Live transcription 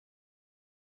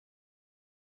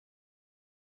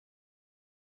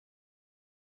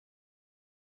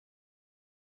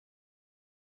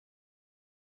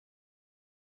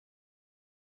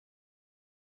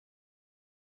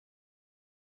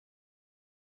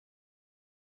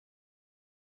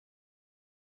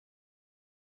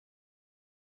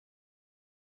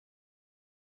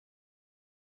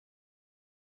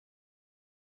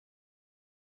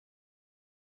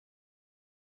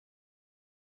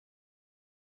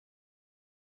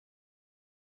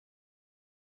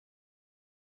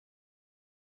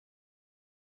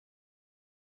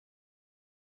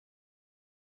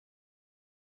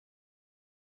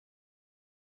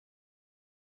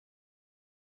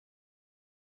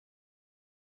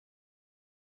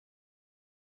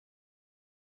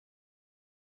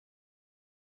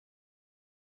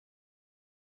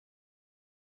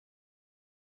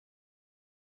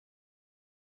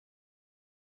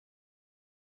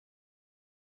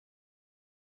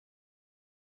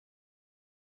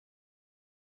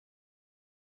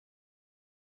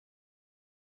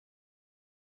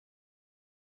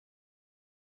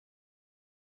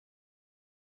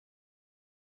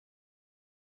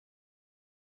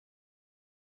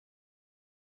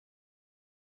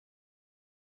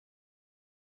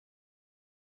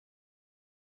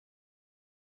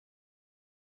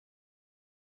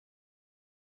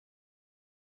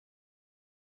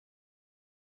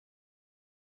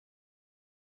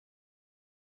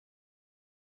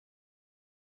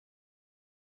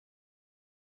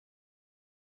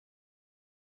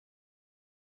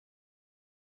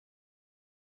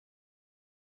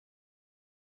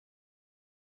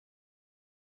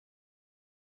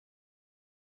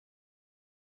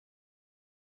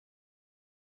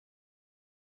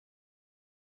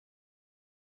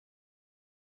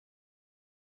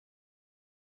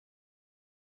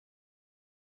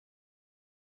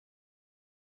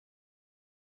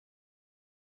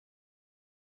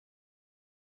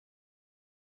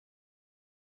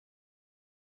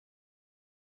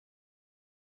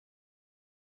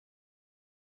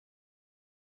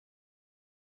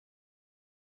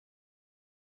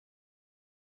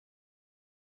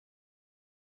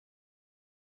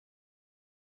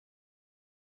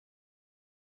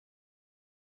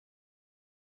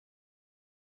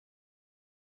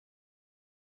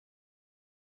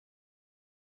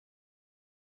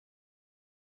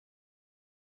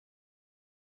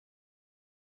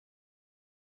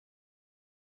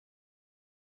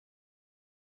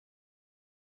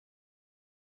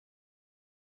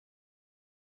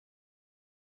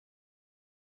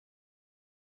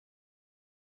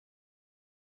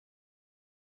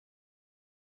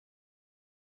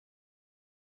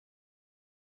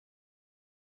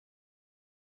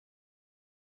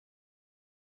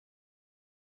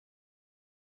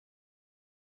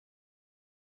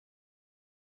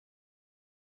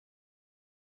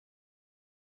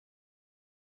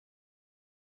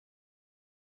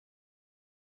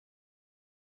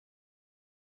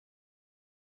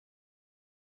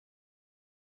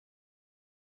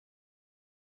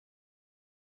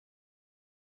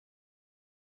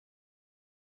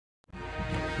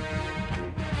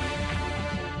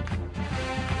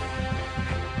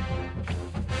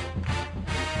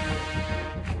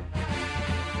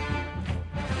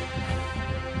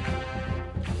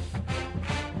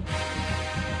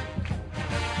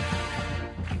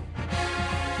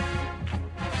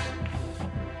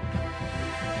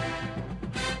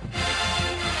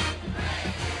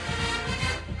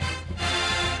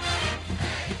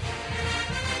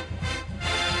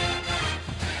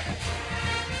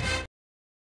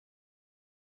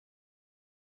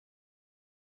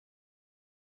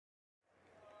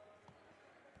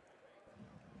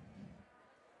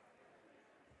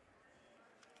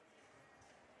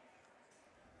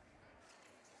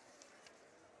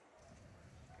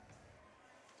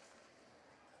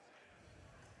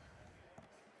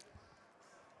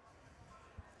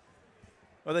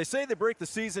Well, they say they break the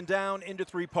season down into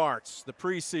three parts: the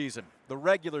preseason, the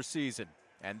regular season,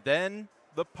 and then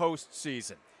the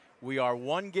postseason. We are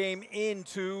one game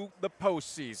into the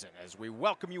postseason as we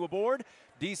welcome you aboard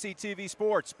DCTV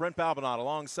Sports. Brent Balbinot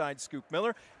alongside Scoop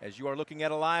Miller as you are looking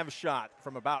at a live shot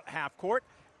from about half court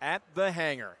at the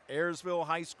hangar, Ayersville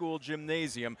High School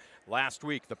Gymnasium. Last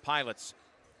week, the Pilots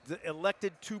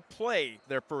elected to play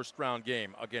their first round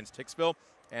game against Hicksville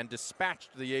and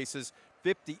dispatched the Aces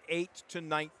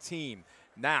 58-19.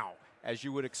 Now, as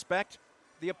you would expect,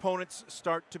 the opponents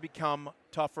start to become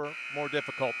tougher, more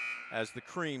difficult as the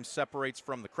cream separates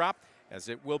from the crop, as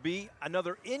it will be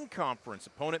another in-conference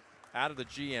opponent out of the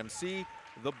GMC,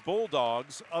 the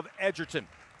Bulldogs of Edgerton.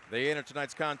 They enter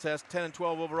tonight's contest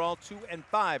 10-12 overall,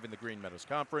 2-5 in the Green Meadows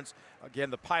Conference.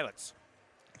 Again, the Pilots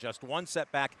just one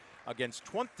setback against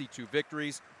 22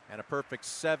 victories and a perfect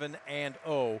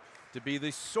 7-0 to be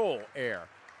the sole heir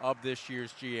of this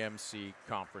year's GMC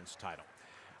Conference title.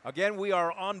 Again, we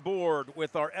are on board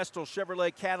with our Estill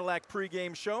Chevrolet Cadillac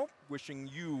pregame show, wishing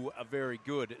you a very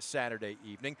good Saturday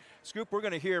evening. Scoop, we're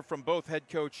going to hear from both head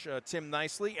coach Tim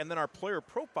Nicely, and then our player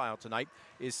profile tonight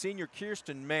is senior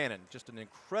Kirsten Mannon, just an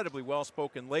incredibly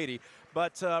well-spoken lady,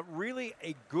 but really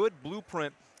a good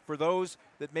blueprint for those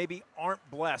that maybe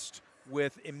aren't blessed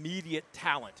with immediate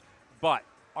talent, but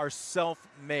are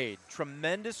self-made.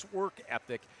 Tremendous work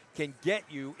ethic can get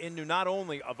you into not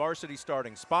only a varsity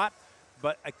starting spot,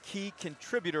 but a key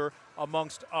contributor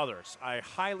amongst others. I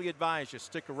highly advise you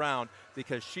stick around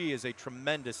because she is a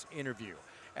tremendous interview.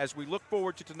 As we look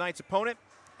forward to tonight's opponent,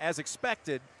 as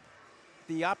expected,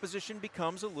 the opposition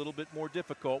becomes a little bit more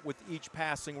difficult with each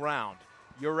passing round.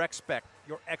 Your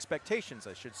expectations,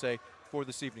 I should say, for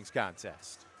this evening's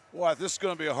contest. Well, this is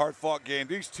going to be a hard-fought game.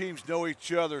 These teams know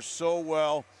each other so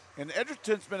well. And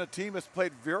Edgerton's been a team that's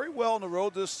played very well on the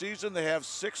road this season. They have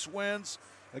 6 wins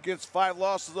against 5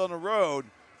 losses on the road,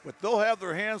 but they'll have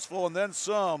their hands full and then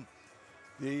some.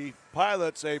 The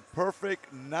Pilots, a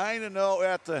perfect 9-0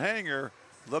 at the hangar,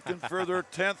 looking for their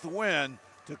 10th win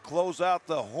to close out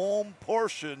the home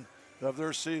portion of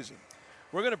their season.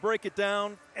 We're going to break it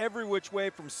down every which way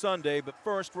from Sunday, but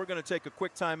first we're going to take a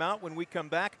quick timeout. When we come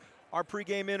back, our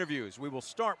pregame interviews. We will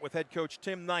start with head coach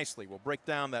Tim Nicely. We'll break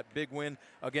down that big win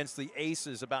against the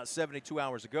Aces about 72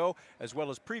 hours ago, as well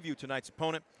as preview tonight's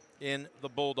opponent in the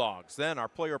Bulldogs. Then our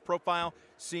player profile,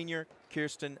 senior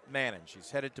Kirsten Mannon.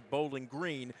 She's headed to Bowling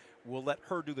Green. We'll let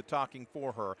her do the talking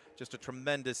for her. Just a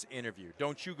tremendous interview.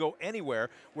 Don't you go anywhere.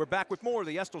 We're back with more of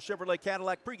the Estill Chevrolet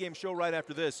Cadillac pregame show right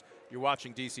after this. You're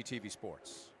watching DCTV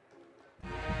Sports.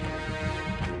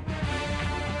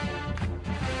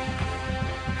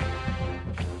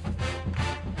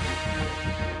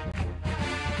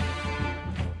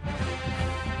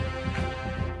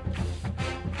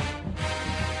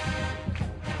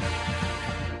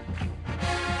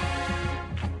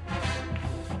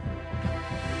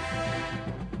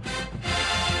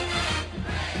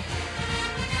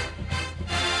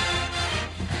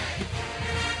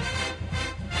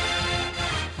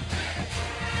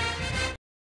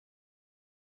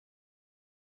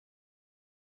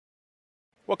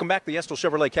 Welcome back. The Estill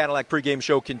Chevrolet Cadillac pregame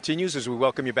show continues as we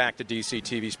welcome you back to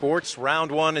DCTV Sports.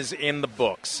 Round 1 is in the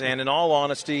books, and in all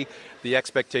honesty, the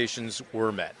expectations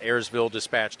were met. Ayersville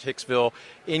dispatched Hicksville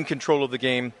in control of the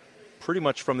game pretty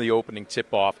much from the opening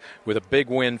tip-off with a big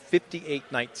win,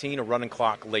 58-19, a running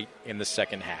clock late in the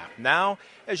second half. Now,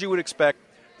 as you would expect,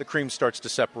 the cream starts to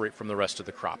separate from the rest of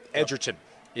the crop. Edgerton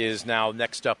is now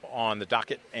next up on the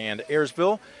docket, and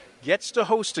Ayersville gets to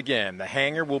host again. The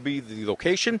hangar will be the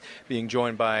location, being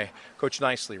joined by Coach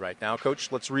Nicely right now.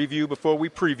 Coach, let's review before we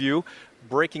preview,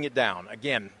 breaking it down.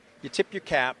 Again, you tip your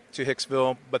cap to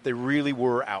Hicksville, but they really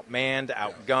were outmanned,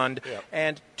 outgunned,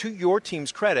 and to your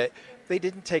team's credit, they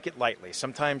didn't take it lightly.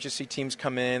 Sometimes you see teams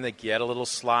come in, they get a little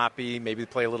sloppy, maybe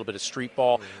play a little bit of street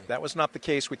ball. That was not the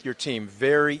case with your team.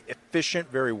 Very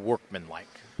efficient, very workmanlike.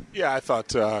 Yeah, I thought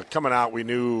coming out, we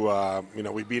knew,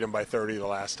 we beat them by 30 the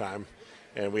last time.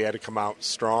 And we had to come out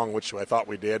strong, which I thought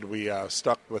we did. We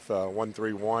stuck with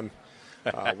 1-3-1.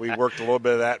 We worked a little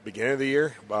bit of that at the beginning of the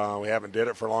year. We haven't did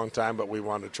it for a long time, but we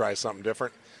wanted to try something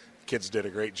different. The kids did a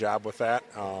great job with that.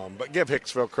 But give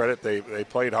Hicksville credit. They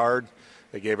played hard.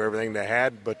 They gave everything they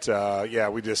had. But,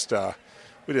 we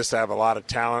just have a lot of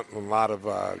talent and a lot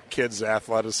of kids'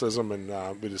 athleticism,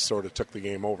 and we just sort of took the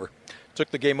game over.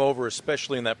 Took the game over,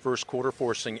 especially in that first quarter,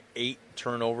 forcing 8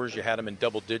 turnovers. You had them in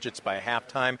double digits by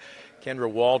halftime. Kendra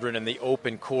Waldron in the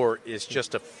open court is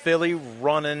just a filly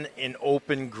running in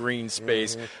open green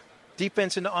space.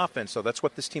 Defense into offense, so that's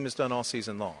what this team has done all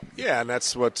season long. Yeah, and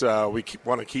that's what we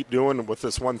want to keep doing with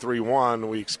this 1-3-1.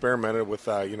 We experimented with,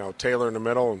 Taylor in the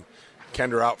middle and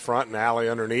Kendra out front and Allie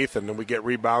underneath, and then we get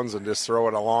rebounds and just throw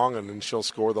it along, and then she'll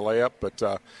score the layup.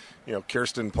 But,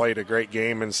 Kirsten played a great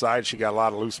game inside. She got a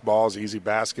lot of loose balls, easy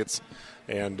baskets.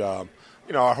 And,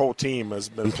 our whole team has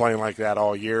been playing like that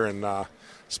all year, and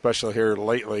especially here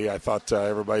lately, I thought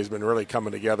everybody's been really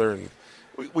coming together, and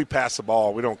we pass the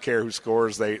ball. We don't care who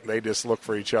scores. They just look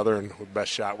for each other and the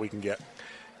best shot we can get.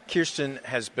 Kirsten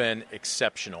has been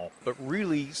exceptional, but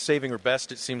really saving her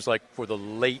best, it seems like, for the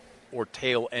late or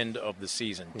tail end of the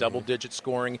season. Mm-hmm. Double-digit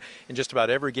scoring in just about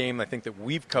every game I think that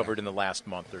we've covered in the last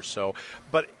month or so.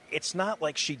 But it's not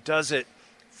like she does it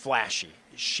flashy.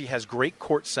 She has great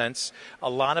court sense. A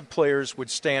lot of players would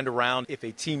stand around if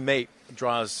a teammate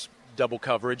draws double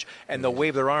coverage, and they'll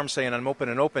wave their arms saying, I'm open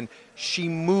and open. She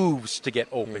moves to get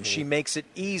open. Mm-hmm. She makes it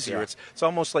easier. Yeah. It's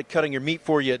almost like cutting your meat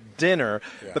for you at dinner,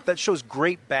 but that shows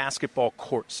great basketball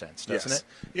court sense, doesn't it?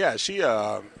 Yeah,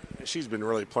 she's been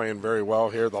really playing very well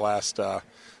here the last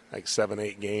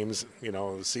 7-8 games,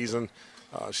 of the season.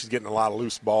 She's getting a lot of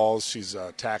loose balls. She's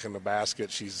attacking the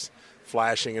basket. She's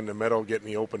flashing in the middle, getting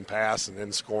the open pass, and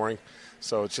then scoring.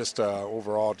 So it's just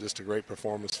overall just a great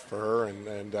performance for her,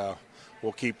 and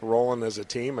we'll keep rolling as a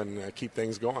team and keep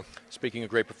things going. Speaking of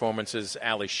great performances,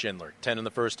 Allie Schindler, 10 in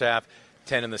the first half,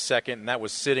 10 in the second, and that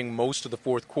was sitting most of the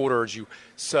fourth quarter as you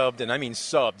subbed, and I mean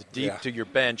subbed deep to your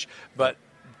bench. But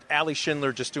Allie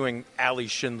Schindler just doing Allie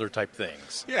Schindler type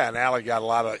things. Yeah, and Allie got a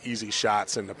lot of easy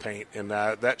shots in the paint, and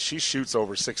that she shoots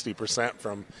over 60%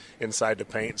 from inside the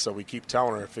paint. So we keep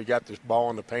telling her, if you got this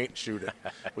ball in the paint, shoot it.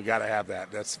 We got to have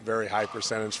that. That's a very high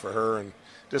percentage for her, and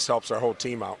just helps our whole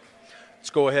team out. Let's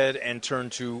go ahead and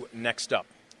turn to next up,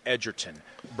 Edgerton.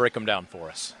 Break them down for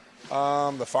us.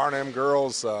 The Farnham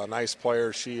girls, nice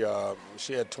player. She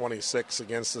had 26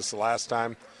 against us the last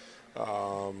time.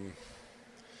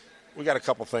 We got a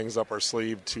couple things up our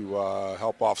sleeve to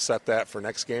help offset that for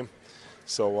next game.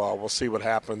 So we'll see what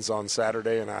happens on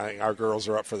Saturday, and our girls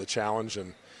are up for the challenge,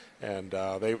 and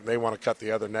they want to cut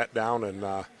the other net down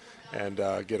and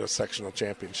get a sectional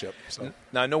championship. So.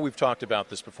 Now, I know we've talked about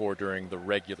this before during the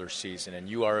regular season, and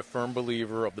you are a firm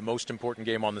believer of the most important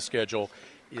game on the schedule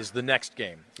is the next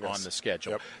game on the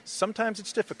schedule. Yep. Sometimes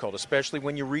it's difficult, especially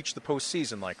when you reach the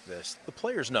postseason like this. The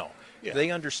players know. Yeah.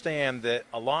 They understand that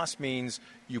a loss means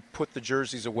you put the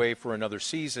jerseys away for another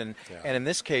season, and in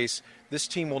this case, this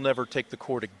team will never take the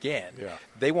court again. Yeah.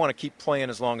 They want to keep playing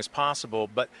as long as possible,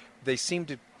 but they seem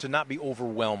to not be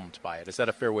overwhelmed by it. Is that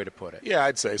a fair way to put it? Yeah,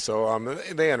 I'd say so.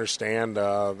 They understand.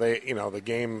 The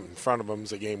game in front of them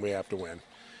is a game we have to win.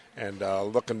 And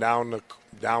looking down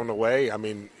the way, I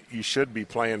mean, you should be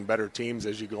playing better teams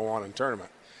as you go on in tournament.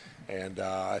 And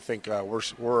I think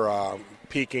we're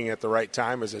peaking at the right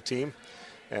time as a team,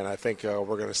 and I think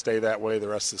we're going to stay that way the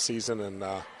rest of the season.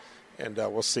 And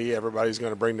we'll see. Everybody's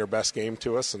going to bring their best game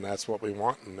to us, and that's what we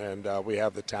want. And we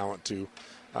have the talent to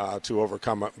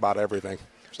overcome about everything.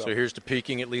 So here's to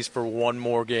peaking at least for one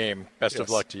more game. Best of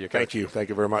luck to you, Coach. Thank you. Thank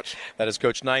you very much. That is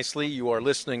Coach Nicely. You are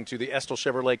listening to the Estill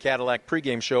Chevrolet Cadillac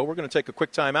pregame show. We're going to take a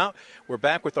quick time out. We're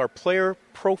back with our player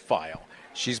profile.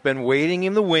 She's been waiting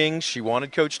in the wings. She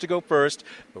wanted Coach to go first,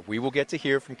 but we will get to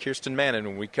hear from Kirsten Mannon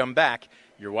when we come back.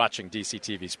 You're watching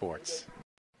DCTV Sports.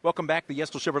 Welcome back. The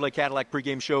Estill Chevrolet Cadillac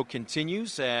pregame show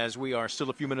continues as we are still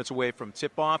a few minutes away from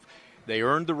tip-off. They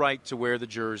earned the right to wear the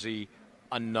jersey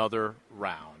another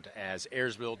round as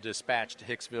Ayersville dispatched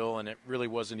Hicksville, and it really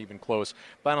wasn't even close.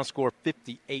 Final score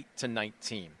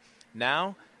 58-19.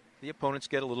 Now the opponents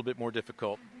get a little bit more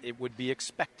difficult. It would be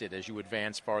expected as you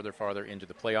advance farther into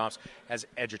the playoffs as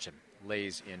Edgerton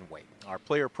lays in wait. Our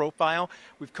player profile,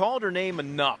 we've called her name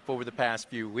enough over the past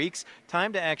few weeks.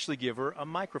 Time to actually give her a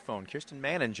microphone. Kirsten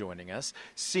Mannon joining us,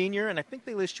 senior, and I think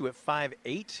they list you at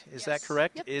 5'8". Is that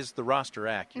correct? Yep. Is the roster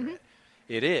accurate? Mm-hmm.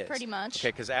 It is. Pretty much. Okay,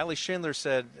 because Allie Schindler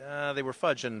said they were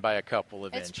fudging by a couple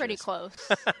of inches. It's pretty close.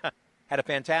 Had a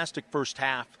fantastic first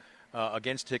half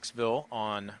against Hicksville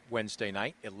on Wednesday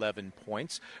night, 11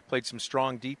 points. Played some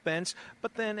strong defense,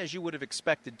 but then, as you would have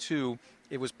expected, too,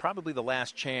 it was probably the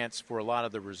last chance for a lot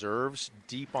of the reserves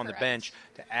deep on the bench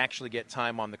to actually get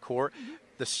time on the court. Mm-hmm.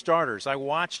 The starters, I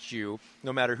watched you,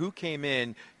 no matter who came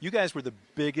in, you guys were the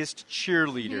biggest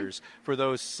cheerleaders for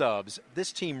those subs.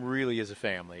 This team really is a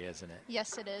family, isn't it?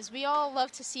 Yes, it is. We all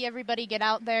love to see everybody get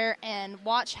out there and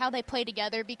watch how they play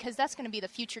together because that's going to be the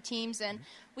future teams. And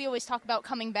we always talk about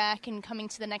coming back and coming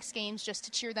to the next games just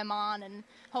to cheer them on, and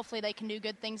hopefully they can do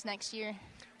good things next year.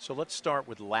 So let's start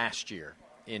with last year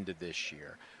into this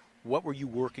year. What were you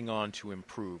working on to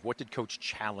improve? What did Coach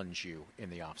challenge you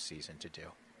in the offseason to do?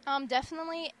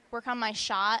 Definitely work on my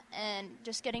shot and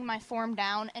just getting my form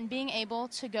down and being able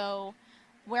to go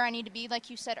where I need to be, like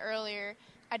you said earlier,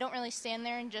 I don't really stand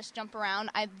there and just jump around.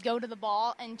 I go to the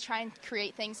ball and try and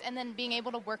create things, and then being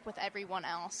able to work with everyone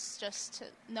else just to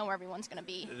know where everyone's going to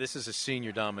be. This is a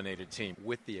senior-dominated team.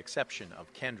 With the exception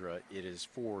of Kendra, it is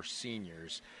 4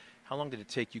 seniors. How long did it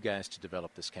take you guys to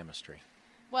develop this chemistry?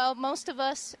 Well, most of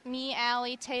us, me,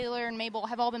 Allie, Taylor, and Mabel,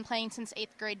 have all been playing since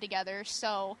 8th grade together,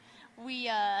 so we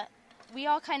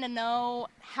all kind of know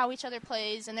how each other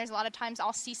plays, and there's a lot of times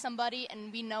I'll see somebody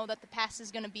and we know that the pass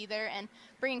is going to be there, and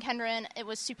bringing Kendra in, it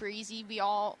was super easy.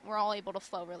 We're all able to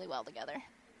flow really well together.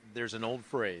 There's an old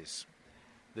phrase,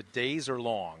 the days are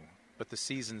long, but the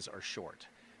seasons are short.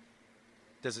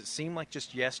 Does it seem like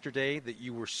just yesterday that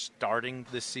you were starting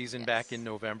this season back in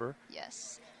November?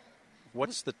 Yes.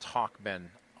 What's the talk been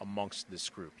amongst this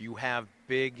group? You have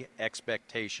big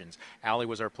expectations. Allie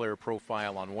was our player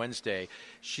profile on Wednesday.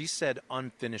 She said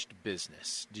unfinished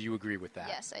business. Do you agree with that?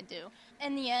 Yes, I do.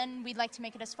 In the end, we'd like to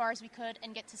make it as far as we could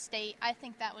and get to state. I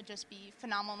think that would just be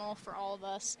phenomenal for all of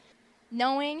us.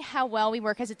 Knowing how well we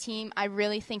work as a team, I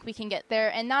really think we can get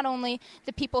there. And not only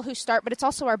the people who start, but it's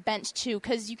also our bench too,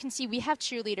 because you can see we have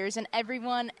cheerleaders and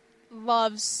everyone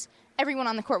loves everyone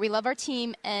on the court. We love our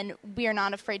team, and we are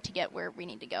not afraid to get where we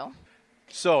need to go.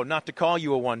 So, not to call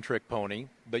you a one-trick pony,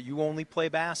 but you only play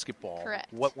basketball.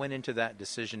 Correct. What went into that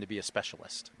decision to be a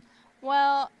specialist?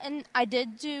 Well, and I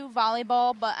did do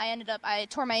volleyball, but I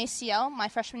tore my ACL my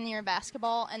freshman year of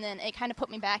basketball, and then it kind of put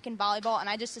me back in volleyball, and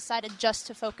I just decided just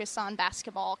to focus on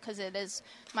basketball because it is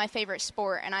my favorite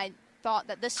sport, and I thought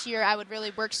that this year I would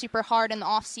really work super hard in the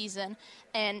off season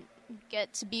and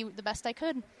get to be the best I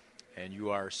could. And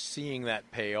you are seeing that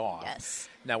pay off. Yes.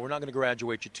 Now, we're not going to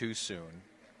graduate you too soon,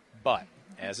 but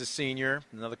as a senior,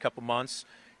 another couple months,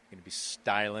 you're going to be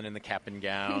styling in the cap and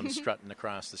gown, strutting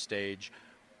across the stage.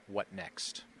 What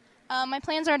next? My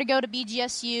plans are to go to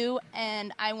BGSU,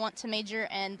 and I want to major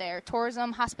in their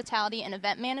tourism, hospitality, and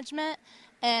event management,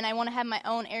 and I want to have my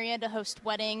own area to host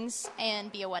weddings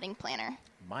and be a wedding planner.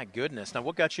 My goodness. Now,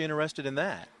 what got you interested in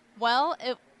that? Well,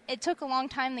 it took a long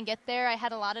time to get there. I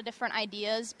had a lot of different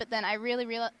ideas, but then I really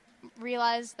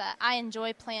realized that I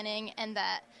enjoy planning and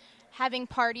that having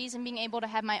parties and being able to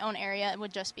have my own area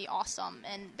would just be awesome.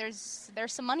 And there's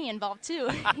some money involved, too.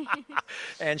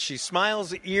 And she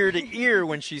smiles ear to ear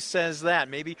when she says that.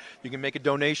 Maybe you can make a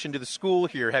donation to the school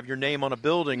here, have your name on a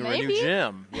building or a new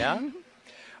gym. Yeah?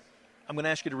 I'm going to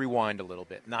ask you to rewind a little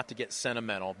bit, not to get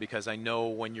sentimental, because I know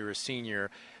when you're a senior,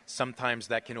 sometimes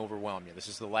that can overwhelm you. This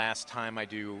is the last time I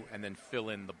do, and then fill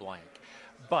in the blank.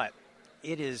 But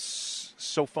it is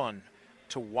so fun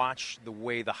to watch the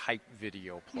way the hype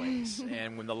video plays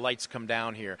and when the lights come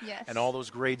down here and all those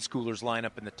grade schoolers line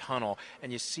up in the tunnel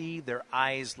and you see their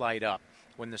eyes light up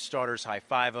when the starters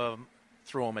high-five them,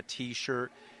 throw them a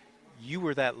T-shirt. You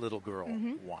were that little girl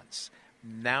once.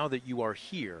 Now that you are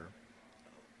here,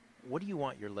 what do you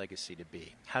want your legacy to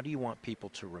be? How do you want people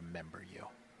to remember you?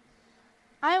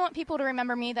 I want people to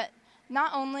remember me that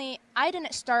not only I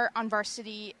didn't start on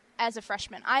varsity as a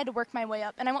freshman. I had to work my way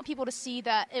up, and I want people to see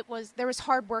that there was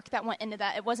hard work that went into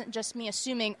that. It wasn't just me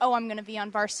assuming, oh, I'm going to be on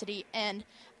varsity, and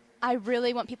I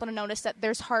really want people to notice that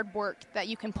there's hard work that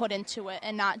you can put into it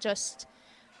and not just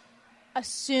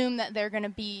assume that they're going to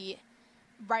be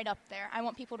right up there. I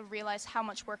want people to realize how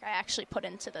much work I actually put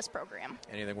into this program.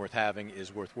 Anything worth having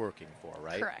is worth working for,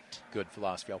 right? Correct. Good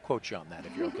philosophy. I'll quote you on that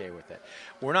if you're okay with it.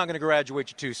 We're not going to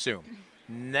graduate you too soon.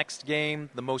 Next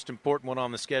game, the most important one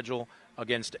on the schedule,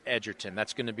 against Edgerton.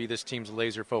 That's going to be this team's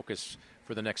laser focus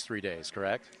for the next 3 days,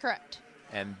 correct? Correct.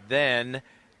 And then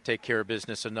take care of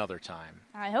business another time.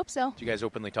 I hope so. Do you guys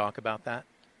openly talk about that?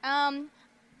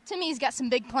 Timmy's got some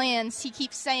big plans. He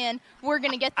keeps saying, we're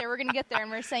going to get there,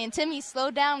 and we're saying, Timmy, slow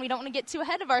down. We don't want to get too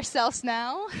ahead of ourselves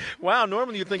now. Wow,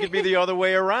 normally you'd think it'd be the other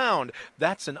way around.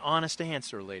 That's an honest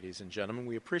answer, ladies and gentlemen.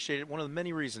 We appreciate it. One of the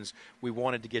many reasons we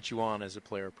wanted to get you on as a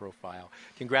player profile.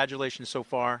 Congratulations so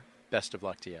far. Best of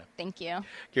luck to you. Thank you.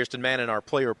 Kirsten Mann and our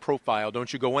player profile.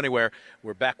 Don't you go anywhere.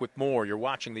 We're back with more. You're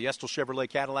watching the Estill Chevrolet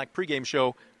Cadillac pregame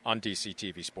show on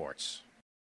DCTV Sports.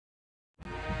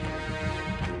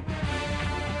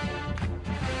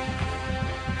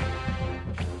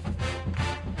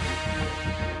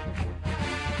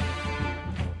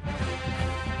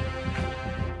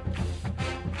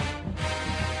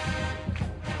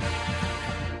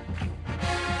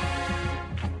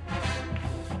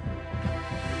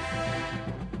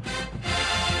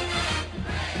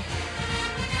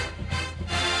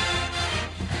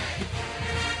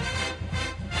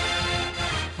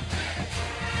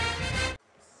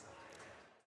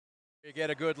 You get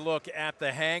a good look at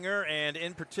the hangar, and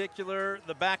in particular,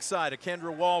 the backside of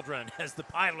Kendra Waldron as the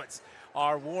pilots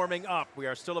are warming up. We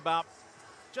are still about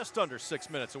just under 6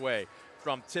 minutes away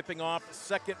from tipping off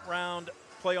second round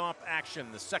playoff action,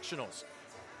 the sectionals,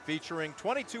 featuring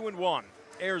 22-1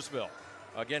 Ayersville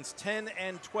against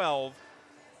 10-12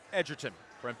 Edgerton.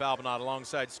 Brent Balbinot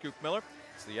alongside Scoop Miller.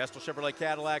 So the Estill Chevrolet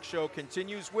Cadillac Show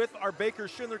continues with our Baker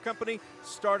Schindler Company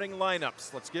starting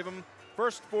lineups. Let's give them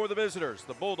first for the visitors.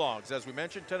 The Bulldogs, as we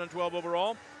mentioned, 10-12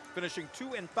 overall, finishing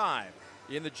 2-5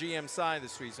 in the GM side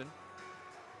this season.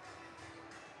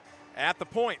 At the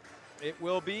point, it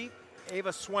will be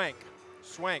Ava Swank.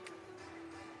 Swank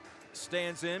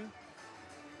stands in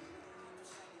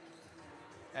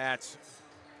at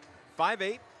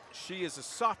 5'8". She is a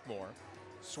sophomore.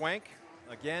 Swank,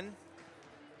 again,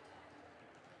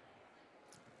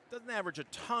 doesn't average a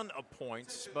ton of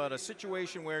points, but a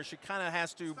situation where she kind of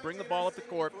has to bring the ball up the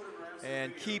court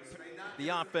and keep the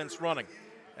offense running.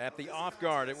 At the off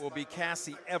guard, it will be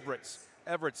Cassie Everetts.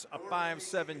 Everetts, a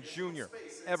 5'7" junior.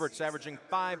 Everetts averaging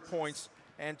 5 points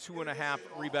and 2.5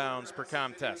 rebounds per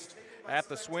contest. At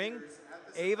the swing,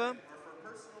 Ava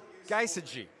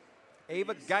Geisage.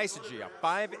 Ava Geisage, a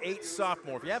 5'8"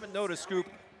 sophomore. If you haven't noticed, Scoop,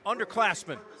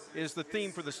 underclassmen is the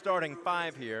theme for the starting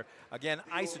five here. Again,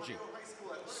 Geisage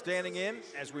standing in,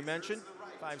 as we mentioned,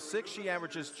 5'6". She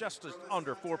averages just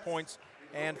under 4 points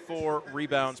and 4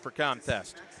 rebounds per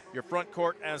contest. Your front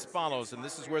court as follows, and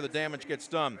this is where the damage gets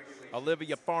done.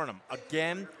 Olivia Farnham,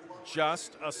 again,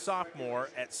 just a sophomore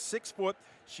at 6 foot.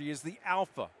 She is the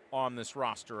alpha on this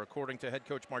roster, according to head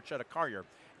coach Marchetta Carrier,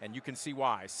 and you can see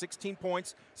why. 16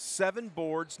 points, 7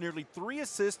 boards, nearly 3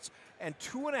 assists, and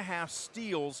 2.5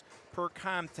 steals per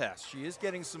contest. She is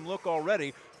getting some look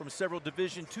already from several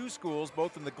Division II schools,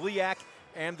 both in the GLIAC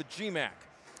and the GMAC.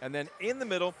 And then in the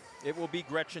middle, it will be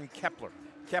Gretchen Kepler.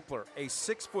 Kepler, a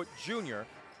 6-foot junior.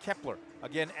 Kepler,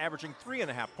 again, averaging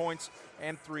 3.5 points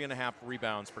and 3.5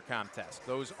 rebounds per contest.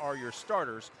 Those are your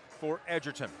starters for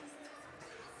Edgerton.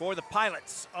 For the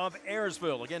Pilots of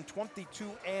Ayersville, again,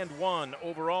 22-1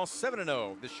 overall,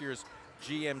 7-0 this year's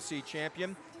GMC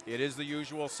champion. It is the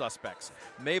usual suspects.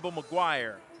 Mabel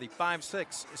McGuire, the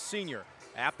 5'6" senior.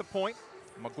 At the point,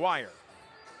 McGuire,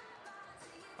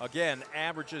 again,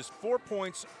 averages 4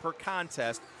 points per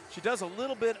contest. She does a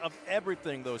little bit of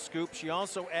everything, though, Scoop. She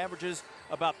also averages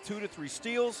about 2 to 3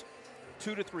 steals,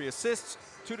 2 to 3 assists,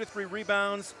 2 to 3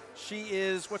 rebounds. She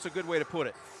is, what's a good way to put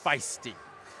it, feisty.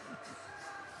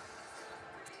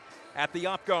 At the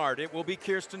off guard, it will be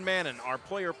Kirsten Mannon, our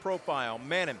player profile.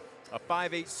 Mannon, a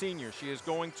 5'8" senior. She is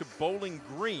going to Bowling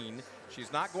Green.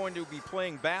 She's not going to be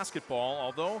playing basketball,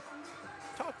 although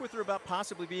talk with her about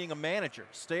possibly being a manager.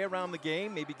 Stay around the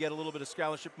game, maybe get a little bit of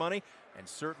scholarship money, and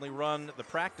certainly run the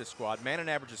practice squad. Mannon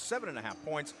averages 7.5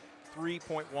 points,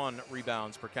 3.1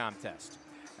 rebounds per contest.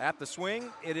 At the swing,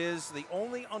 it is the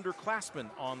only underclassman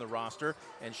on the roster,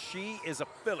 and she is a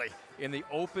filly in the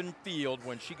open field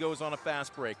when she goes on a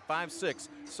fast break. 5'6",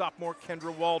 sophomore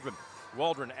Kendra Waldron.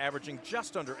 Waldron averaging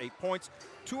just under 8 points,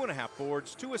 2.5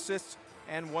 boards, 2 assists,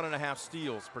 and 1.5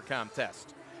 steals per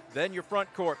contest. Then your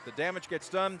front court, the damage gets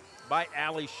done by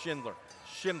Allie Schindler.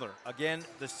 Schindler, again,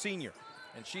 the senior,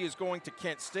 and she is going to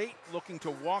Kent State, looking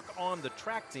to walk on the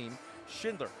track team.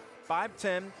 Schindler,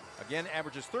 5'10", again,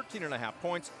 averages 13.5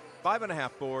 points, 5.5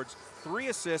 boards, 3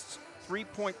 assists,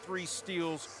 3.3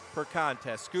 steals per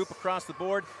contest. Scoop, across the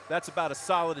board, that's about as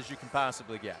solid as you can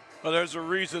possibly get. Well, there's a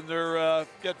reason they're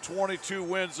got 22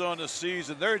 wins on the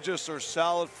season. They just are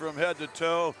solid from head to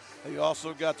toe. They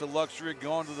also got the luxury of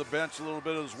going to the bench a little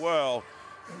bit as well.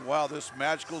 And wow, this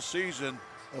magical season,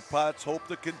 the Pilots hope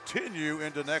to continue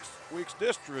into next week's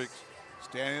districts,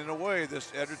 standing away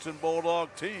this Edgerton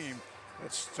Bulldog team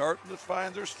that's starting to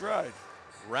find their stride.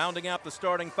 Rounding out the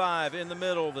starting five in the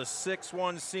middle, the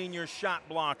 6'1" senior shot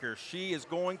blocker. She is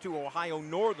going to Ohio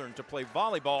Northern to play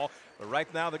volleyball, but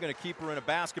right now they're going to keep her in a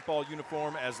basketball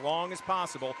uniform as long as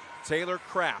possible. Taylor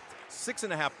Kraft,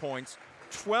 6.5 points,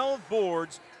 12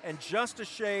 boards, and just a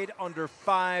shade under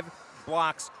 5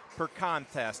 blocks per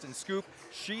contest. And Scoop,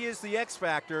 she is the X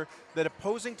factor that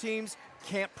opposing teams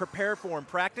can't prepare for in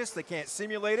practice. They can't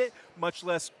simulate it, much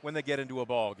less when they get into a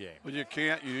ball game. Well, you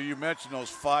can't. You mentioned those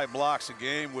 5 blocks a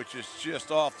game, which is just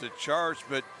off the charts,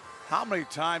 but how many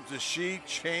times does she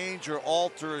change or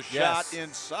alter a shot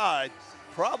inside?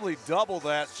 Probably double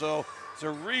that, so it's a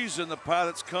reason the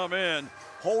Pilots come in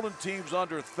holding teams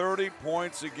under 30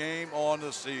 points a game on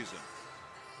the season.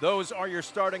 Those are your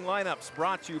starting lineups,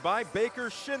 brought to you by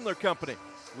Baker Schindler Company.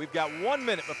 We've got 1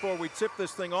 minute before we tip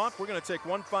this thing off. We're going to take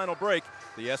one final break.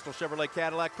 The Estill Chevrolet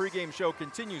Cadillac pregame show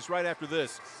continues right after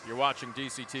this. You're watching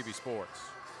DCTV Sports.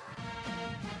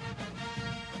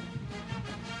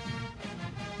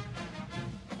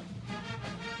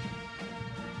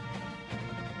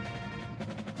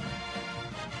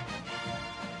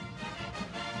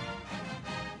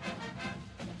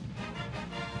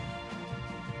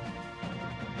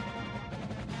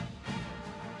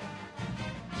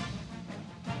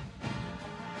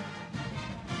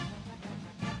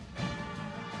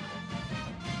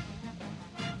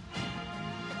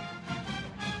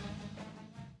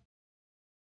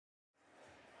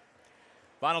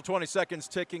 Final 20 seconds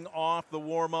ticking off the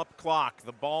warm-up clock.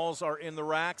 The balls are in the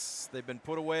racks. They've been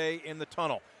put away in the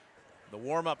tunnel. The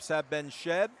warm-ups have been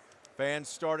shed. Fans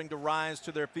starting to rise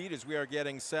to their feet as we are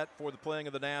getting set for the playing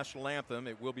of the national anthem.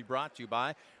 It will be brought to you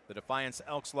by the Defiance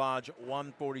Elks Lodge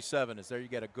 147. As there you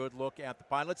get a good look at the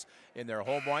Pilots in their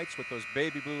home whites with those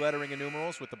baby blue lettering and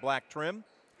numerals with the black trim.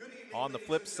 On the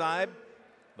flip side,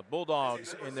 the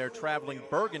Bulldogs in their traveling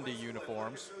burgundy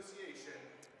uniforms.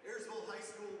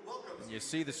 And you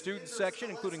see the student section,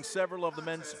 including several of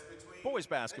the boys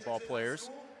basketball players,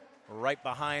 right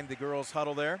behind the girls'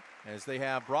 huddle there, as they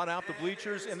have brought out the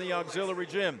bleachers in the auxiliary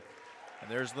gym. And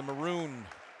there's the maroon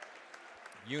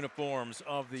uniforms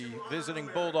of the visiting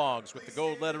Bulldogs with the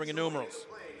gold lettering and numerals.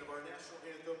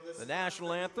 The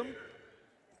national anthem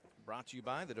brought to you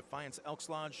by the Defiance Elks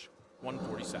Lodge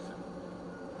 147.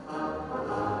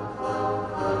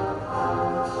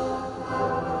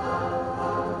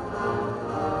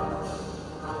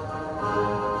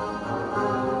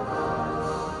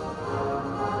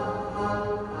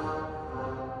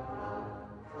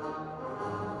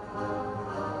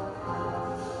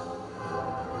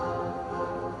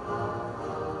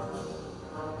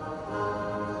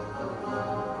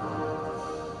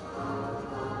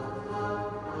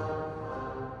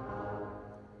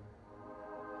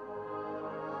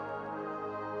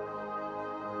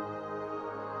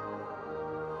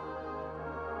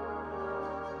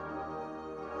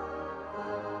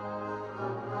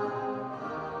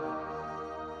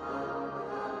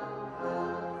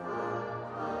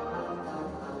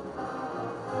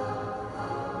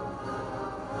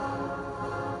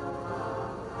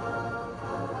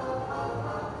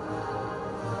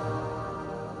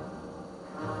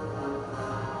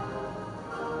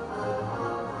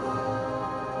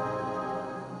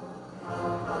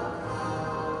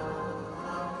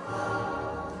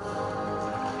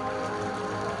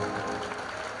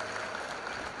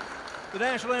 The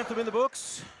national anthem in the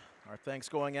books. Our thanks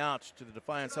going out to the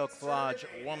Defiance Elks Lodge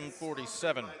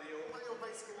 147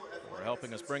 for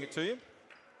helping us bring it to you.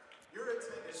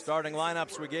 Starting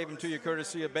lineups, we gave them to you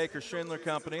courtesy of Baker Schindler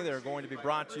Company. They're going to be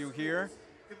brought to you here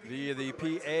via the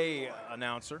PA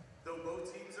announcer.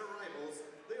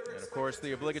 And of course,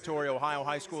 the obligatory Ohio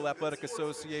High School Athletic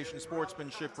Association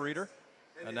sportsmanship reader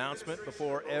announcement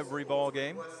before every ball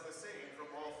game.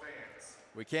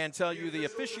 We can tell you the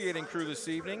officiating crew this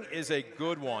evening is a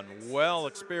good one, well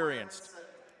experienced.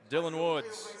 Dylan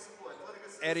Woods,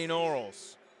 Eddie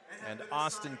Norrells, and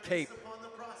Austin Cape.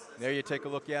 There you take a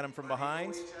look at him from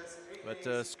behind.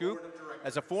 But Scoop,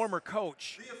 as a former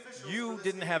coach, you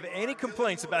didn't have any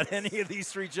complaints about any of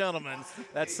these three gentlemen.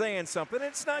 That's saying something.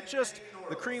 It's not just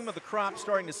the cream of the crop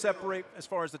starting to separate as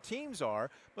far as the teams are,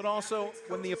 but also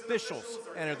when the officials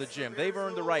enter the gym. They've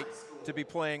earned the right to be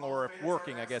playing, or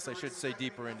working, I guess I should say,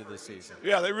 deeper into the season.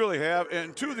 Yeah, they really have.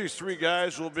 And two of these three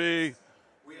guys will be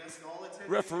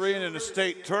refereeing in a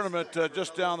state tournament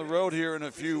just down the road here in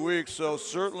a few weeks. So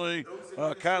certainly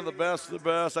kind of the best of the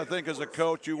best. I think as a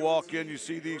coach, you walk in, you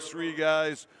see these three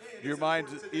guys, your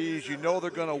mind's at ease. You know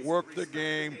they're going to work the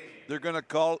game. They're going to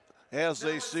call as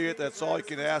they see it. That's all you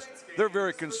can ask. They're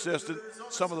very consistent,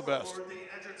 some of the best.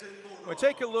 We'll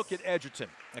take a look at Edgerton.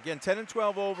 Again,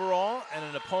 10-12 overall, and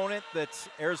an opponent that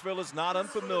Ayersville is not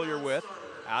unfamiliar with.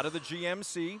 Out of the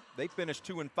GMC, they finished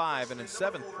 2-5 and in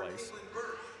 7th place.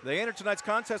 They entered tonight's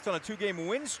contest on a 2-game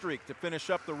win streak to finish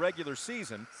up the regular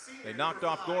season. They knocked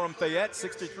off Gorham Fayette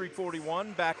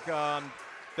 63-41 back on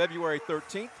February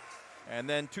 13th. And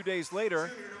then 2 days later,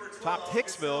 topped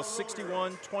Hicksville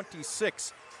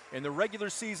 61-26. In the regular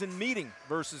season meeting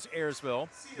versus Ayersville,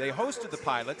 they hosted the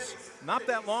Pilots not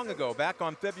that long ago, back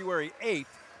on February 8th.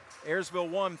 Ayersville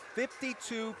won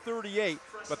 52-38,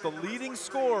 but the leading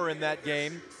scorer in that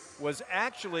game was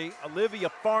actually Olivia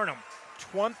Farnham,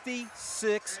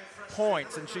 26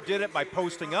 points, and she did it by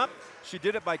posting up. She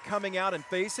did it by coming out and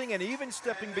facing, and even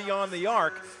stepping beyond the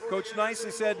arc. Coach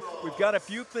Nicely said, we've got a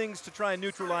few things to try and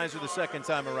neutralize her the second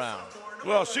time around.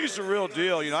 Well, she's the real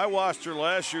deal. You know, I watched her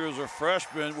last year as a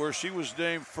freshman where she was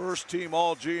named first team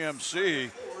all GMC,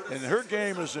 and her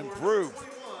game has improved.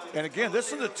 And again,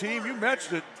 this is a team, you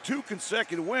mentioned it, 2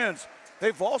 consecutive wins.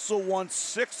 They've also won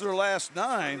 6 of their last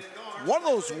 9. One of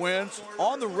those wins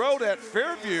on the road at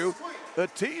Fairview, a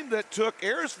team that took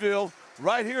Ayersville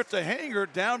right here at the hangar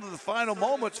down to the final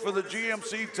moments for the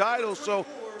GMC title. So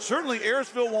certainly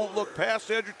Ayersville won't look past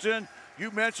Edgerton.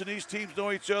 You mentioned these teams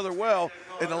know each other well.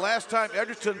 And the last time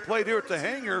Edgerton played here at the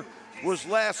hangar was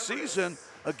last season,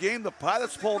 a game the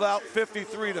Pilots pulled out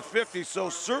 53-50. So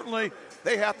certainly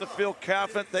they have to feel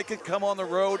confident they can come on the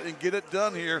road and get it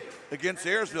done here against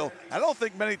Ayersville. I don't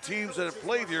think many teams that have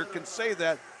played here can say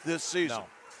that this season. No.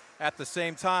 At the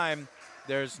same time,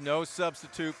 there's no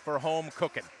substitute for home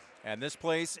cooking. And this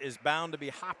place is bound to be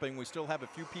hopping. We still have a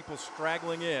few people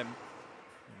straggling in.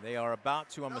 They are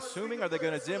about to, I'm assuming, are they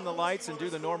going to dim the lights and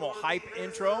do the normal hype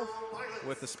intro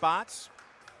with the spots?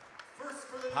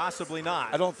 Possibly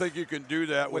not. I don't think you can do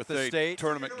that with a state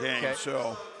tournament game. Okay.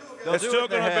 So They'll it's do still it in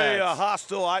their going to be a heads.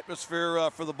 hostile atmosphere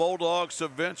for the Bulldogs to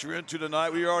venture into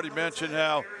tonight. We already mentioned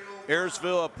how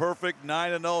Ayersville, a perfect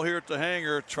 9-0 here at the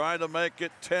hangar, trying to make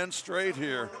it 10 straight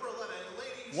here.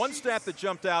 One stat that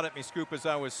jumped out at me, Scoop, as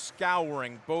I was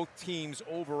scouring both teams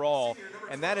overall,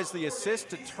 and that is the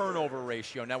assist-to-turnover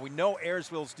ratio. Now, we know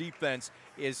Ayersville's defense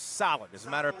is solid. As a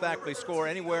matter of fact, they score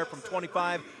anywhere from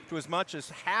 25 to as much as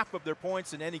half of their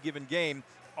points in any given game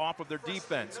off of their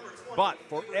defense. But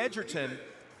for Edgerton,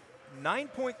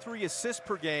 9.3 assists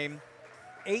per game,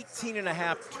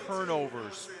 18.5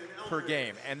 turnovers per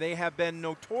game. And they have been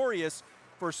notorious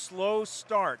for slow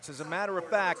starts. As a matter of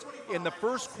fact, in the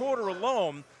first quarter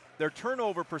alone, their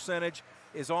turnover percentage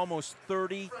is almost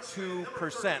 32%,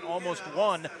 almost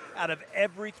 1 out of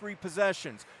every 3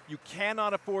 possessions. You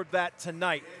cannot afford that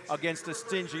tonight against a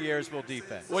stingy Ayersville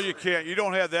defense. Well, you can't. You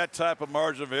don't have that type of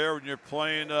margin of error when you're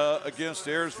playing against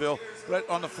Ayersville. But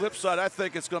on the flip side, I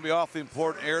think it's going to be awfully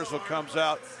important Ayersville comes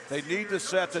out. They need to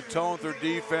set the tone with their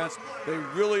defense. They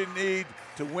really need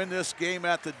to win this game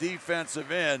at the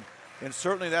defensive end. And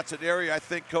certainly that's an area I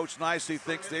think Coach Nicely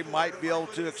thinks they might be able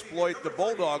to exploit the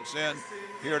Bulldogs in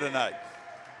here tonight.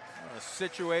 A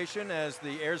situation as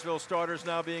the Ayersville starters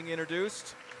now being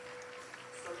introduced.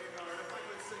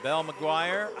 Belle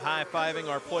McGuire high-fiving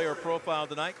our player profile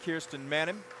tonight, Kirsten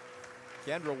Manning,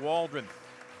 Kendra Waldron.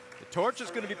 The torch is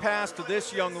going to be passed to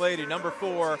this young lady, number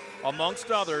 4,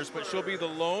 amongst others, but she'll be the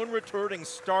lone returning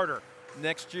starter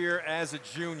next year as a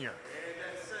junior.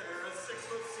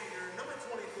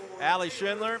 Allie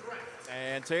Schindler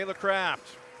and Taylor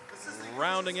Kraft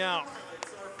rounding out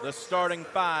the starting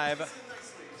 5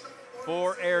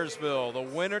 for Ayersville. The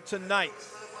winner tonight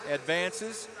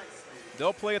advances.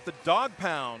 They'll play at the Dog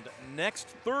Pound next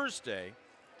Thursday,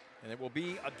 and it will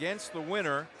be against the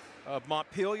winner of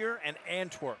Montpelier and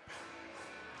Antwerp.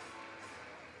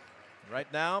 Right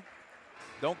now,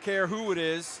 don't care who it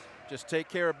is, just take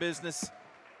care of business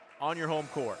on your home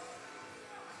court.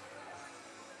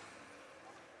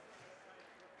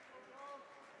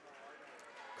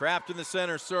 Kraft in the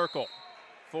center circle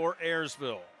for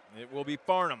Ayersville. It will be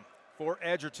Farnham for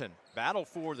Edgerton. Battle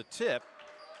for the tip.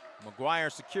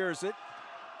 McGuire secures it.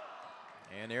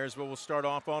 And Ayersville will start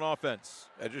off on offense.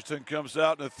 Edgerton comes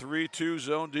out in a 3-2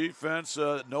 zone defense.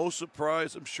 No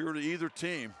surprise, I'm sure, to either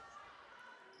team.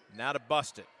 Now to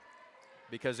bust it,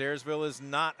 because Ayersville is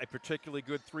not a particularly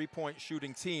good three-point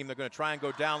shooting team. They're going to try and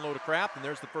go down low to Kraft, and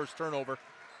there's the first turnover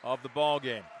of the ball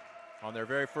game on their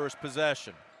very first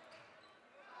possession.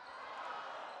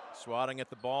 Swatting at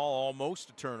the ball,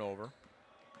 almost a turnover.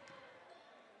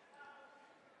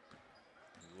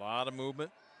 A lot of movement.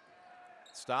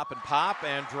 Stop and pop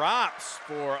and drops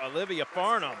for Olivia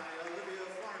Farnham.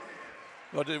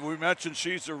 Well, did we mention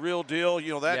she's the real deal?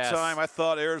 You know, that Yes. time I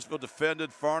thought Ayersville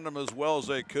defended Farnham as well as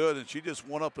they could, and she just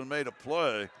went up and made a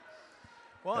play.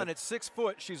 Well, and at 6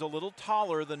 foot, she's a little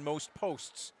taller than most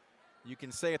posts. You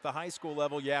can say at the high school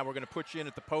level, yeah, we're going to put you in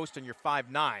at the post and you're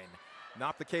 5'9".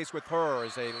 Not the case with her.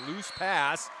 As a loose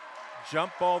pass,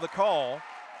 jump ball the call,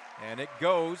 and it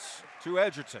goes to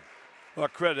Edgerton. Well,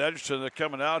 credit Edgerton. They're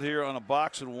coming out here on a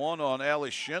box and one on Allie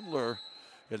Schindler.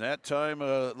 And that time,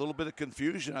 a little bit of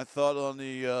confusion, I thought, on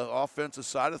the offensive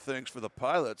side of things for the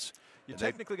Pilots. You're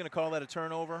technically going to call that a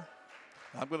turnover?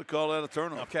 I'm going to call that a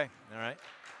turnover. Okay, all right.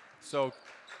 So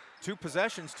 2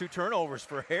 possessions, 2 turnovers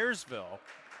for Ayersville.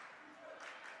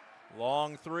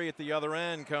 Long 3 at the other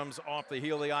end comes off the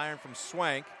heel of the iron from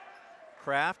Swank.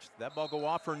 Kraft, that ball go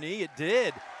off her knee. It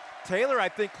did. Taylor, I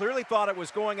think, clearly thought it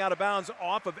was going out of bounds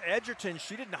off of Edgerton.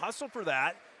 She didn't hustle for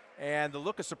that. And the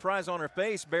look of surprise on her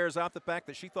face bears out the fact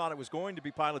that she thought it was going to be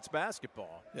Pilots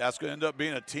basketball. Yeah, it's going to end up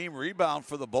being a team rebound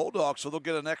for the Bulldogs, so they'll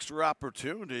get an extra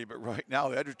opportunity. But right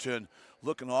now, Edgerton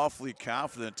looking awfully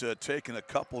confident, taking a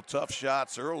couple tough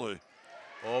shots early.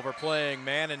 Overplaying,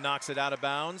 Manning knocks it out of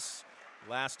bounds.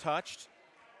 Last touched.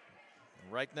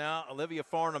 Right now, Olivia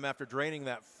Farnham, after draining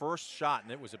that first shot,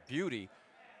 and it was a beauty,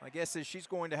 my guess is she's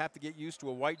going to have to get used to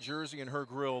a white jersey in her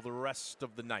grill the rest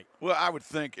of the night. Well, I would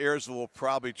think Ayersville will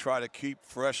probably try to keep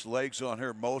fresh legs on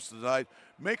her most of the night,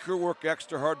 make her work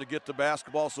extra hard to get the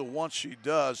basketball, so once she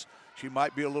does, she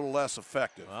might be a little less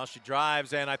effective. Well, she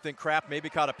drives, and I think Kraft maybe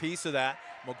caught a piece of that.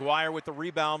 McGuire with the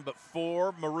rebound, but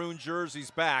 4 maroon jerseys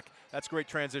back. That's great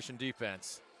transition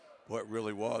defense. Well, it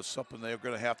really was something they're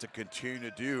going to have to continue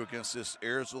to do against this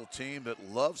Ayersville team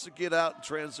that loves to get out and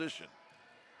transition.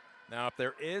 Now, if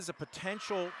there is a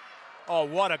potential,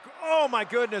 oh my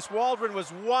goodness, Waldron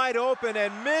was wide open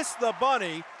and missed the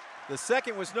bunny. The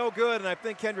second was no good, and I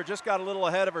think Kendra just got a little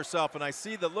ahead of herself, and I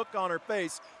see the look on her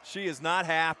face. She is not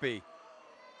happy.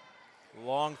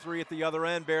 Long three at the other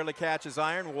end, barely catches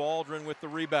iron. Waldron with the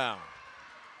rebound.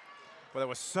 Well, that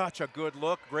was such a good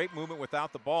look. Great movement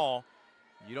without the ball.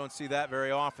 You don't see that very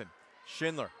often.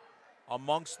 Schindler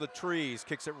amongst the trees,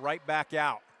 kicks it right back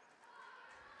out.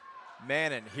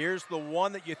 Mannon, here's the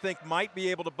one that you think might be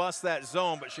able to bust that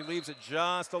zone, but she leaves it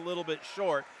just a little bit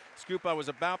short. Scoop, I was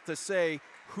about to say,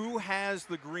 who has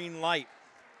the green light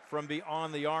from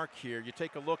beyond the arc here? You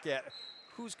take a look at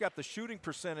who's got the shooting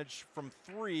percentage from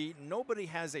three. Nobody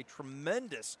has a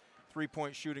tremendous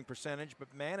three-point shooting percentage, but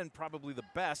Mannon probably the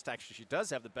best. Actually, she does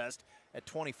have the best at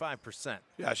 25%.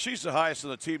 Yeah, she's the highest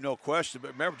on the team, no question.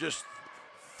 But remember, just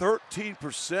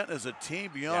 13% as a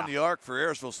team beyond the arc for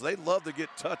Ayersville, so they love to get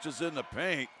touches in the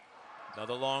paint.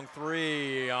 Another long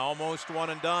three, almost one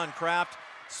and done. Kraft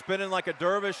spinning like a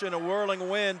dervish in a whirling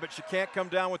wind, but she can't come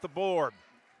down with the board.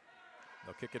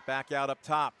 They'll kick it back out up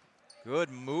top. Good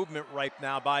movement right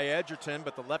now by Edgerton,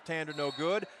 but the left-hander no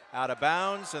good. Out of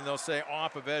bounds, and they'll say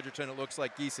off of Edgerton. It looks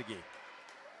like Giesecke.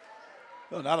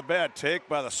 Well, not a bad take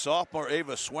by the sophomore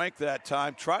Ava Swank that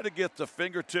time. Try to get the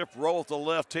fingertip roll with the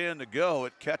left hand to go.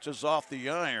 It catches off the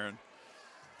iron.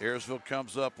 Ayersville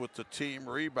comes up with the team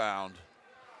rebound.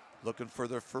 Looking for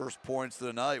their first points of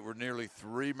the night. We're nearly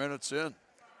 3 minutes in.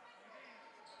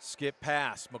 Skip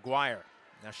pass, McGuire.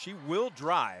 Now she will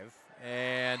drive,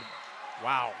 and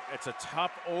wow, it's a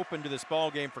tough open to this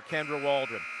ball game for Kendra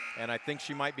Waldron. And I think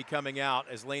she might be coming out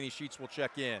as Lainey Sheets will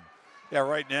check in. Yeah,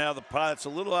 right now the Pilot's a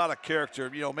little out of character.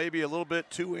 You know, maybe a little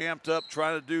bit too amped up,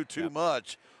 trying to do too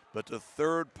much. But the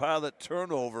third Pilot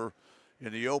turnover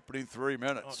in the opening 3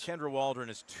 minutes. Well, Kendra Waldron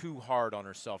is too hard on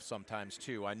herself sometimes,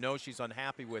 too. I know she's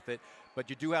unhappy with it, but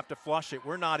you do have to flush it.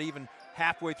 We're not even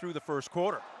halfway through the first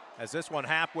quarter. As this one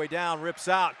halfway down rips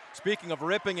out. Speaking of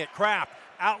ripping it, Kraft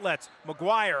outlets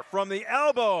McGuire from the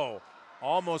elbow.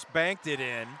 Almost banked it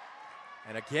in.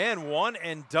 And again, one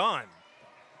and done.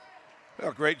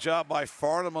 Well, great job by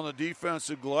Farnham on the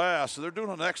defensive glass. So they're doing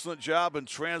an excellent job in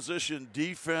transition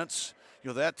defense. You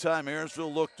know, that time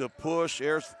Ayersville looked to push.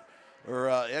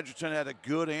 Edgerton had a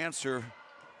good answer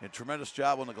and tremendous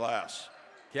job on the glass.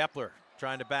 Kepler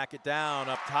trying to back it down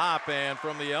up top and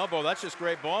from the elbow. That's just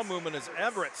great ball movement as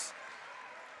Everett's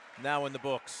now in the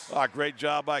books. Great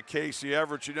job by Casey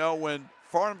Everett. You know, when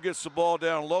Farnham gets the ball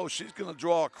down low, she's going to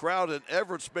draw a crowd, and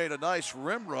Everett's made a nice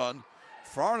rim run.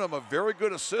 Farnham, a very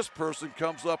good assist person,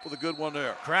 comes up with a good one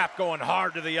there. Kraft going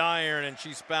hard to the iron, and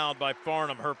she's fouled by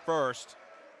Farnham, her first.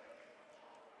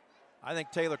 I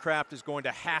think Taylor Kraft is going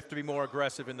to have to be more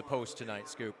aggressive in the post tonight,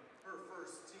 Scoop.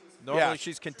 Normally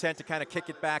she's content to kind of kick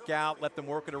it back out, let them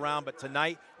work it around, but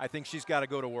tonight I think she's got to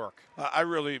go to work. I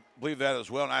really believe that as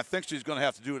well, and I think she's going to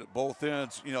have to do it at both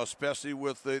ends, you know, especially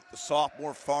with the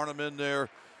sophomore Farnham in there,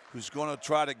 who's going to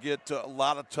try to get a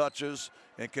lot of touches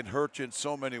and can hurt you in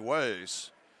so many ways.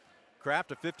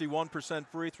 Kraft, a 51%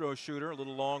 free throw shooter, a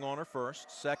little long on her first.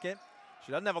 Second,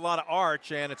 she doesn't have a lot of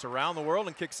arch, and it's around the world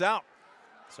and kicks out.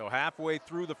 So halfway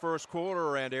through the first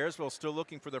quarter, and Ayersville still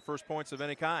looking for their first points of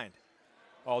any kind.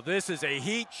 Oh, this is a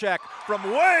heat check from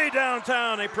way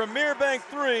downtown, a Premier Bank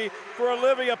three for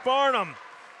Olivia Farnham.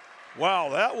 Wow,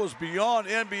 that was beyond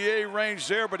NBA range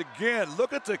there, but again,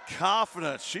 look at the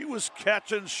confidence. She was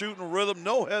catching, shooting rhythm,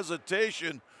 no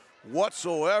hesitation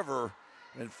whatsoever.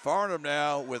 And Farnham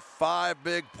now with 5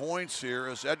 big points here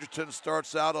as Edgerton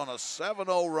starts out on a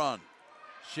 7-0 run.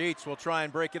 Sheets will try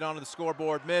and break it onto the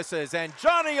scoreboard, misses, and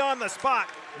Johnny on the spot.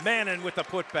 Mannon with the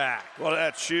putback. Well,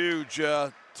 that's huge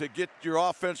to get your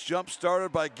offense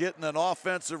jump-started by getting an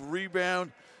offensive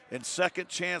rebound and second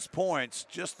chance points,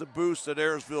 just the boost that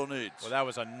Ayersville needs. Well, that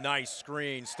was a nice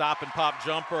screen, stop and pop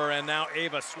jumper, and now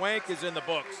Ava Swank is in the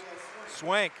books.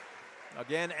 Swank,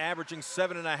 again, averaging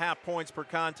 7.5 points per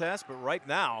contest, but right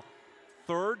now,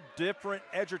 third different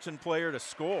Edgerton player to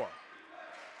score.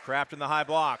 Kraft in the high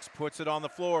blocks, puts it on the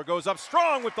floor, goes up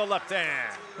strong with the left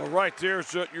hand. Well, right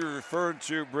there's what you're referring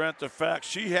to, Brent, the fact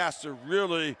she has to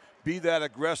really be that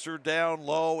aggressor down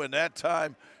low, and that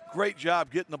time, great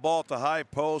job getting the ball at the high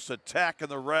post, attacking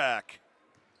the rack.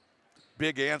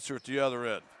 Big answer at the other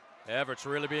end. Everett's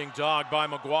really being dogged by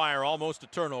McGuire, almost a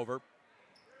turnover.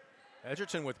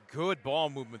 Edgerton with good ball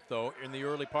movement, though, in the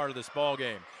early part of this ball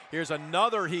game. Here's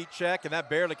another heat check, and that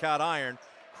barely caught iron.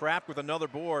 Kraft with another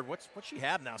board. What's she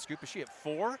have now, Scoop? Is she at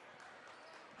 4?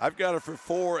 I've got it for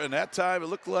 4, and that time it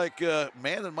looked like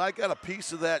Mandan might got a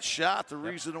piece of that shot. The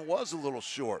reason it was a little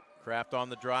short. Kraft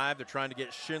on the drive. They're trying to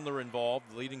get Schindler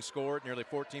involved. The leading scorer at nearly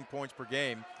 14 points per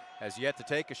game has yet to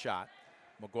take a shot.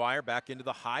 McGuire back into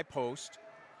the high post.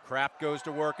 Kraft goes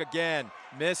to work again.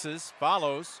 Misses,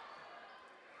 follows.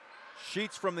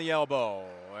 Sheets from the elbow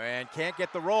and can't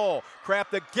get the roll.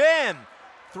 Kraft again,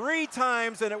 3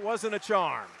 times, and it wasn't a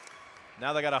charm.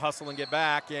 Now they got to hustle and get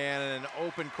back, and an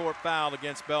open court foul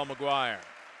against Bell McGuire.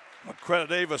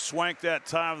 Creditava swanked that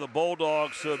time. The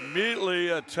Bulldogs immediately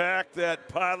attacked that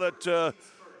Pilot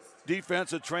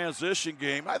defensive transition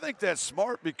game. I think that's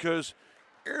smart because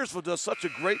Ayersville does such a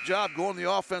great job going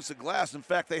the offensive glass. In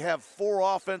fact, they have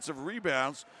 4 offensive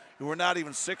rebounds, and we're not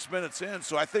even 6 minutes in.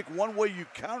 So I think one way you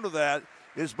counter that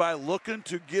is by looking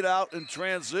to get out in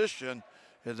transition.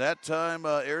 And that time,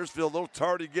 Ayersville a little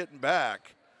tardy getting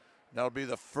back. That'll be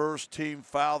the first team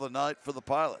foul of the night for the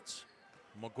Pilots.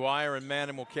 McGuire and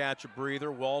Manning will catch a breather.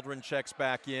 Waldron checks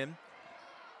back in,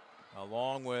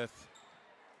 along with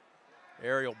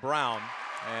Ariel Brown.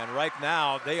 And right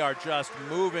now, they are just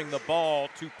moving the ball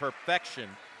to perfection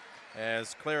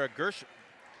as Clara Gershitz,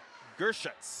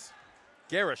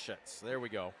 there we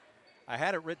go. I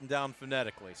had it written down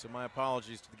phonetically, so my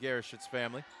apologies to the Gershitz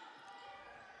family.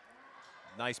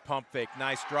 Nice pump fake,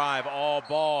 nice drive, all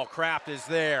ball. Kraft is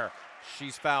there.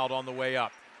 She's fouled on the way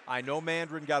up. I know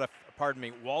Waldron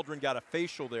got a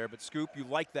facial there, but Scoop, you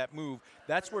like that move.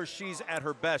 That's where she's at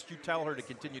her best. You tell her to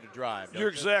continue to drive. You're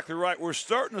exactly right. We're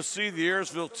starting to see the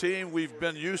Ayersville team we've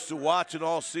been used to watching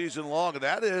all season long, and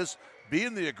that is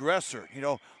being the aggressor. You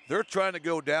know, they're trying to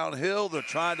go downhill. They're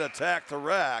trying to attack the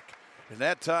rack. And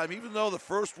that time, even though the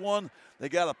first one they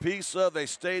got a piece of, they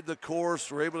stayed the course,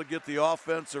 were able to get the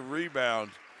offensive rebound.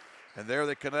 And there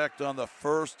they connect on the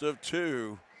first of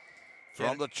 2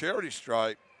 from the charity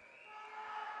stripe.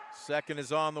 Second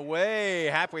is on the way.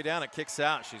 Halfway down, it kicks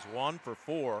out. She's 1 for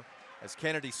 4 as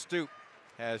Kennedy Stoop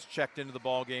has checked into the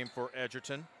ball game for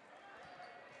Edgerton.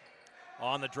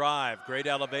 On the drive, great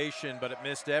elevation, but it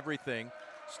missed everything.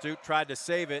 Stoop tried to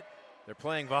save it. They're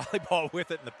playing volleyball with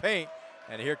it in the paint,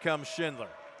 and here comes Schindler.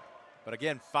 But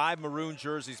again, 5 maroon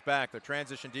jerseys back. Their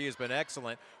transition D has been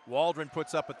excellent. Waldron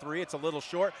puts up a 3. It's a little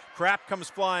short. Kraft comes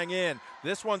flying in.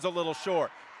 This one's a little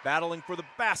short. Battling for the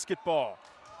basketball.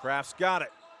 Kraft's got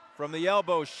it. From the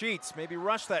elbow, Sheets maybe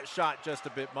rushed that shot just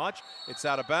a bit much. It's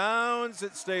out of bounds.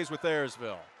 It stays with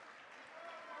Ayersville.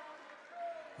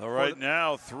 All right,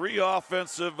 now 3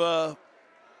 offensive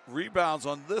rebounds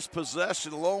on this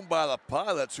possession alone by the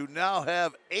Pilots, who now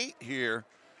have 8 here.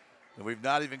 And we've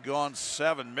not even gone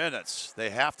 7 minutes. They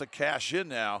have to cash in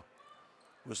now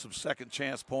with some second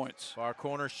chance points. Far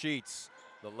corner, Sheets.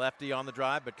 The lefty on the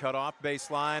drive, but cut off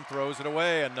baseline, throws it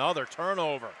away. Another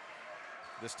turnover.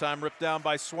 This time ripped down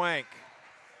by Swank.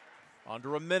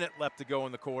 Under a minute left to go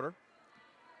in the quarter.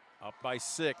 Up by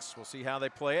 6. We'll see how they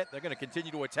play it. They're going to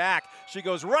continue to attack. She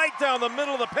goes right down the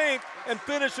middle of the paint and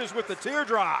finishes with the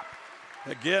teardrop.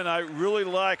 Again, I really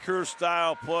like her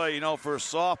style play. You know, for a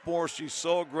sophomore, she's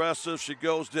so aggressive. She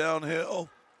goes downhill.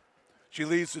 She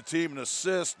leads the team in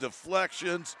assists,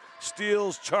 deflections,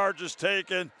 steals, charges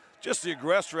taken. Just the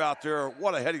aggressor out there.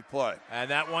 What a heady play. And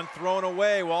that one thrown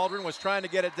away. Waldron was trying to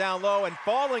get it down low and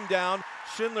falling down.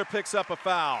 Schindler picks up a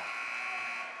foul.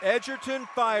 Edgerton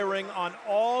firing on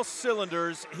all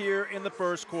cylinders here in the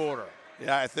first quarter.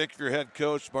 Yeah, I think if you're head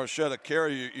coach Marchetta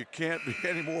Carey, you can't be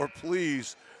any more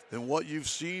pleased than what you've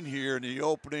seen here in the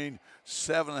opening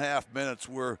 7.5 minutes,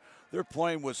 where they're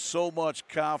playing with so much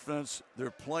confidence. They're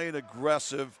playing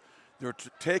aggressive. They're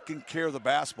taking care of the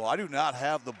basketball. I do not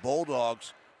have the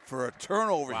Bulldogs for a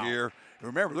turnover here.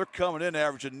 Remember, they're coming in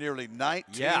averaging nearly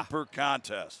 19 per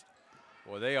contest.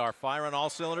 Well, they are firing all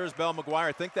cylinders. Bell McGuire,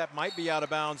 I think that might be out of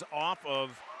bounds off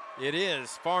of, it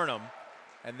is, Farnham.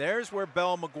 And there's where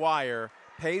Bell McGuire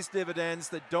pays dividends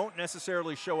that don't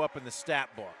necessarily show up in the stat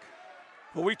book.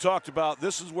 Well, we talked about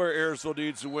this is where Ayersville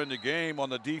needs to win the game on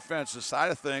the defensive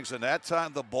side of things, and that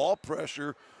time the ball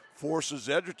pressure forces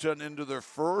Edgerton into their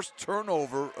first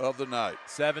turnover of the night.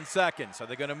 7 seconds. Are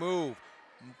they going to move?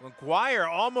 McGuire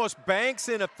almost banks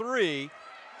in a 3.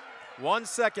 1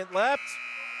 second left,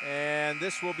 and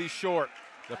this will be short.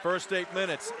 The first 8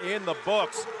 minutes in the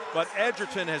books, but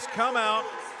Edgerton has come out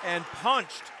and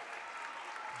punched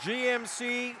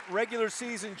GMC regular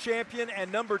season champion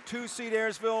and number 2 seed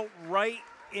Ayersville right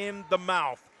in the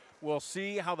mouth. We'll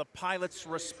see how the Pilots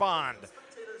respond.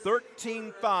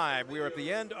 13-5. We are at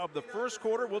the end of the first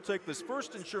quarter. We'll take this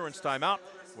first insurance timeout.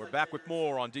 We're back with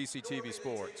more on DCTV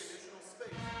Sports.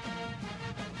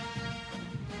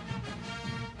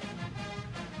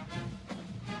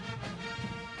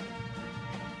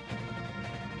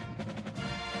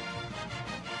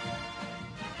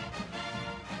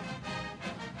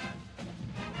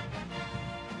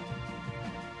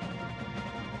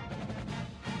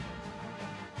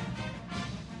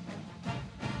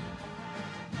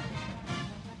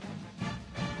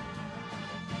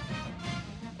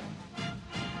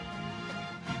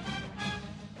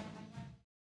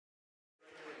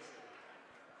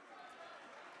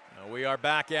 We are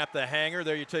back at the hangar.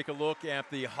 There you take a look at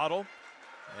the huddle.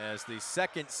 As the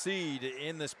second seed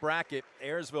in this bracket,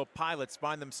 Ayersville Pilots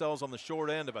find themselves on the short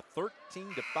end of a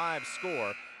 13-5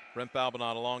 score. Brent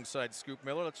Balbinot alongside Scoop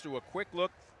Miller. Let's do a quick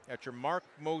look at your Mark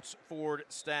Moats Ford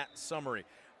stat summary.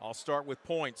 I'll start with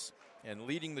points. And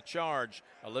leading the charge,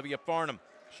 Olivia Farnham.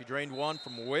 She drained one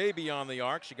from way beyond the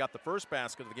arc. She got the first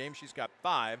basket of the game. She's got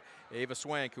 5. Ava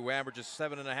Swank, who averages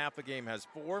 7.5 a game, has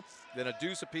 4. Then a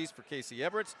deuce apiece for Casey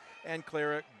Everetts and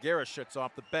Clara Garashitz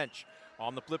off the bench.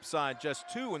 On the flip side,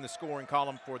 just 2 in the scoring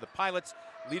column for the Pilots.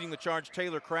 Leading the charge,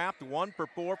 Taylor Kraft, 1 for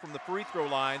 4 from the free throw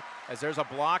line, as there's a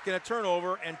block and a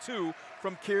turnover, and 2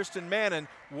 from Kirsten Mannon.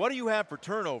 What do you have for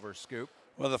turnovers, Scoop?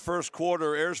 Well, the first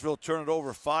quarter, Ayersville turned it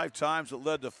over 5 times. It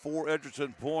led to 4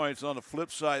 Edgerton points. On the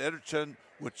flip side, Edgerton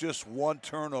with just 1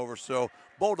 turnover. So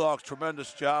Bulldogs,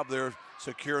 tremendous job there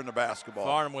securing the basketball.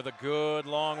 Farnham with a good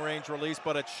long-range release,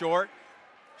 but it's short.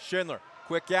 Schindler,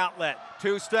 quick outlet,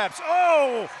 2 steps.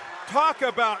 Oh, talk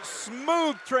about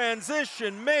smooth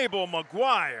transition, Mabel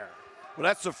McGuire. Well,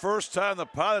 that's the first time the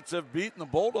Pilots have beaten the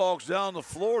Bulldogs down the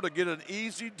floor to get an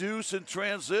easy deuce in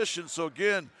transition. So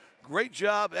again, great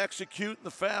job executing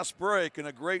the fast break and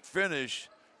a great finish.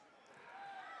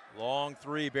 Long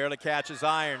 3, barely catches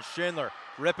iron. Schindler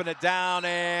ripping it down,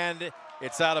 and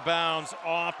it's out of bounds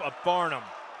off of Farnham.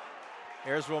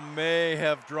 Ayersville may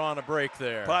have drawn a break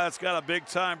there. Pilots got a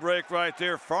big-time break right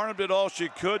there. Farnham did all she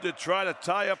could to try to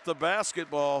tie up the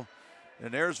basketball,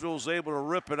 and Ayersville was able to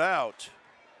rip it out.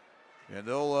 And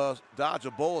they'll dodge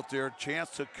a bullet there,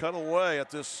 chance to cut away at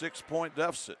this 6-point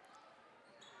deficit.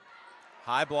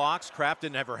 High blocks. Kraft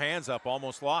didn't have her hands up,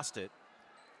 almost lost it.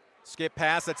 Skip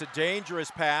pass, that's a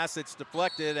dangerous pass. It's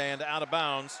deflected and out of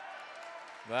bounds.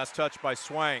 Last touch by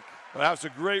Swank. Well, that was a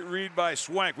great read by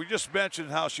Swank. We just mentioned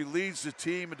how she leads the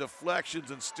team in deflections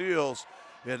and steals.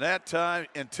 And that time,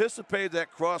 anticipated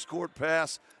that cross-court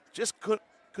pass. Just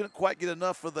couldn't quite get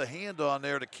enough of the hand on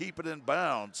there to keep it in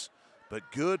bounds. But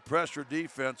good pressure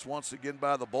defense once again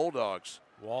by the Bulldogs.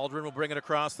 Waldron will bring it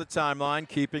across the timeline,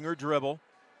 keeping her dribble.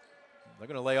 They're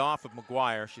going to lay off of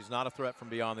McGuire. She's not a threat from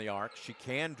beyond the arc. She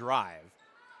can drive.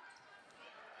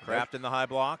 Kraft in the high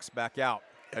blocks, back out.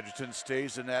 Edgerton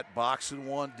stays in that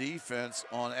box-and-1 defense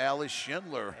on Allie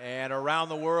Schindler. And around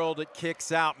the world, it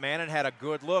kicks out. Mannon had a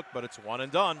good look, but it's one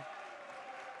and done.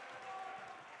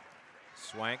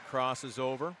 Swank crosses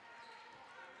over.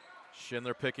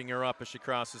 Schindler picking her up as she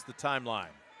crosses the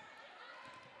timeline.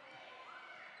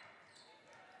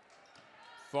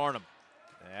 Farnham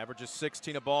averages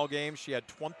 16 a ball game. She had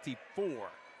 24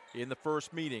 in the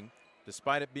first meeting,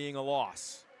 despite it being a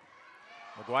loss.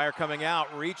 McGuire coming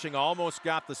out, reaching, almost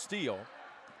got the steal.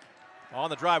 On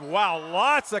the drive, wow,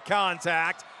 lots of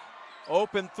contact.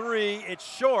 Open 3, it's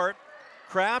short.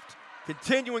 Kraft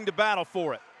continuing to battle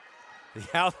for it. The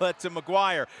outlet to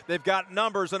McGuire. They've got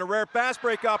numbers and a rare fast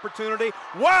break opportunity.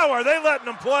 Wow, are they letting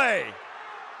them play?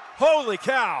 Holy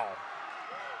cow.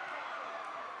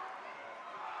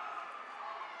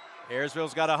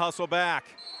 Ayersville's got to hustle back.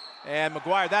 And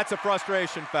McGuire, that's a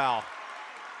frustration foul.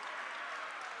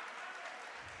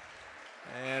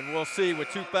 And we'll see with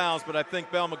 2 fouls, but I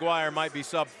think Belle McGuire might be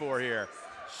subbed for here.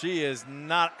 She is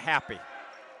not happy.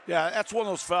 Yeah, that's one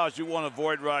of those fouls you want to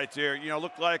avoid right there. You know,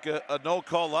 looked like a no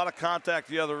call, a lot of contact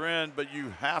the other end, but you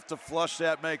have to flush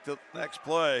that, make the next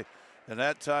play. And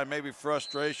that time maybe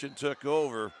frustration took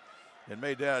over and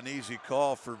made that an easy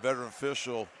call for veteran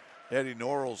official Eddie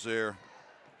Norrells there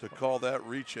to call that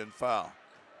reach-in foul.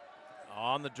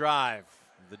 On the drive,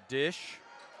 the dish,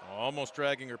 almost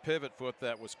dragging her pivot foot.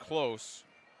 That was close.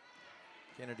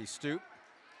 Kennedy Stoop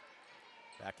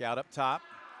back out up top.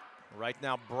 Right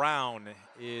now Brown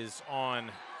is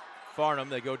on Farnham.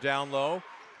 They go down low.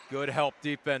 Good help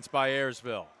defense by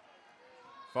Ayersville.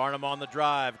 Farnham on the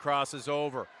drive, crosses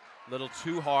over. A little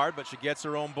too hard, but she gets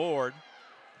her own board.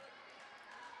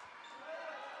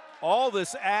 All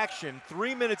this action,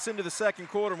 3 minutes into the second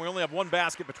quarter, and we only have 1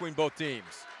 basket between both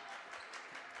teams.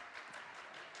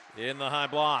 In the high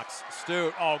blocks,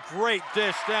 Stute, oh, great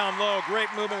dish down low, great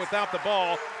movement without the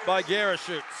ball by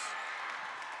Garashitz.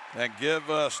 And give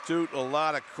Stute a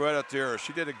lot of credit there.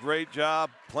 She did a great job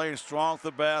playing strong with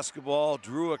the basketball,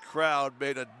 drew a crowd,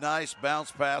 made a nice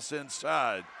bounce pass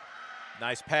inside.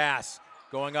 Nice pass,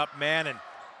 going up Mannon.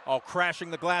 Oh,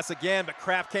 crashing the glass again, but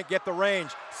Kraft can't get the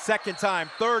range. Second time,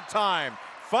 third time,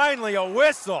 finally a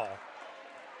whistle.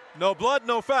 No blood,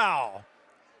 no foul.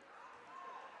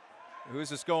 Who's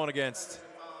this going against?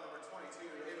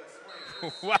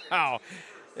 Wow,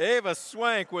 Ava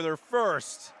Swank with her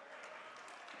first.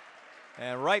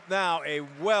 And right now, a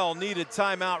well-needed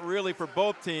timeout really for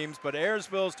both teams, but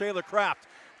Ayersville's Taylor Kraft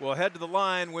will head to the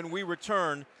line when we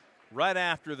return right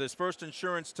after this first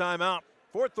insurance timeout.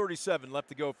 4:37 left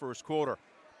to go first quarter.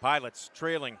 Pilots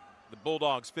trailing the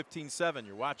Bulldogs 15-7.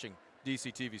 You're watching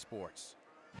DCTV Sports.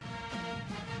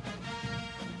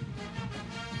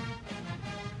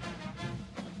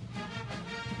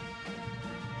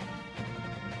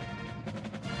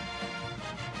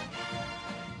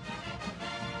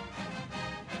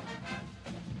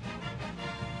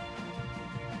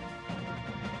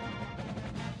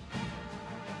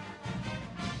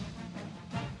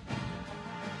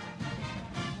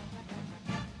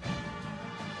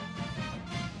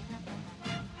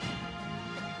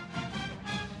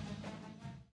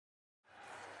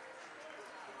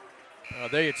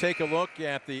 There you take a look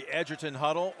at the Edgerton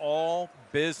huddle. All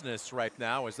business right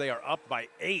now as they are up by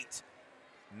 8.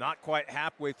 Not quite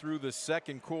halfway through the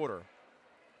second quarter.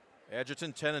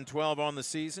 Edgerton 10-12 on the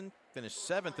season. Finished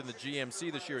 7th in the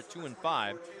GMC this year at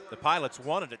 2-5. The Pilots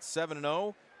won it at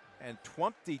 7-0 and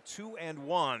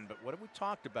 22-1. But what have we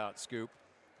talked about, Scoop?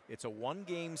 It's a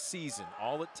one-game season.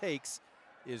 All it takes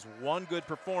is one good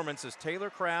performance as Taylor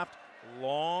Craft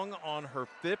long on her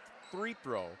 5th free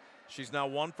throw. She's now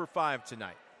 1 for 5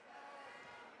 tonight.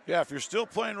 Yeah, if you're still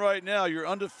playing right now, you're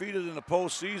undefeated in the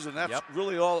postseason. That's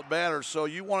really all that matters. So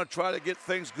you want to try to get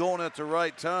things going at the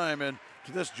right time. And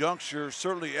to this juncture,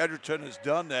 certainly Edgerton has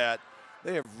done that.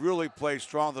 They have really played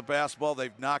strong with the basketball.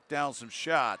 They've knocked down some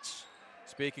shots.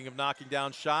 Speaking of knocking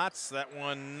down shots, that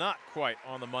one not quite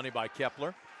on the money by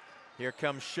Kepler. Here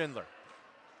comes Schindler.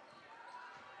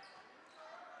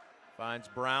 Finds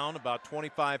Brown about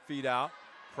 25 feet out.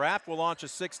 Kraft will launch a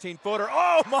 16-footer.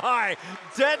 Oh, my!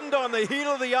 Deadened on the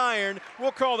heel of the iron.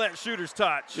 We'll call that shooter's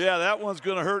touch. Yeah, that one's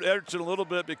going to hurt Edgerton a little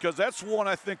bit because that's one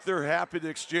I think they're happy to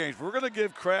exchange. We're going to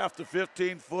give Kraft a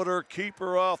 15-footer, keep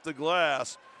her off the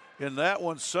glass, and that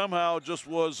one somehow just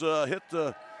was hit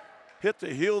the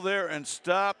heel there and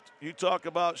stopped. You talk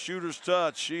about shooter's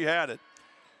touch. She had it.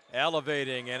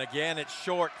 Elevating, and again, it's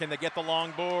short. Can they get the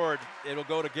long board? It'll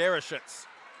go to Garashitz.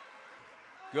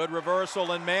 Good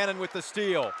reversal, and Mannon with the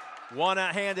steal.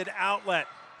 One-handed outlet.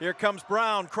 Here comes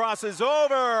Brown, crosses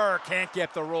over. Can't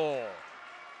get the roll.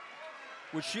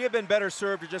 Would she have been better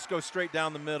served to just go straight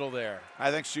down the middle there?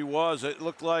 I think she was. It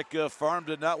looked like Farm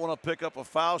did not want to pick up a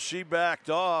foul. She backed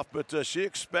off, but she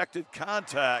expected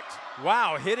contact.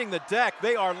 Wow, hitting the deck.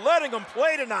 They are letting them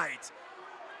play tonight.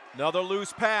 Another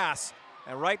loose pass.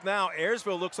 And right now,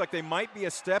 Ayersville looks like they might be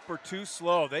a step or two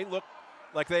slow. They look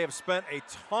like they have spent a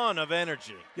ton of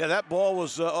energy. Yeah, that ball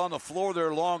was on the floor there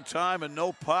a long time, and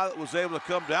no Pilot was able to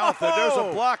come down with it. There's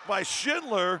a block by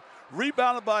Schindler,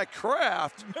 rebounded by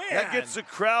Kraft. Man. That gets the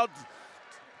crowd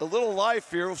a little life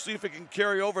here. We'll see if it can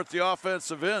carry over at the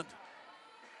offensive end.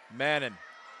 Mannon,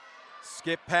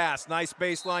 skip pass, nice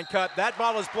baseline cut. That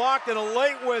ball is blocked and a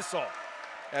late whistle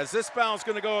as this foul is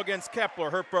going to go against Kepler,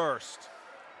 her first.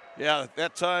 Yeah, at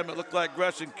that time it looked like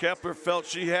Gretchen Kepler felt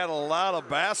she had a lot of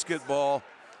basketball.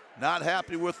 Not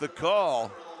happy with the call.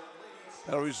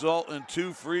 That'll result in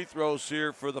 2 free throws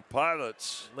here for the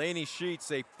Pilots. Lainey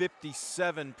Sheets, a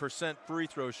 57% free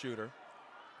throw shooter.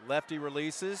 Lefty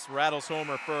releases, rattles home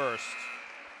her first.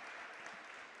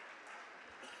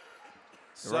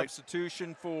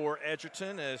 Substitution for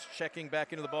Edgerton as checking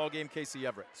back into the ballgame, Casey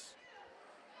Everett.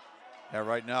 Yeah,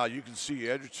 right now you can see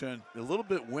Edgerton a little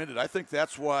bit winded. I think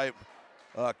that's why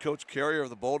Coach Carrier of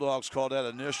the Bulldogs called that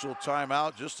initial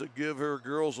timeout, just to give her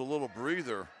girls a little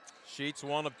breather. Sheets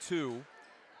 1 of 2,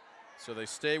 so they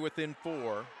stay within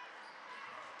 4.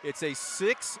 It's a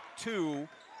 6-2.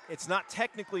 It's not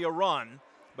technically a run,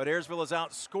 but Ayersville has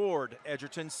outscored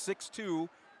Edgerton 6-2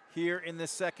 here in the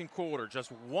second quarter.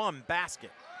 Just 1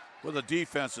 basket. Well, the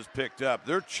defense has picked up.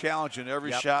 They're challenging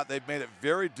every shot. They've made it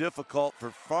very difficult for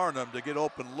Farnham to get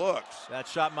open looks. That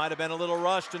shot might have been a little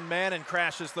rushed, and Mannon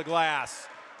crashes the glass.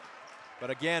 But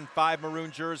again, 5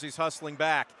 maroon jerseys hustling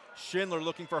back. Schindler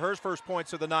looking for her first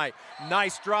points of the night.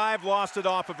 Nice drive, lost it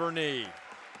off of her knee.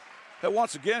 And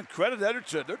once again, credit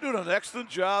Edgerton. They're doing an excellent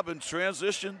job in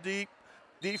transition deep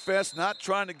defense, not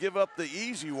trying to give up the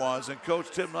easy ones. And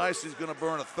Coach Tim Nicey is going to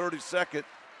burn a 30-second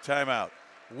timeout.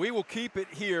 We will keep it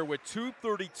here with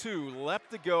 2:32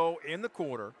 left to go in the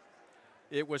quarter.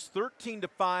 It was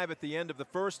 13-5 at the end of the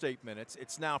first 8 minutes.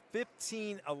 It's now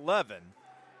 15-11.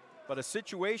 But a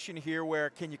situation here where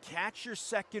can you catch your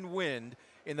second wind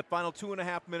in the final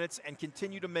 2.5 minutes and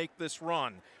continue to make this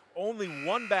run? Only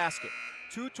 1 basket,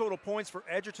 2 total points for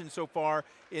Edgerton so far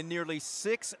in nearly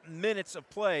 6 minutes of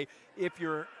play. If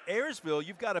you're Ayersville,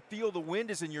 you've got to feel the wind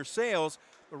is in your sails.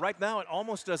 But right now, it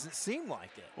almost doesn't seem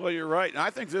like it. Well, you're right. And I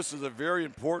think this is a very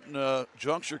important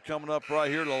juncture coming up right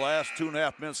here, the last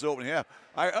 2.5 minutes of the opening half.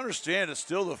 I understand it's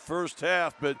still the first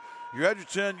half, but You're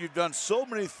Edgerton. You've done so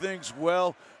many things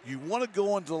well. You want to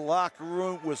go into the locker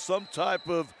room with some type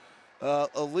of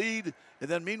a lead. And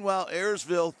then meanwhile,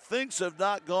 Ayersville, things have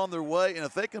not gone their way. And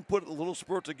if they can put a little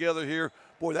spurt together here,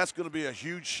 boy, that's going to be a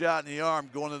huge shot in the arm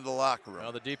going into the locker room.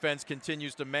 Well, the defense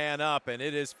continues to man up, and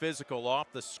it is physical off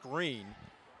the screen.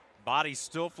 Body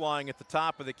still flying at the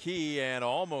top of the key, and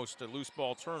almost a loose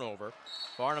ball turnover.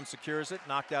 Barnum secures it,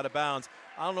 knocked out of bounds.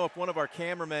 I don't know if one of our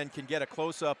cameramen can get a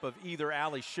close-up of either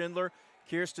Allie Schindler,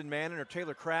 Kirsten Mannon, or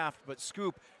Taylor Kraft, but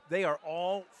Scoop, they are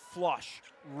all flush,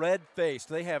 red-faced.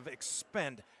 They have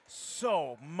expended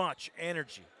so much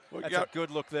energy. Well, That's a good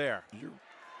look there.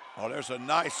 Oh, there's a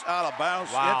nice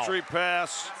out-of-bounds entry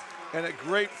pass and a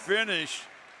great finish.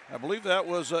 I believe that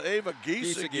was Ava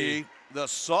Giesecke, the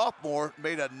sophomore,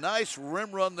 made a nice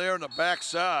rim run there in the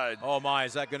backside. Oh, my,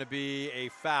 is that going to be a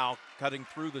foul cutting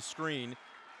through the screen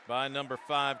by number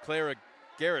 5, Clara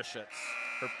Garishitz,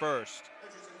 her first.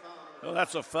 Well,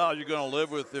 that's a foul you're going to live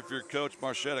with if you're Coach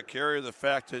Marchetta Carrier, the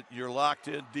fact that you're locked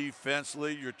in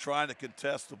defensively, you're trying to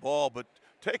contest the ball, but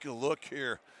take a look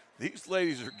here. These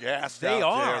ladies are gassed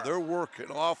out there. They're working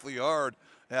awfully hard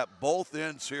at both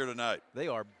ends here tonight. They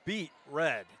are beat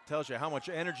red. Tells you how much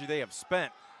energy they have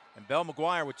spent. And Belle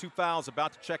McGuire with 2 fouls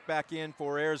about to check back in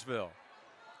for Ayersville.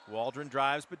 Waldron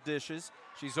drives but dishes.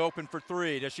 She's open for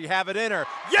 3. Does she have it in her?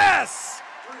 Yes!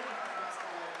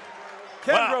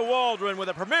 Kendra Waldron with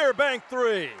a Premier Bank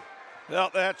 3.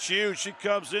 Well, that's huge. She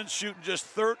comes in shooting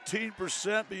just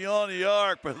 13% beyond the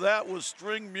arc, but that was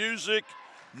string music,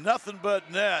 nothing but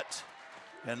net.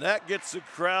 And that gets the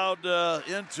crowd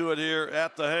into it here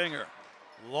at the hangar.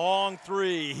 Long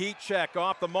 3, heat check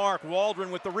off the mark. Waldron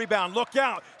with the rebound. Look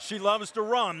out, she loves to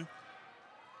run.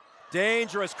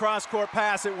 Dangerous cross-court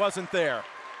pass, it wasn't there.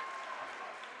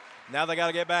 Now they got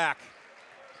to get back.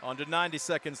 Under 90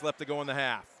 seconds left to go in the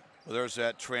half. Well, there's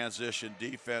that transition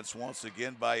defense once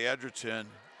again by Edgerton.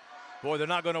 Boy, they're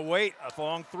not going to wait. A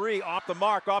long 3 off the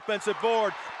mark, offensive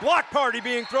board. Block party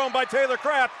being thrown by Taylor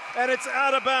Kraft, and it's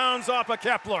out of bounds off of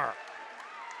Kepler.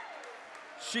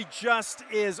 She just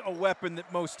is a weapon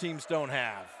that most teams don't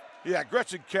have. Yeah,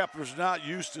 Gretchen Kepler's not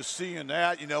used to seeing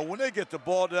that. You know, when they get the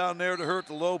ball down there to hurt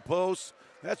the low post,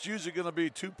 that's usually going to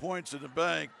be 2 points in the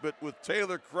bank. But with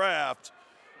Taylor Kraft,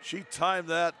 she timed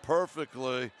that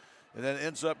perfectly and then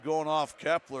ends up going off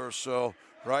Kepler. So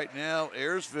right now,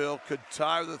 Ayersville could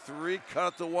tie the 3,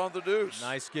 cut it to 1 the deuce.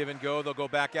 Nice give and go. They'll go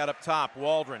back out up top.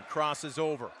 Waldron crosses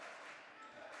over.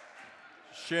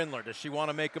 Schindler, does she want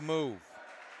to make a move?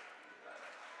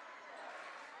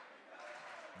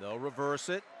 They'll reverse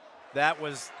it. That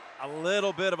was a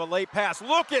little bit of a late pass.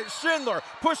 Look at Schindler,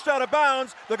 pushed out of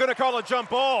bounds. They're going to call a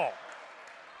jump ball.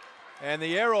 And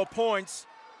the arrow points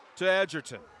to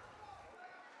Edgerton.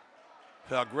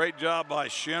 A great job by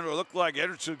Schindler. It looked like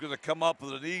Edgerton's going to come up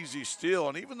with an easy steal.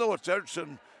 And even though it's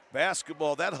Edgerton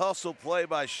basketball, that hustle play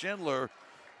by Schindler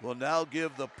will now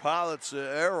give the Pilots an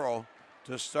arrow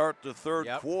to start the third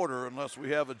quarter, unless we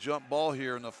have a jump ball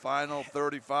here in the final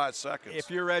 35 seconds.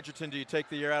 If you're Edgerton, do you take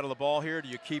the air out of the ball here, or do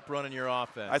you keep running your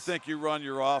offense? I think you run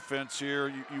your offense here.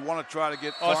 You want to try to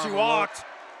get Oh, she walked.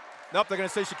 Nope, they're going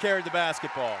to say she carried the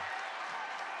basketball.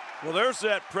 Well, there's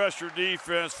that pressure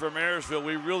defense from Ayersville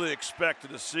we really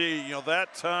expected to see. You know,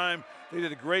 that time they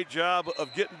did a great job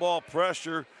of getting ball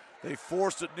pressure. They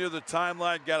forced it near the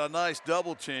timeline, got a nice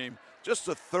double team. Just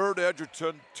the 3rd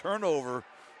Edgerton turnover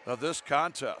of this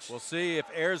contest. We'll see if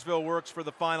Ayersville works for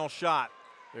the final shot.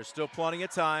 There's still plenty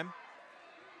of time.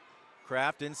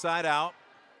 Kraft inside out.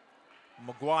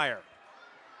 McGuire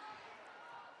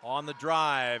on the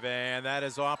drive, and that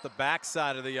is off the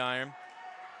backside of the iron.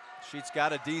 She's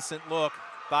got a decent look.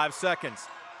 5 seconds.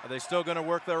 Are they still going to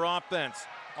work their offense?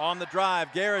 On the drive,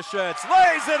 Garishitz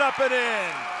lays it up and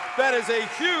in. That is a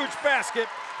huge basket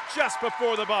just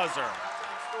before the buzzer.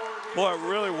 Boy, it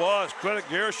really was. Credit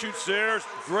Garishitz there.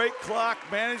 Great clock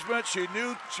management. She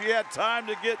knew she had time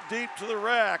to get deep to the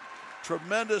rack.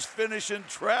 Tremendous finish in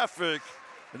traffic.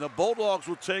 And the Bulldogs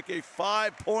will take a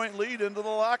 5-point lead into the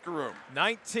locker room.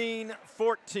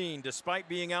 19-14, despite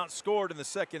being outscored in the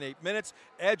second 8 minutes.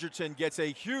 Edgerton gets a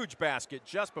huge basket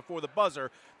just before the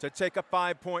buzzer to take a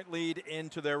 5-point lead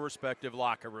into their respective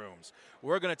locker rooms.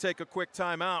 We're going to take a quick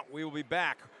timeout. We will be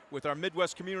back with our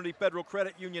Midwest Community Federal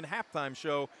Credit Union halftime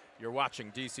show. You're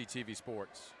watching DCTV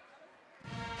Sports.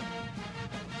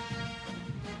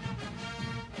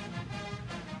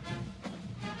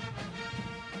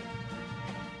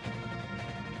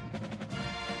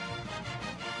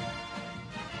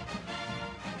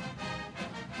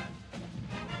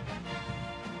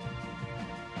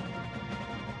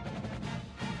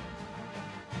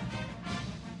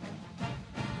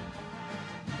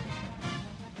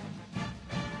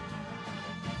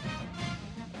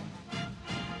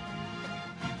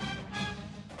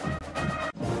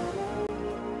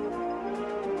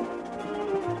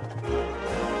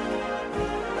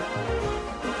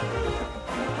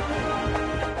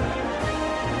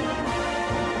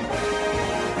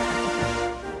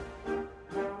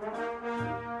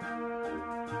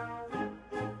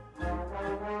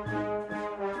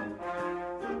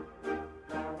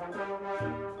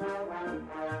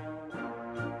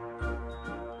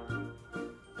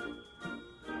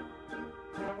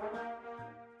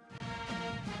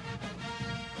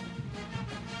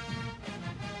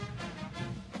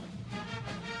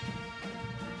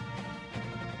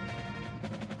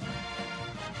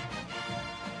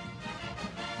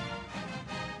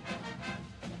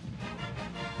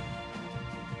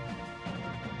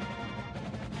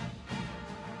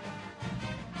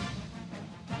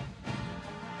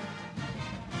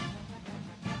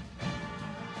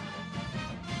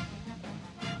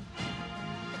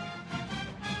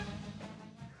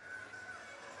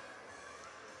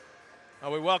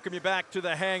 We welcome you back to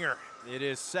the hangar. It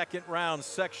is second round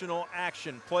sectional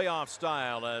action, playoff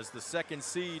style, as the second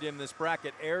seed in this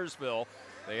bracket, Ayersville.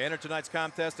 They enter tonight's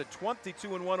contest at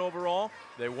 22-1 overall.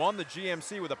 They won the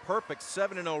GMC with a perfect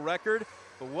 7-0 record.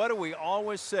 But what do we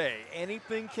always say?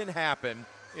 Anything can happen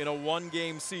in a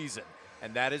one-game season,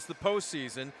 and that is the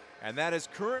postseason, and that is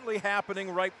currently happening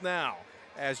right now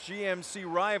as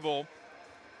GMC rival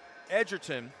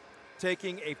Edgerton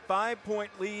taking a 5-point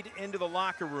lead into the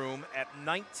locker room at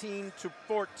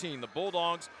 19-14. The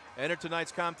Bulldogs enter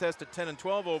tonight's contest at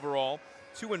 10-12 overall,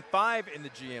 2-5 in the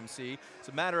GMC. As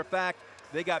a matter of fact,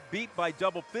 they got beat by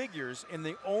double figures in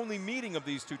the only meeting of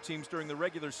these two teams during the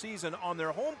regular season on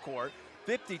their home court,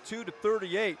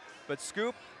 52-38. But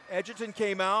Scoop, Edgerton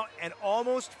came out, and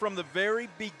almost from the very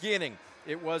beginning,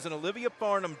 it was an Olivia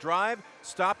Farnham drive,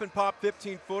 stop and pop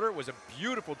 15-footer. It was a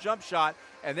beautiful jump shot,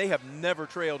 and they have never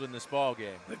trailed in this ball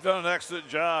game. They've done an excellent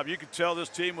job. You can tell this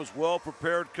team was well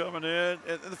prepared coming in.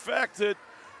 And the fact that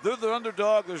they're the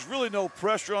underdog, there's really no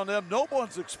pressure on them. No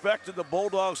one's expected the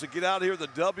Bulldogs to get out here the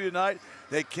W night.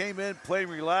 They came in playing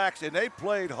relaxed, and they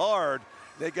played hard.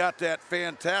 They got that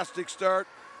fantastic start.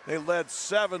 They led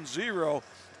 7-0,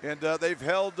 and they've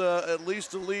held at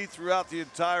least a lead throughout the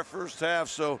entire first half.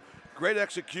 So great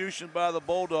execution by the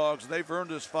Bulldogs. They've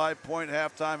earned this 5-point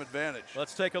halftime advantage.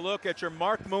 Let's take a look at your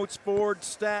Mark Moats Ford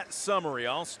stat summary.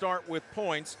 I'll start with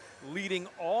points. Leading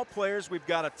all players, we've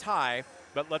got a tie,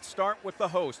 but let's start with the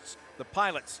hosts, the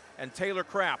Pilots, and Taylor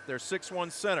Kraft, their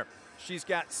 6'1 center. She's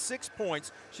got 6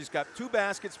 points. She's got 2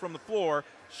 baskets from the floor.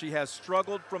 She has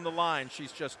struggled from the line.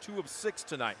 She's just 2 of 6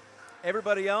 tonight.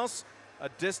 Everybody else, a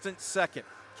distant second.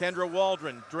 Kendra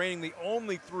Waldron draining the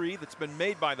only 3 that's been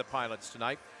made by the Pilots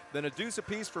tonight. Then a deuce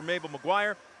apiece for Mabel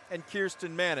McGuire and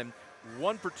Kirsten Mannon.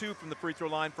 1 for 2 from the free throw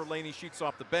line for Lainey Sheets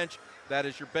off the bench. That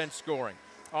is your bench scoring.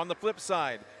 On the flip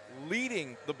side,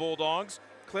 leading the Bulldogs,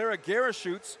 Clara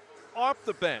Garashoots off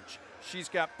the bench. She's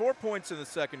got 4 points in the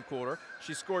second quarter.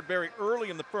 She scored very early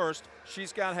in the first.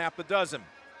 She's got half a dozen.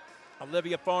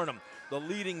 Olivia Farnham, the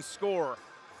leading scorer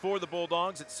for the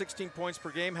Bulldogs at 16 points per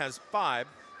game, has 5.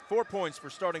 4 points for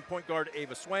starting point guard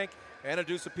Ava Swank, and a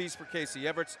deuce apiece for Casey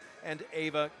Everts and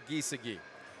Ava Giesecke.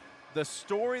 The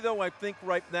story, though, I think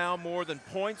right now, more than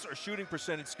points or shooting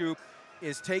percentage, Scoop,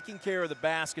 is taking care of the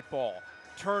basketball,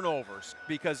 turnovers,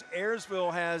 because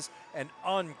Ayersville has an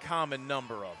uncommon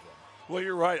number of them. Well,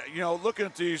 you're right. You know, looking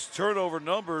at these turnover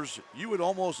numbers, you would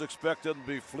almost expect them to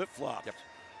be flip-flopped. Yep.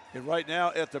 And right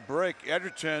now at the break,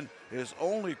 Edgerton has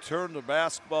only turned the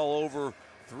basketball over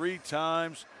 3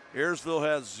 times. Ayersville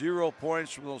has 0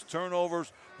 points from those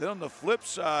turnovers. Then on the flip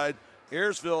side,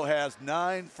 Ayersville has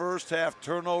 9 first-half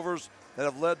turnovers that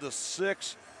have led to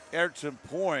 6 Edgerton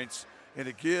points. And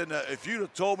again, if you'd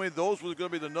have told me those were going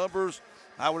to be the numbers,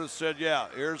 I would have said, yeah,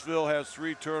 Ayersville has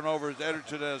 3 turnovers,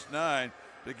 Edgerton has 9.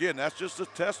 But again, that's just a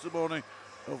testimony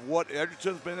of what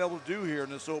Edgerton's been able to do here in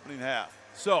this opening half.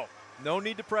 So, no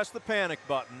need to press the panic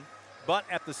button, but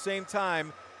at the same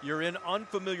time, you're in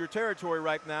unfamiliar territory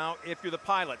right now if you're the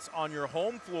Pilots on your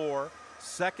home floor,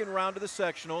 second round of the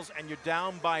sectionals, and you're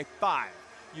down by 5.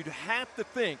 You'd have to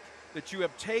think that you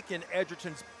have taken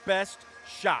Edgerton's best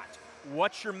shot.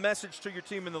 What's your message to your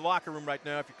team in the locker room right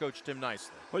now if you coach Tim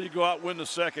Nicely? Well, you go out and win the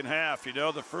second half. You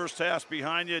know, the first half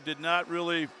behind you did not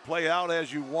really play out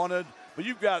as you wanted, but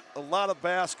you've got a lot of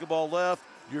basketball left.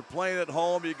 You're playing at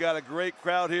home. You got a great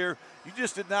crowd here. You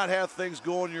just did not have things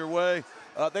going your way.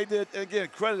 They did, again,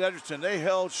 credit Edgerton. They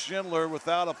held Schindler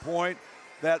without a point.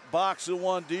 That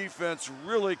box-and-one defense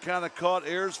really kind of caught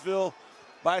Ayersville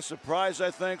by surprise, I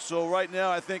think. So right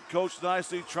now, I think Coach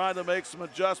Nicely trying to make some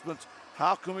adjustments.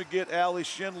 How can we get Allie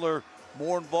Schindler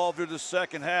more involved in the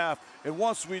second half? And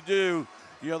once we do,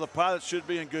 you know, the Pilots should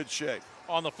be in good shape.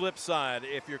 On the flip side,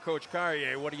 if you're Coach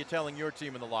Carrier, what are you telling your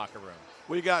team in the locker room?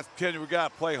 We got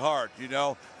to play hard, you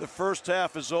know. The first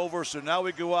half is over, so now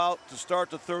we go out to start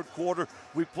the third quarter.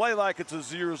 We play like it's a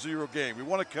 0-0 game. We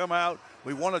want to come out.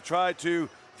 We want to try to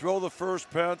throw the first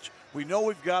punch. We know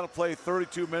we've got to play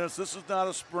 32 minutes. This is not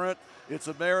a sprint. It's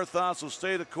a marathon, so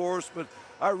stay the course. But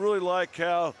I really like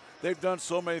how they've done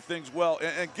so many things well.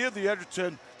 And give the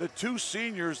Edgerton, the 2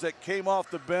 seniors that came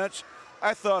off the bench,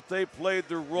 I thought they played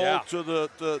their role to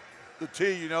the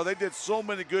T. You know, they did so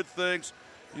many good things.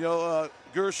 You know,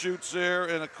 Gershut's there,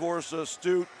 and of course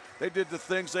Stute. They did the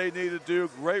things they needed to do.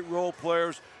 Great role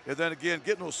players. And then again,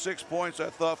 getting those 6 points, I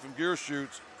thought, from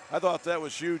Gershut's, I thought that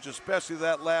was huge, especially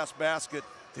that last basket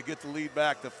to get the lead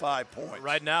back to 5 points.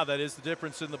 Right now, that is the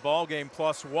difference in the ball game,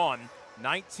 +1,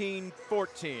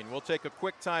 19-14. We'll take a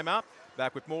quick timeout.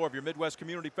 Back with more of your Midwest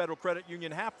Community Federal Credit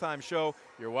Union halftime show.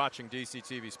 You're watching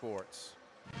DCTV Sports.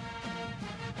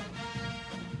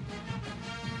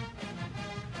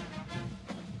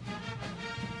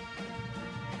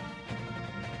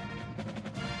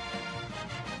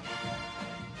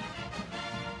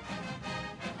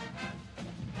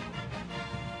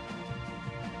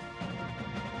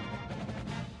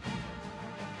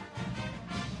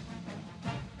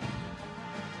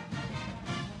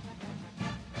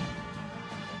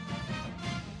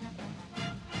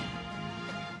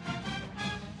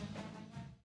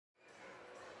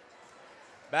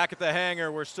 Back at the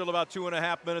hangar, we're still about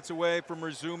 2.5 minutes away from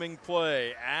resuming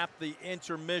play at the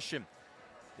intermission.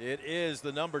 It is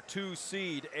the number 2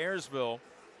 seed, Ayersville,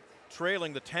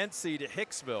 trailing the 10th seed,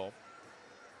 Hicksville.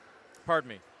 Pardon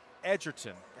me,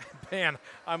 Edgerton. Man,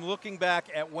 I'm looking back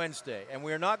at Wednesday, and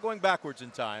we are not going backwards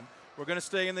in time. We're going to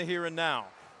stay in the here and now.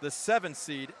 The 7th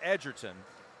seed, Edgerton.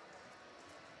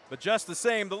 But just the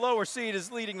same, the lower seed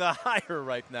is leading the higher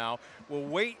right now. We'll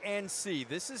wait and see.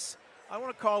 This is, I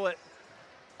want to call it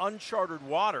uncharted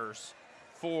waters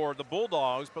for the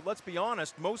Bulldogs, but let's be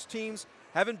honest, most teams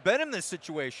haven't been in this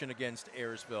situation against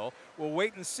Ayersville. We'll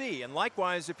wait and see. And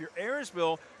likewise, if you're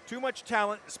Ayersville, too much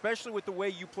talent, especially with the way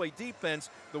you play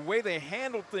defense, the way they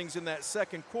handled things in that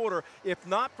second quarter, if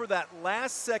not for that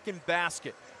last-second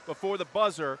basket before the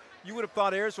buzzer, you would have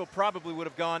thought Ayersville probably would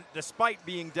have gone, despite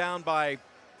being down by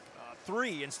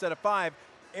 3 instead of 5,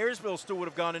 Ayersville still would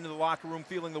have gone into the locker room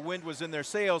feeling the wind was in their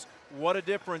sails. What a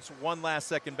difference one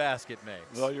last-second basket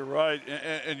makes. Well, you're right,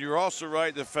 and you're also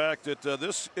right in the fact that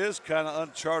this is kind of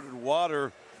uncharted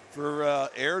water for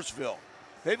Ayersville.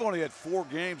 They've only had 4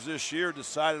 games this year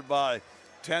decided by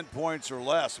 10 points or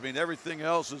less. I mean, everything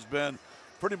else has been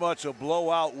pretty much a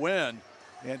blowout win.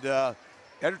 And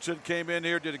Edgerton came in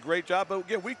here, did a great job. But,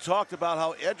 again, we talked about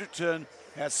how Edgerton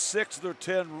has 6 of their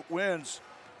 10 wins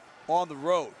on the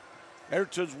road.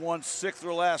 Edgerton's won 6 of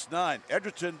their last 9.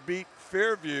 Edgerton beat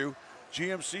Fairview,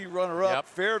 GMC runner-up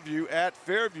Fairview at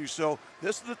Fairview. So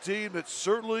this is a team that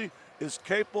certainly is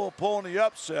capable of pulling the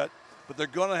upset, but they're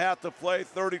going to have to play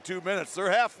 32 minutes.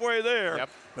 They're halfway there,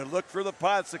 but look for the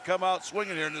Pirates to come out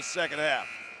swinging here in the second half.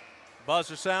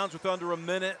 Buzzer sounds with under a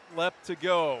minute left to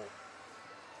go.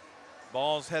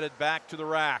 Ball's headed back to the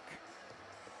rack.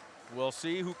 We'll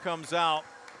see who comes out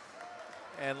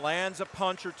and lands a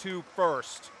punch or two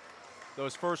first.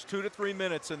 Those first 2 to 3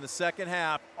 minutes in the second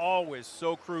half, always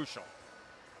so crucial.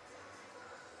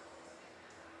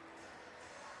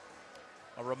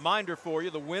 A reminder for you,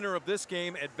 the winner of this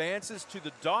game advances to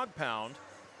the Dog Pound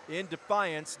in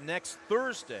Defiance next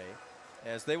Thursday,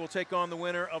 as they will take on the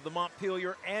winner of the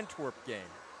Montpelier-Antwerp game.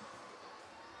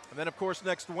 And then, of course,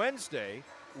 next Wednesday,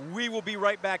 we will be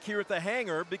right back here at the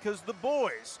hangar because the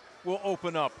boys will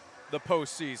open up the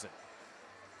postseason.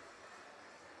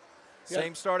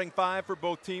 Same starting 5 for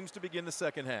both teams to begin the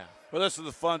second half. Well, this is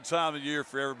the fun time of year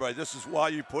for everybody. This is why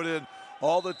you put in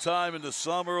all the time in the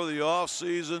summer or the off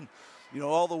season, you know,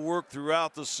 all the work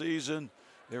throughout the season.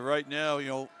 And right now, you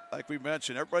know, like we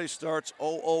mentioned, everybody starts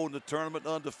 0-0 in the tournament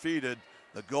undefeated.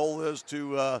 The goal is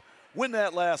to win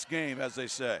that last game, as they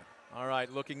say. All right,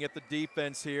 looking at the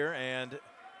defense here, and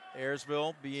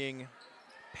Ayersville being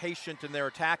patient in their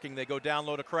attacking. They go down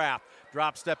low to Kraft.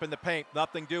 Drop step in the paint,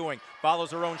 nothing doing.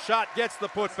 Follows her own shot, gets the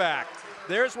putback.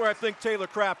 There's where I think Taylor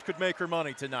Kraft could make her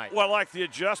money tonight. Well, I like the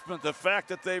adjustment, the fact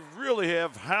that they really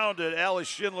have hounded Allie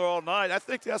Schindler all night. I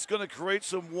think that's going to create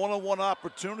some one-on-one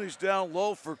opportunities down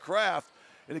low for Kraft.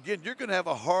 And again, you're going to have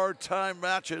a hard time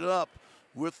matching up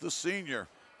with the senior.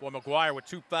 Boy, McGuire with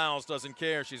 2 fouls doesn't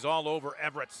care. She's all over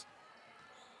Everett's.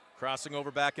 Crossing over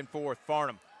back and forth.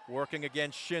 Farnham working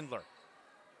against Schindler.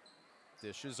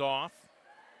 Dishes off.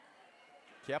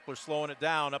 Kepler slowing it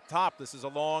down up top. This is a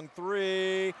long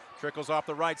 3. Trickles off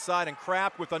the right side, and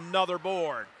Kraft with another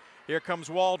board. Here comes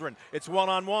Waldron. It's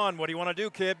one-on-one. What do you want to do,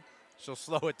 kid? She'll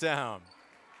slow it down.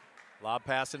 Lob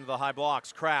pass into the high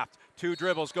blocks. Kraft, 2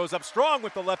 dribbles, goes up strong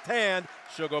with the left hand.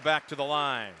 She'll go back to the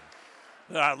line.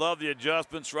 I love the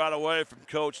adjustments right away from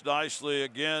Coach Nicely.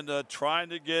 Again, trying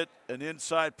to get an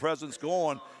inside presence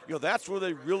going. You know, that's where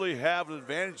they really have an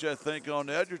advantage, I think, on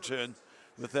Edgerton,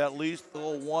 with that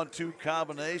lethal 1-2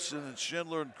 combination in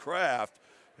Schindler and Kraft.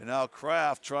 And now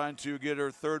Kraft trying to get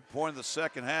her 3rd point in the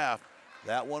second half.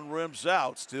 That one rims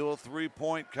out. Still a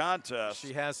 3-point contest.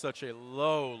 She has such a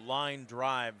low line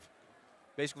drive.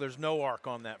 Basically, there's no arc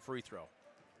on that free throw.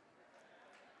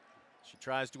 She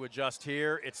tries to adjust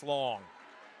here. It's long.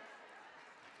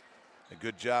 A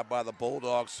good job by the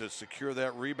Bulldogs to secure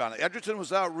that rebound. Edgerton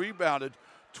was out rebounded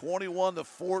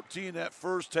 21-14 that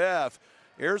first half.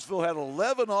 Ayersville had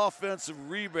 11 offensive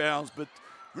rebounds, but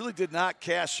really did not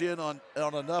cash in on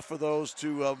enough of those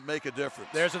to make a difference.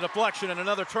 There's a deflection and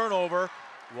another turnover.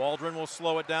 Waldron will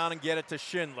slow it down and get it to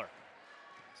Schindler.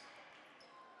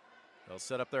 They'll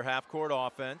set up their half-court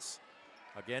offense.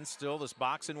 Again, still this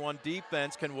box-and-one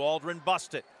defense. Can Waldron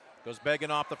bust it? Goes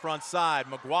begging off the front side.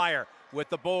 McGuire with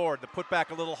the board. The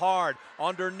putback a little hard.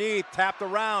 Underneath, tapped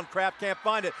around. Kraft can't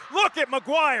find it. Look at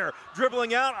McGuire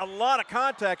dribbling out. A lot of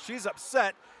contact. She's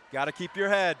upset. Got to keep your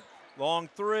head. Long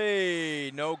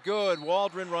 3. No good.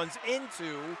 Waldron runs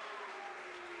into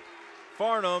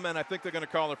Farnham, and I think they're going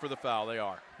to call it for the foul. They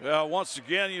are. Yeah, once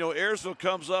again, Ayersville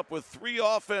comes up with 3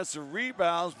 offensive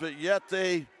rebounds, but yet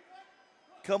they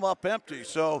come up empty.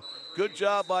 So good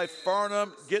job by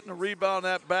Farnham getting a rebound on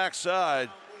that backside.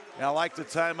 And I like the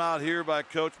timeout here by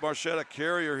Coach Marchetta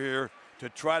Carrier here to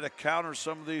try to counter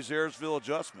some of these Ayersville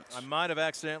adjustments. I might have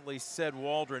accidentally said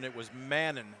Waldron. It was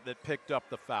Mannon that picked up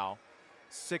the foul.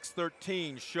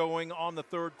 6:13 showing on the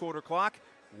third quarter clock.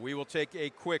 We will take a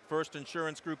quick First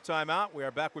Insurance Group timeout. We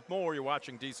are back with more. You're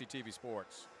watching DCTV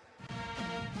Sports.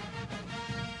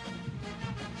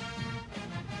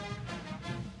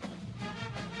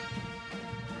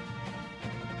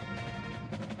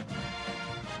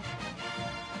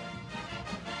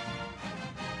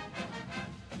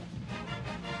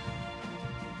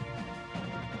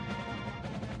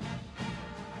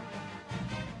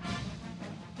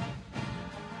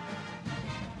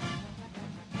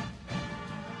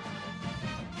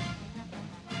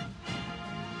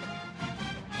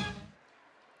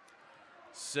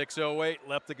 6:08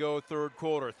 left to go third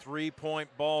quarter. 3-point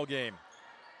ball game.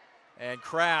 And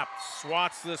Kraft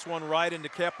swats this one right into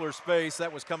Kepler's face.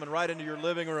 That was coming right into your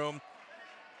living room.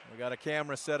 We got a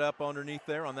camera set up underneath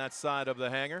there on that side of the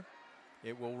hanger.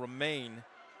 It will remain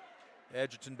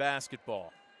Edgerton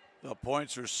basketball. The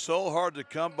points are so hard to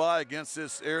come by against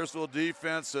this Ayersville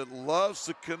defense that loves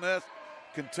to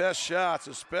contest shots,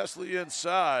 especially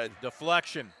inside.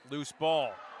 Deflection, loose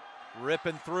ball.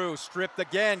 Ripping through, stripped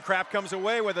again. Kraft comes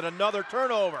away with it, another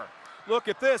turnover. Look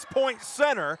at this, point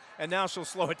center, and now she'll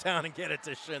slow it down and get it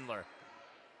to Schindler.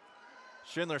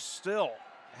 Schindler still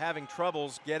having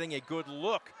troubles getting a good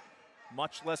look,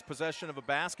 much less possession of a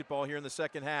basketball here in the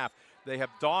second half. They have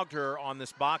dogged her on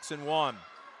this box and one.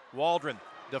 Waldron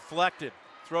deflected,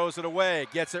 throws it away,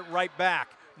 gets it right back.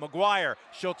 McGuire,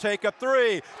 she'll take a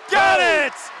three. Got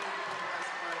it!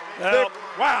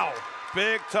 Wow.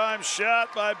 Big time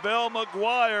shot by Belle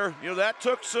McGuire. That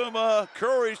took some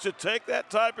courage to take that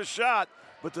type of shot.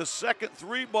 But the second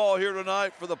 3 ball here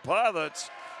tonight for the Pilots.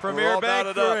 Premier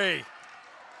Bank 3.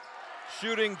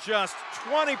 Shooting just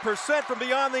 20% from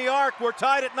beyond the arc. We're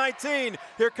tied at 19.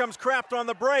 Here comes Kraft on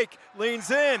the break.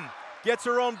 Leans in. Gets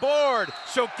her own board.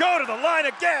 She'll go to the line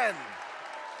again.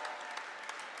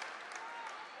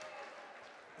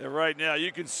 And right now,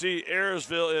 you can see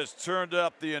Ayersville has turned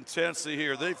up the intensity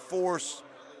here. They force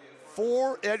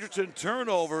 4 Edgerton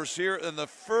turnovers here in the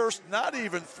first not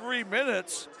even 3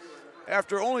 minutes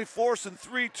after only forcing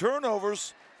 3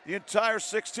 turnovers the entire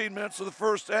 16 minutes of the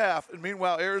first half. And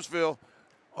meanwhile, Ayersville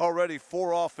already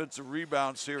 4 offensive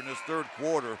rebounds here in this third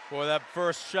quarter. Boy, that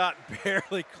first shot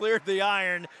barely cleared the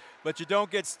iron, but you don't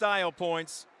get style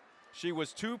points. She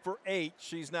was 2 for 8.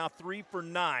 She's now 3 for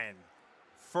 9.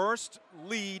 First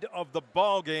lead of the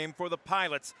ball game for the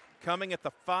Pilots, coming at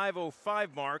the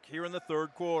 5:05 mark here in the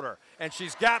third quarter. And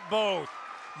she's got both.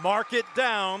 Mark it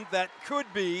down. That could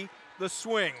be the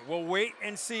swing. We'll wait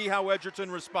and see how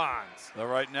Edgerton responds.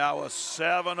 Right now, a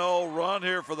 7-0 run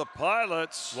here for the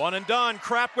Pilots. One and done.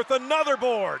 Kraft with another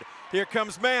board. Here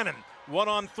comes Mannon. 1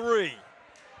 on 3.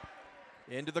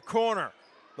 Into the corner.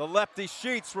 The lefty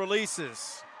Sheets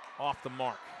releases. Off the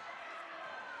mark.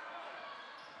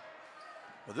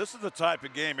 Well, this is the type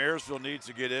of game Ayersville needs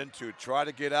to get into. Try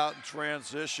to get out in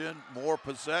transition, more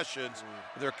possessions.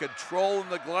 They're controlling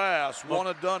the glass. One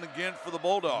and done again for the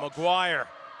Bulldogs. McGuire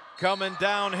coming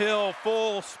downhill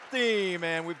full steam,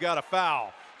 and we've got a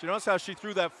foul. Did you notice how she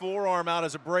threw that forearm out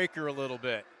as a breaker a little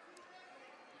bit?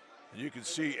 You can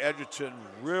see Edgerton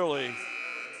really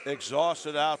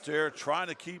exhausted out there, trying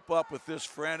to keep up with this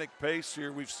frantic pace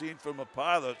here we've seen from the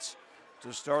Pilots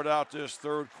to start out this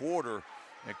third quarter.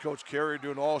 And Coach Carey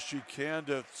doing all she can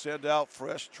to send out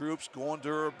fresh troops going to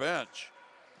her bench.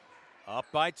 Up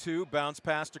by 2, bounce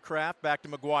pass to Kraft, back to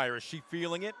McGuire. Is she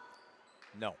feeling it?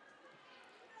 No.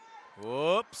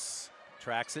 Whoops.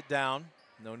 Tracks it down.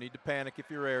 No need to panic if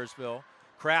you're Ayersville.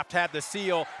 Kraft had the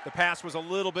seal. The pass was a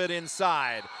little bit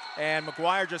inside. And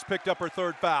McGuire just picked up her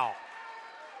 3rd foul.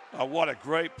 What a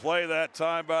great play that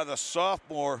time by the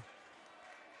sophomore.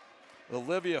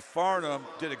 Olivia Farnham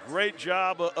did a great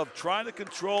job of trying to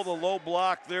control the low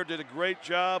block there, did a great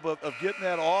job of getting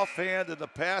that offhand in the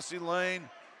passing lane,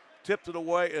 tipped it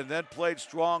away, and then played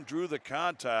strong, drew the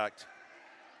contact.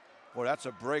 Boy, that's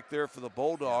a break there for the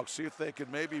Bulldogs. See if they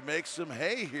can maybe make some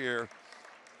hay here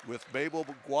with Mabel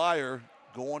McGuire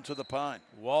going to the Pine.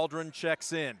 Waldron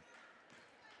checks in.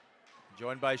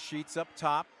 Joined by Sheets up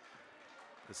top.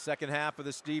 The second half of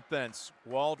this defense,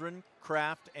 Waldron,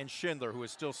 Kraft, and Schindler, who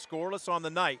is still scoreless on the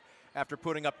night after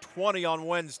putting up 20 on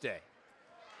Wednesday.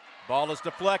 Ball is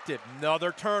deflected.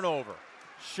 Another turnover.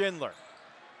 Schindler,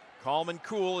 calm and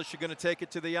cool. Is she going to take it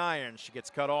to the iron? She gets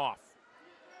cut off.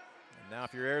 Now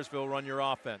if you're Ayersville, run your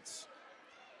offense.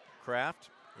 Kraft,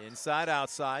 inside,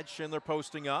 outside. Schindler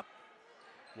posting up.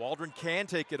 Waldron can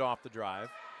take it off the drive.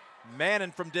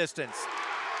 Mannon from distance.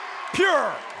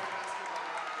 Pure!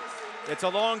 It's a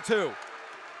long 2.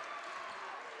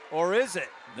 Or is it?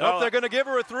 No, Nope, they're going to give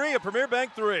her a 3, a Premier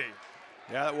Bank 3.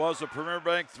 Yeah, that was a Premier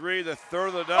Bank 3, the third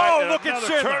of the night. Oh, look at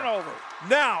Schindler. Turnover.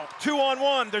 Now,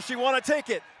 2-on-1. Does she want to take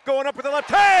it? Going up with the left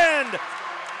hand.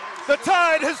 The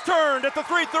tide has turned at the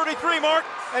 3:33 mark,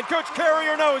 and Coach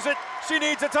Carrier knows it. She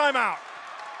needs a timeout.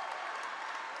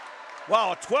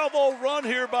 Wow, a 12-0 run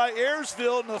here by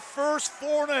Ayersville in the first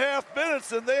 4.5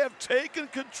 minutes, and they have taken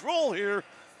control here,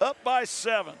 up by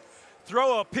 7.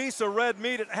 Throw a piece of red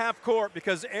meat at half court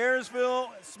because Ayersville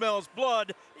smells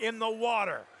blood in the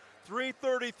water.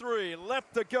 3:33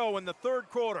 left to go in the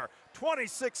third quarter.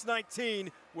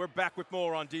 26-19. We're back with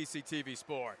more on DCTV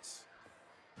Sports.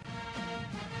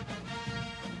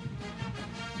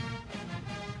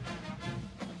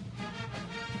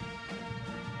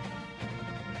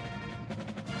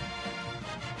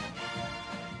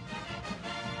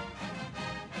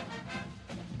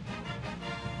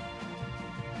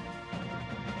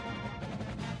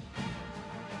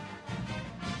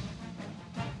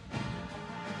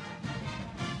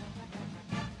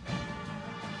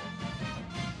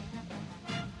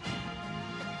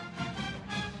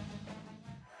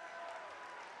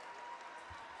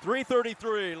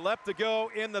 .333 left to go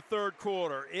in the third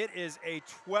quarter. It is a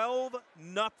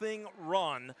 12-0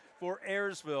 run for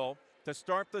Ayersville to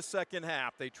start the second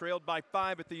half. They trailed by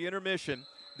 5 at the intermission.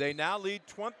 They now lead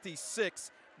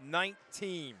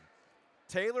 26-19.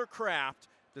 Taylor Kraft,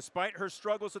 despite her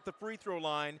struggles at the free throw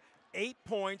line, 8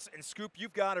 points, and Scoop,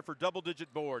 you've got her for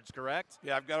double-digit boards, correct?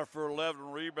 Yeah, I've got her for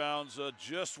 11 rebounds,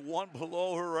 just one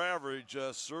below her average.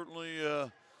 Certainly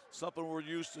something we're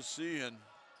used to seeing.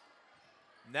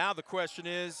 Now the question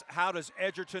is, how does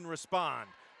Edgerton respond?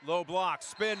 Low block,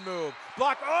 spin move,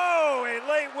 block, oh, a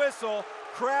late whistle.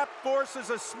 Kraft forces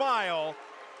a smile.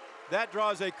 That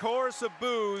draws a chorus of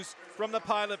boos from the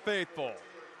Pilot faithful.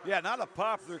 Yeah, not a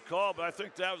popular call, but I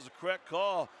think that was the correct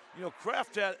call. You know,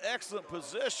 Kraft had excellent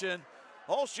position.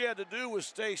 All she had to do was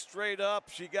stay straight up.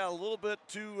 She got a little bit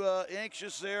too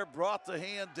anxious there, brought the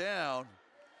hand down.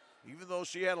 Even though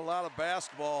she had a lot of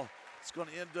basketball, it's going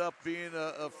to end up being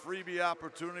a freebie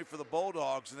opportunity for the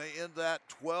Bulldogs, and they end that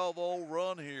 12-0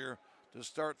 run here to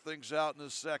start things out in the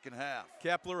second half.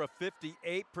 Kepler, a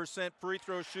 58% free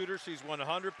throw shooter. She's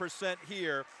 100%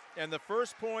 here. And the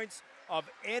first points of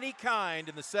any kind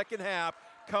in the second half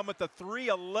come at the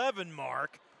 3:11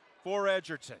 mark for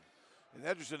Edgerton. And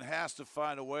Edgerton has to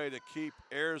find a way to keep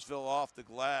Ayersville off the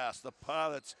glass. The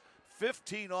Pilots,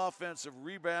 15 offensive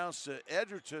rebounds to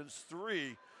Edgerton's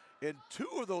 3. And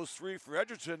 2 of those 3 for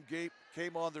Edgerton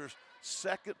came on their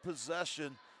second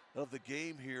possession of the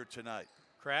game here tonight.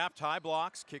 Kraft, high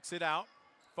blocks, kicks it out.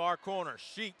 Far corner,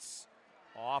 Sheets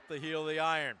off the heel of the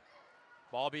iron.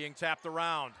 Ball being tapped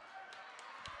around.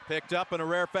 Picked up in a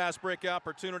rare fast break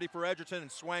opportunity for Edgerton,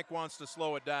 and Swank wants to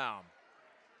slow it down.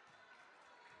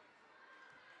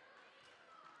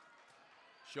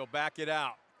 She'll back it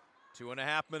out.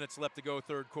 2.5 minutes left to go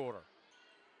third quarter.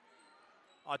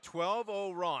 A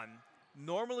 12-0 run,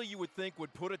 normally you would think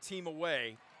would put a team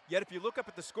away, yet if you look up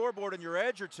at the scoreboard and you're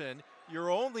Edgerton, you're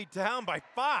only down by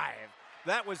 5.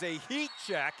 That was a heat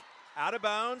check, out of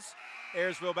bounds,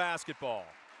 Ayersville basketball.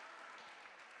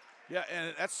 Yeah,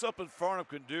 and that's something Farnham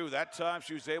can do. That time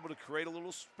she was able to create a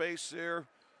little space there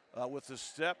with the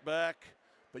step back,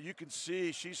 but you can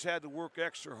see she's had to work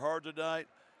extra hard tonight.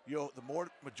 You know, the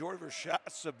majority of her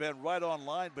shots have been right on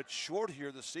line, but short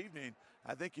here this evening.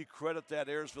 I think you credit that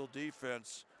Ayersville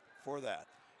defense for that.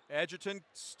 Edgerton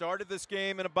started this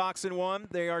game in a box and 1.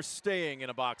 They are staying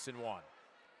in a box and 1.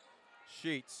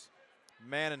 Sheets,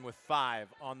 Mannon with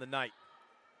 5 on the night.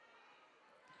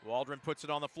 Waldron puts it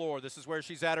on the floor. This is where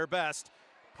she's at her best.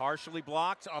 Partially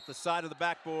blocked off the side of the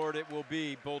backboard. It will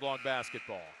be Bulldog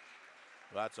basketball.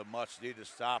 Well, that's a much-needed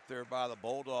stop there by the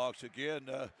Bulldogs. Again,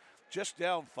 just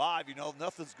down 5. You know,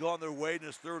 nothing's gone their way in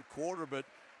this third quarter, but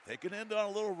they can end on a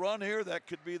little run here. That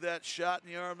could be that shot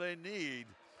in the arm they need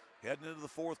heading into the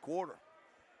fourth quarter.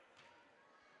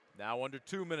 Now under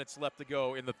 2 minutes left to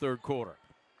go in the third quarter.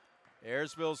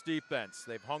 Ayersville's defense,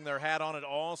 they've hung their hat on it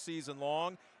all season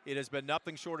long. It has been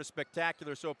nothing short of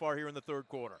spectacular so far here in the third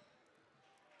quarter.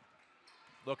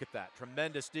 Look at that.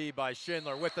 Tremendous D by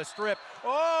Schindler with the strip.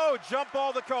 Oh, jump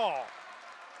ball the call.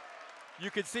 You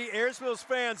can see Ayersville's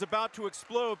fans about to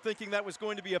explode thinking that was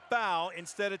going to be a foul.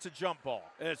 Instead, it's a jump ball.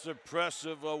 And it's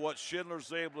impressive what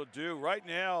Schindler's able to do. Right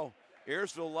now,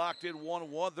 Ayersville locked in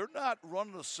 1-1. They're not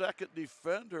running a second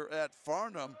defender at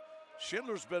Farnham.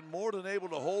 Schindler's been more than able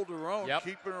to hold her own,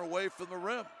 keeping her away from the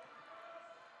rim.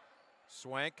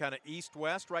 Swank kind of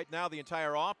east-west. Right now, the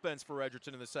entire offense for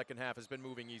Edgerton in the second half has been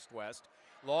moving east-west.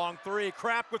 Long three,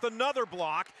 Kraft with another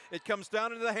block. It comes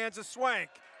down into the hands of Swank.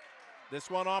 This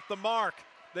one off the mark.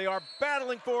 They are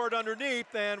battling for it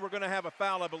underneath, and we're going to have a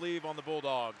foul, I believe, on the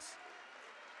Bulldogs.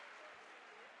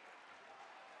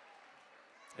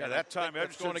 Yeah, that time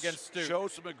Edgerton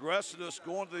showed some aggressiveness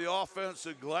going to the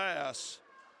offensive glass.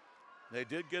 They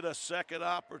did get a second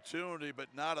opportunity, but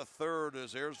not a third,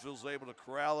 as Ayersville's able to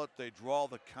corral it. They draw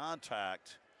the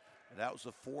contact, and that was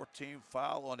the 14th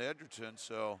foul on Edgerton.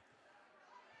 So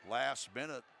last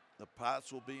minute, the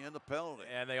Pots will be in the penalty.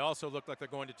 And they also look like they're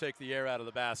going to take the air out of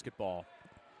the basketball.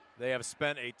 They have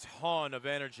spent a ton of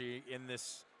energy in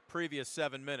this previous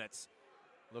 7 minutes.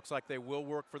 Looks like they will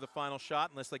work for the final shot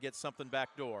unless they get something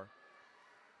backdoor.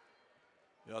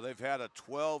 You know, they've had a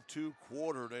 12-2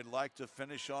 quarter. They'd like to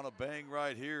finish on a bang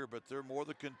right here, but they're more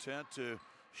than content to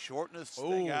shorten this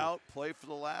thing out, play for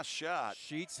the last shot.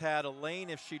 Sheets had a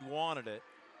lane if she'd wanted it.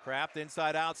 Kraft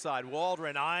inside outside.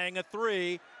 Waldron eyeing a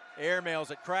three. Airmails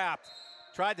at Kraft.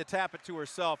 Tried to tap it to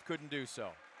herself, couldn't do so.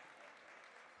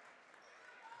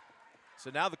 So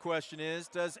now the question is,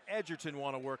 does Edgerton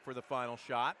want to work for the final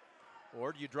shot,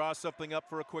 or do you draw something up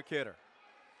for a quick hitter?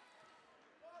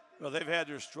 Well, they've had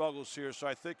their struggles here, so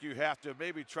I think you have to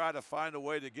maybe try to find a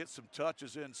way to get some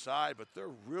touches inside, but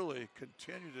they're really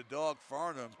continuing to dog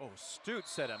Farnham. Oh, Stute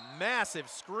set a massive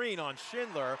screen on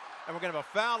Schindler, and we're going to have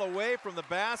a foul away from the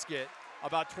basket,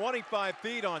 about 25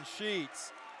 feet on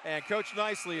Sheets, and Coach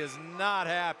Nicely is not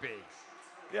happy.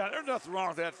 Yeah, there's nothing wrong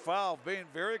with that foul. Being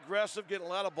very aggressive, getting a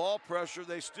lot of ball pressure.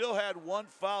 They still had one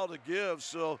foul to give,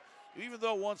 so even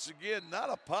though, once again, not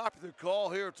a popular call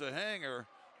here to Hanger,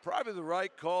 probably the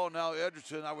right call. Now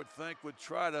Edgerton, I would think, would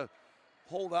try to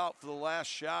hold out for the last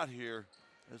shot here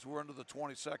as we're into the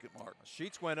 22nd mark.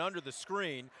 Sheets went under the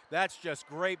screen. That's just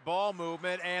great ball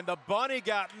movement, and the bunny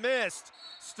got missed.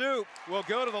 Stute will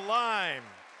go to the line.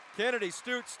 Kennedy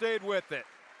Stute stayed with it.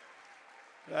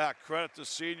 Yeah, credit to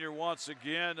senior once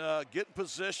again. Getting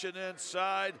position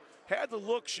inside. Had the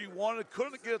look she wanted,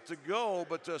 couldn't get it to go,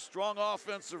 but a strong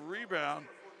offensive rebound.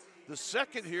 The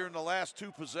second here in the last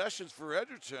two possessions for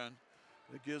Edgerton.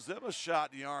 It gives them a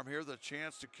shot in the arm here, the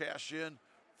chance to cash in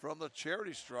from the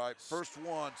charity stripe. First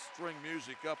one, string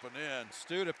music up and in.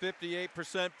 Stute, a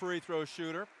 58% free throw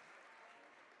shooter.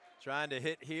 Trying to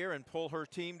hit here and pull her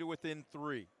team to within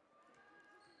 3.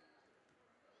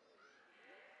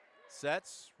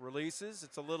 Sets, releases,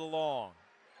 it's a little long.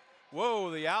 Whoa,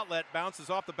 the outlet bounces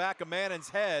off the back of Mannon's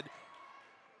head.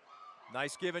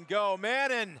 Nice give and go.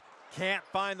 Mannon can't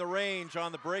find the range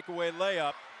on the breakaway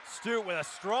layup. Stute with a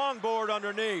strong board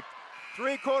underneath.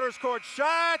 Three-quarters court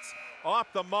shots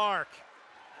off the mark.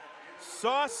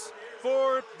 Sauce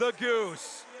for the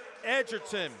Goose.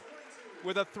 Edgerton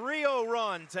with a 3-0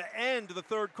 run to end the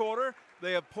third quarter.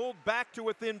 They have pulled back to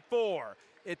within 4.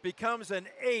 It becomes an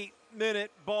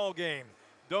 8-minute ball game.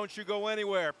 Don't you go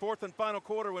anywhere. Fourth and final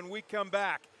quarter when we come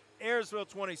back. Ayersville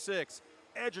 26,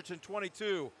 Edgerton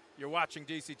 22. You're watching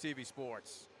DCTV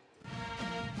Sports.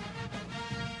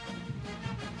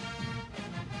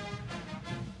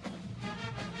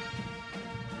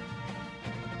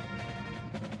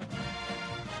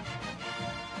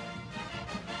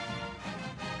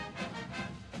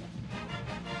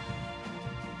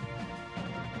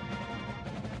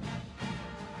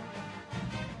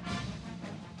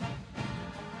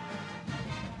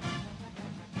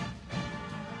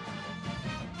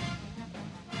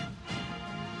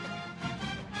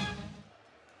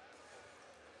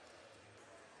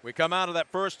 We come out of that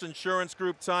first insurance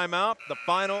group timeout, the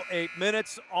final 8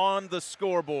 minutes on the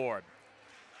scoreboard.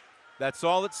 That's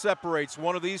all that separates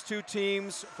one of these two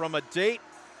teams from a date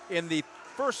in the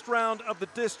first round of the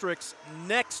districts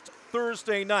next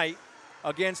Thursday night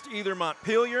against either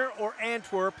Montpelier or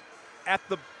Antwerp at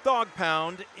the Dog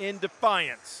Pound in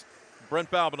Defiance. Brent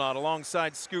Balbinot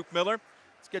alongside Scoop Miller.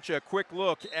 Let's get you a quick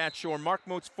look at your Mark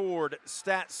Moats Ford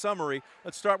stat summary.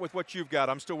 Let's start with what you've got.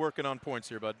 I'm still working on points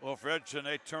here, bud. Well, for Edgerton,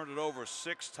 they turned it over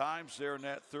 6 times there in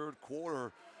that third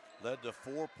quarter. Led to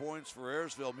 4 points for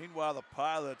Ayersville. Meanwhile, the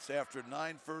Pilots, after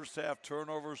 9 first-half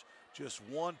turnovers, just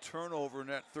 1 turnover in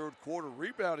that third quarter.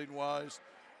 Rebounding-wise,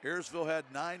 Ayersville had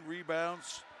 9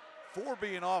 rebounds, 4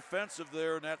 being offensive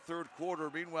there in that third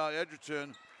quarter. Meanwhile,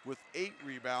 Edgerton with 8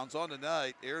 rebounds on the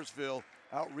night. Ayersville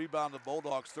out-rebound the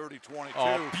Bulldogs 30-22.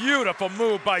 Oh, beautiful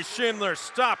move by Schindler.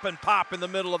 Stop and pop in the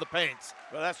middle of the paint.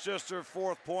 Well, that's just her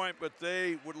 4th point, but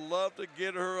they would love to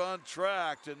get her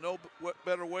untracked, and no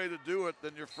better way to do it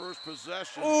than your first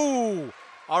possession. Ooh!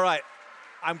 All right.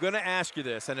 I'm going to ask you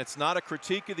this, and it's not a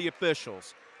critique of the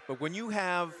officials, but when you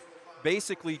have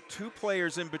basically two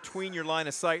players in between your line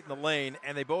of sight in the lane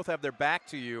and they both have their back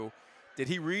to you, did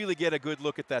he really get a good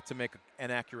look at that to make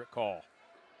an accurate call?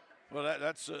 Well,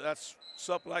 that's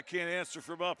something I can't answer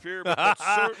from up here, but that's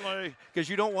certainly. Because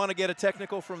you don't want to get a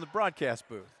technical from the broadcast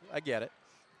booth. I get it.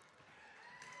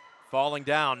 Falling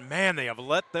down. Man, they have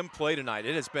let them play tonight.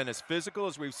 It has been as physical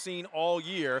as we've seen all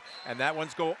year, and that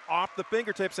one's go off the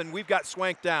fingertips, and we've got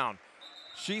Swank down.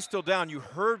 She's still down. You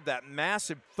heard that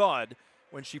massive thud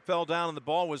when she fell down and the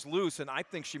ball was loose, and I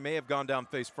think she may have gone down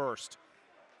face first.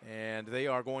 And they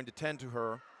are going to tend to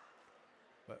her.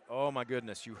 But, oh, my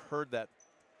goodness, you heard that,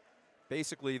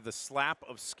 basically the slap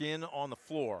of skin on the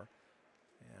floor.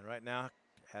 And right now,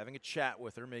 having a chat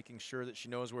with her, making sure that she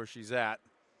knows where she's at.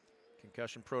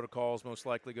 Concussion protocol is most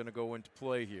likely going to go into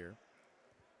play here.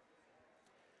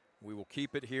 We will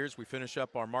keep it here as we finish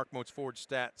up our Mark Moats Ford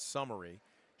stat summary.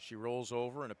 She rolls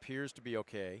over and appears to be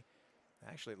okay.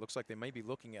 Actually, it looks like they may be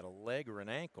looking at a leg or an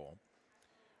ankle.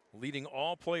 Leading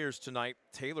all players tonight,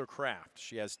 Taylor Kraft.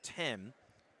 She has 10.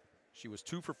 She was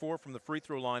 2 for 4 from the free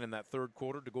throw line in that third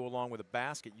quarter to go along with a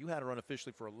basket. You had her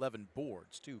unofficially for 11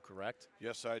 boards too, correct?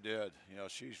 Yes, I did. You know,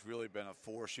 she's really been a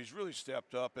force. She's really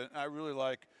stepped up, and I really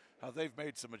like how they've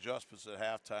made some adjustments at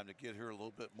halftime to get her a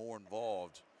little bit more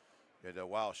involved. And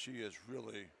wow, she has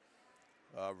really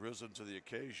risen to the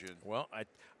occasion. Well,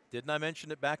 didn't I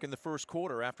mention it back in the first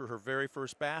quarter after her very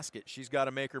first basket? She's got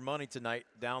to make her money tonight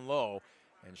down low,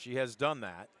 and she has done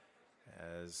that.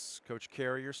 As Coach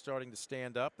Carrier starting to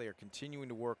stand up, they are continuing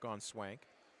to work on Swank.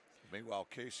 Meanwhile,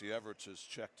 Casey Everts has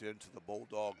checked into the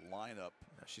Bulldog lineup.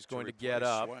 Now she's going to get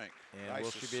up, Swank. and Nice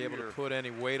will she be able to put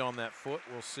any weight on that foot?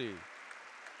 We'll see.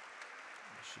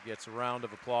 She gets a round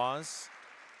of applause,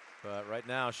 but right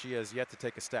now she has yet to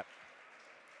take a step.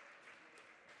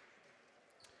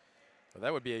 Well,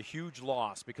 that would be a huge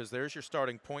loss because there's your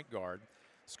starting point guard.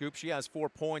 Scoop, she has 4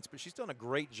 points, but she's done a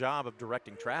great job of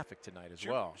directing traffic tonight as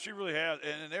well. She really has.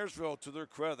 And in Ayersville, to their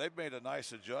credit, they've made a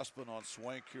nice adjustment on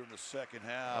Swank here in the second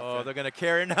half. Oh, they're going to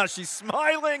carry her now. She's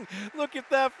smiling. Look at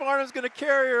that. Farnham's going to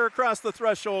carry her across the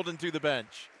threshold and to the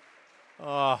bench.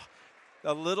 Oh,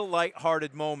 a little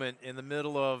lighthearted moment in the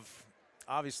middle of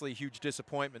obviously huge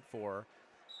disappointment for her,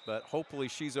 but hopefully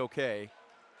she's okay.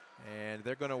 And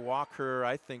they're going to walk her,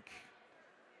 I think.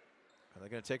 Are they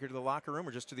going to take her to the locker room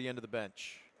or just to the end of the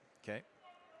bench? Okay.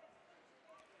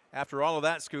 After all of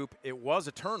that, Scoop, it was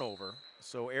a turnover,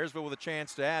 so Ayersville with a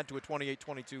chance to add to a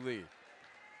 28-22 lead.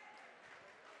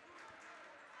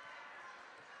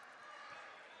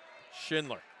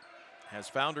 Schindler has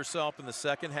found herself in the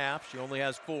second half. She only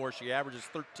has 4. She averages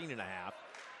 13 and a half.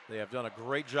 They have done a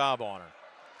great job on her.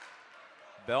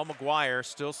 Belle McGuire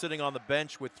still sitting on the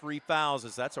bench with 3 fouls,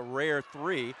 as that's a rare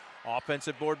 3.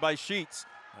 Offensive board by Sheets.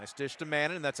 Nice dish to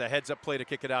Mannon, and that's a heads-up play to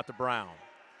kick it out to Brown.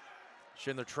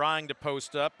 Schindler trying to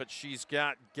post up, but she's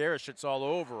got Garishitz all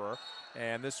over her.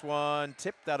 And this one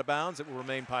tipped out of bounds. It will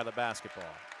remain Pilot basketball.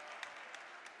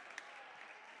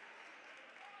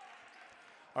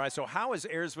 All right, so how has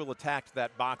Ayersville attacked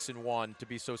that box and one to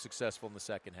be so successful in the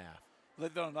second half?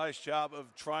 They've done a nice job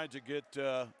of trying to get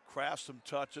Kraft some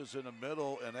touches in the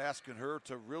middle and asking her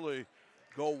to really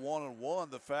go one-on-one.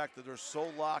 The fact that they're so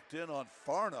locked in on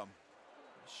Farnham.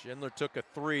 Schindler took a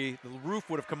 3. The roof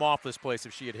would have come off this place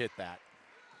if she had hit that.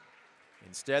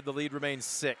 Instead, the lead remains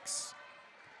 6.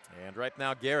 And right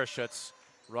now, Garishitz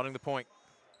running the point.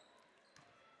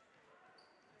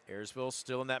 Ayersville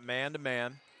still in that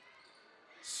man-to-man.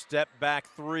 Step back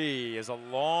 3 is a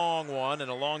long one, and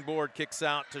a long board kicks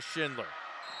out to Schindler.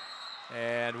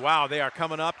 And wow, they are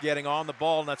coming up, getting on the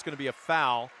ball, and that's going to be a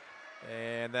foul.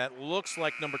 And that looks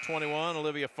like number 21,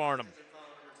 Olivia Farnham.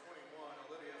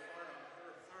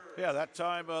 Yeah, that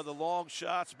time the long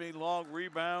shots mean long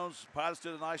rebounds. Pilots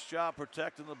did a nice job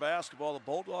protecting the basketball. The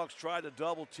Bulldogs tried to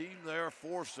double team there,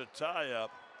 forced a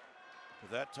tie-up.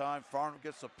 But that time, Farnham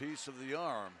gets a piece of the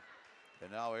arm.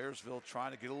 And now Ayersville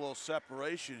trying to get a little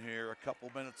separation here a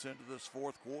couple minutes into this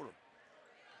fourth quarter.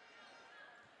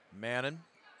 Mannon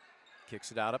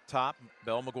kicks it out up top.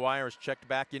 Belle McGuire is checked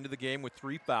back into the game with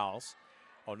 3 fouls.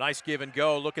 Oh, nice give and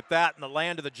go. Look at that in the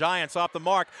land of the Giants off the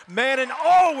mark. Mannon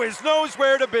always knows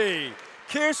where to be.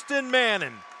 Kirsten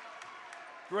Mannon.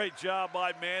 Great job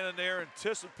by Mannon there.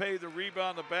 Anticipated the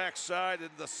rebound on the backside,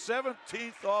 and the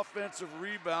 17th offensive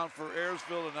rebound for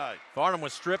Ayersville tonight. Farnham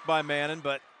was stripped by Mannon,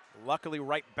 but luckily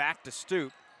right back to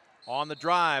Stoop. On the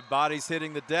drive, bodies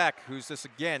hitting the deck. Who's this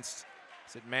against?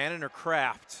 Is it Mannon or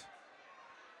Kraft?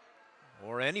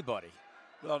 Or anybody?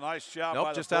 Well, nice job by nope,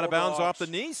 the just out of bounds Bulldogs. off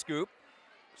the knee, Scoop.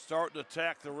 starting to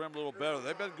attack the rim a little better.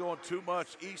 They've been going too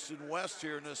much east and west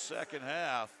here in this second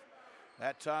half.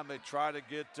 That time they try to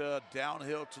get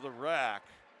downhill to the rack.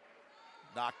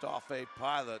 Knocked off a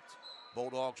Pilot.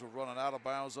 Bulldogs were running out of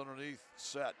bounds underneath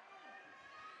set.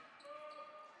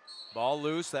 Ball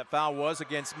loose. That foul was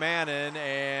against Mannon,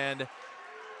 and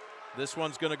this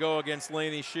one's going to go against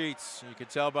Lainey Sheets. You can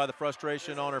tell by the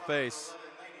frustration on her face.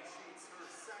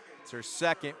 It's her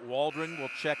second. Waldron will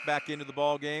check back into the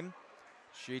ball game.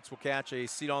 Sheets will catch a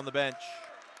seat on the bench.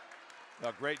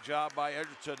 A great job by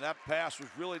Edgerton. That pass was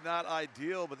really not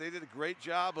ideal, but they did a great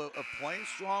job of playing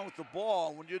strong with the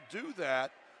ball. When you do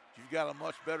that, you've got a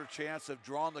much better chance of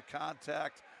drawing the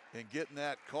contact and getting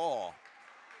that call.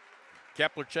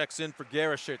 Kepler checks in for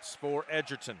Garashitz for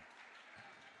Edgerton.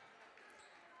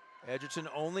 Edgerton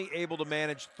only able to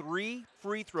manage 3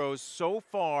 free throws so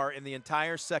far in the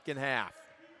entire second half.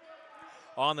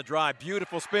 On the drive,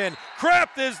 beautiful spin.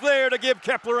 Kraft is there to give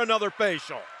Kepler another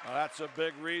facial. Now that's a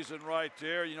big reason right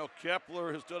there. You know,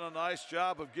 Kepler has done a nice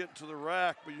job of getting to the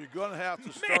rack, but you're going to have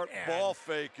to start ball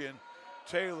faking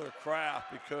Taylor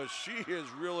Kraft because she is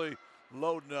really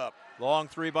loading up. Long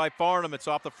three by Farnham. It's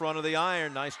off the front of the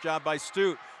iron. Nice job by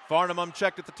Stute. Farnham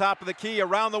unchecked at the top of the key.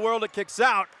 Around the world, it kicks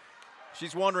out.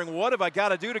 She's wondering, what have I got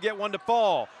to do to get one to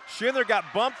fall? Schindler got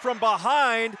bumped from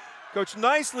behind. Coach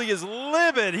Nicely is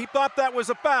livid. He thought that was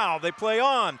a foul. They play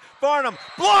on. Farnham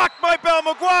blocked by Belle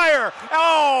McGuire.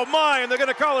 Oh, my, and they're going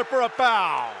to call her for a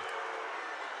foul.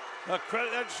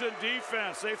 Credit Edgerton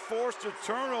defense. They forced a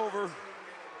turnover.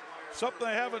 Something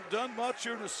they haven't done much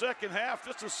here in the second half.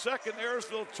 Just a second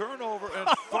Ayersville turnover, and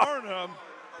Farnham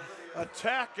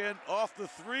attacking off the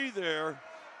three there.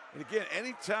 And again,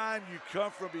 anytime you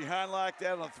come from behind like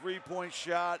that on a three-point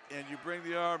shot and you bring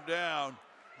the arm down,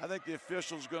 I think the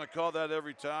official's going to call that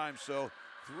every time. So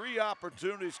 3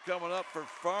 opportunities coming up for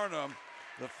Farnham.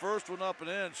 The first one up and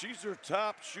in. She's their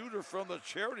top shooter from the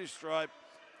charity stripe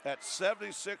at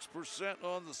 76%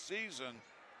 on the season.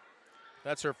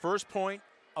 That's her first point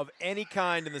of any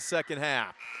kind in the second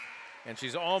half. And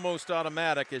she's almost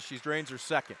automatic as she drains her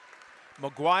second.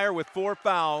 McGuire with 4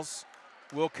 fouls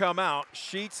will come out.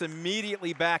 Sheets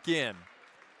immediately back in.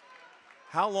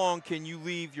 How long can you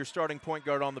leave your starting point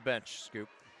guard on the bench, Scoop?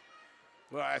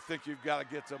 Well, I think you've got to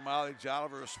get the mileage out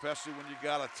of her, especially when you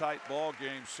got a tight ball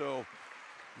game. So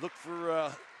look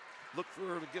for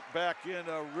her to get back in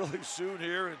really soon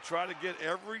here and try to get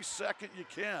every second you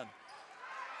can.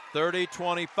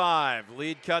 30-25,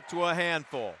 lead cut to a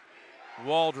handful.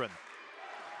 Waldron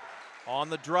on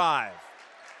the drive.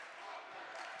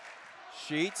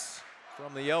 Sheets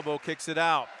from the elbow kicks it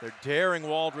out. They're daring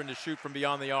Waldron to shoot from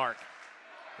beyond the arc.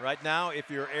 Right now, if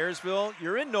you're Ayersville,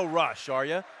 you're in no rush, are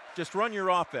you? Just run your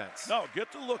offense. No,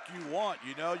 get the look you want.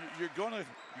 You know, you're gonna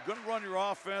run your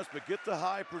offense, but get the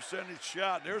high percentage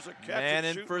shot. There's a catch and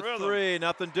shoot in for rhythm. 3,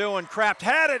 nothing doing. Kraft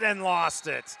had it and lost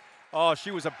it. Oh,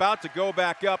 she was about to go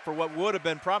back up for what would have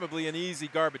been probably an easy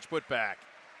garbage putback.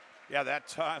 Yeah, that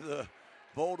time the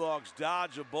Bulldogs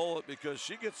dodge a bullet because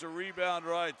she gets a rebound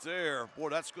right there. Boy,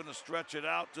 that's going to stretch it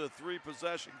out to a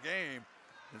 3-possession game.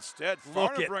 Instead,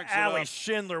 Farnham brings it up. Look at Allie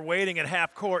Schindler waiting at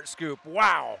half court, Scoop.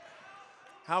 Wow.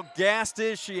 How gassed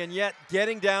is she, and yet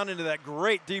getting down into that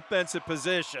great defensive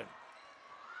position.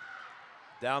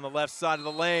 Down the left side of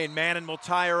the lane, Mannon will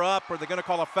tie her up, or they're going to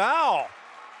call a foul.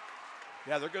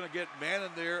 Yeah, they're going to get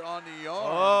Mannon there on the arm.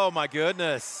 Oh, my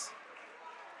goodness.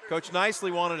 Coach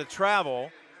Nicely wanted to travel.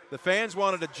 The fans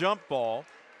wanted a jump ball,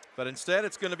 but instead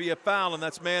it's going to be a foul, and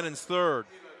that's Mannon's 3rd.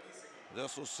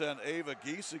 This will send Ava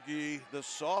Giesecke, the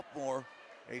sophomore,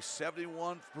 a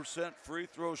 71% free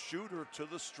throw shooter, to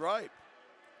the stripe.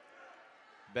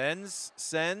 Benz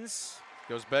sends,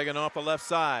 goes begging off the left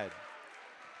side.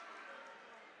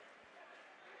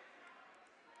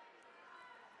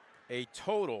 A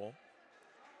total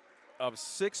of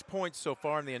 6 points so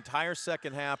far in the entire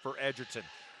second half for Edgerton.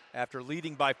 After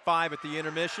leading by 5 at the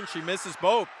intermission, she misses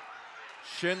both.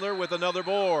 Schindler with another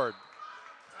board.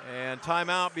 And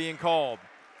timeout being called.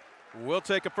 We'll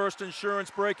take a first insurance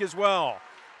break as well.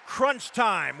 Crunch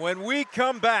time when we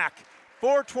come back.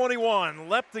 4:21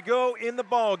 left to go in the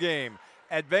ball game.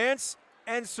 Advance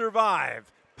and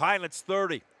survive. Pilots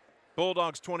 30,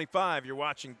 Bulldogs 25. You're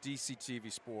watching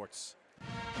DCTV Sports.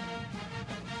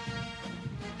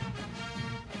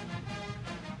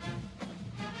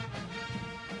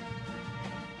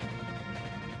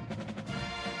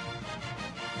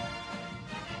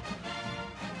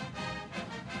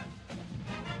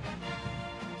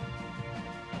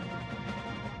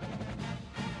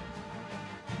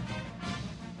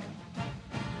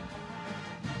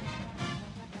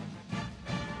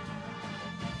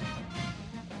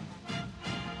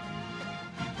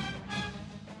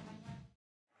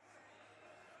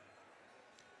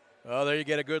 Well, there you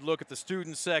get a good look at the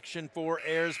student section for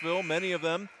Ayersville. Many of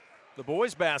them, the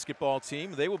boys basketball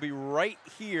team, they will be right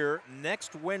here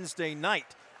next Wednesday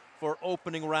night for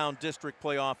opening round district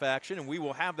playoff action, and we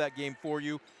will have that game for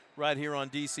you right here on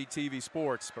DCTV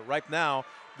Sports. But right now,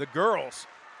 the girls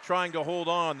trying to hold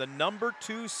on. The number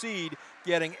 2 seed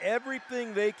getting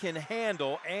everything they can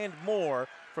handle and more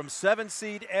from 7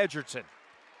 seed Edgerton.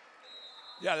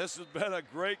 Yeah, this has been a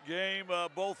great game.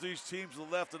 Both these teams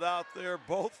have left it out there.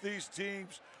 Both these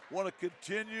teams want to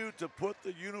continue to put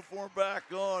the uniform back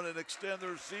on and extend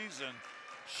their season.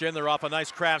 Schindler off a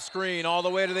nice craft screen all the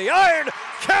way to the iron.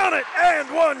 Count it, and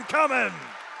one coming.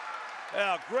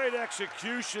 Yeah, great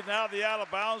execution. Now the out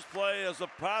of bounds play as the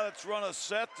Pilots run a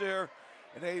set there,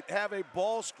 and they have a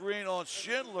ball screen on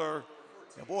Schindler.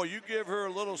 And boy, you give her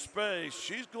a little space.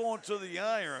 She's going to the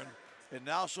iron, and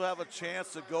now she'll have a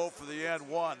chance to go for the end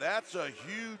one. That's a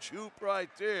huge hoop right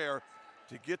there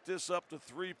to get this up to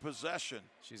 3 possession.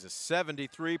 She's a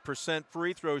 73%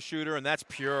 free throw shooter, and that's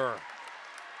pure.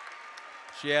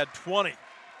 She had 20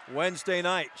 Wednesday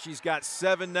night. She's got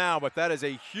 7 now, but that is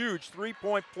a huge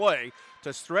three-point play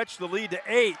to stretch the lead to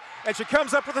 8. And she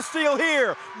comes up with a steal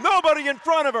here. Nobody in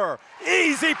front of her.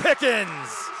 Easy pickings.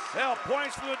 Hell,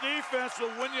 points for the defense will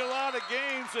win you a lot of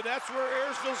games, and that's where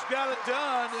Ayersville's got it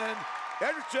done. And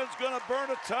Edgerton's going to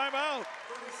burn a timeout.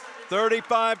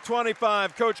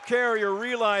 35-25. Coach Carrier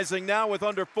realizing now with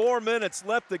under 4 minutes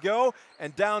left to go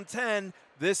and down 10,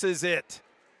 this is it.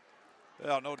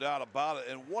 Yeah, no doubt about it.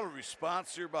 And what a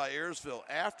response here by Ayersville.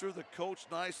 After the Coach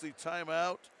Nicely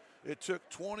timeout, it took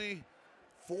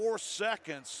 24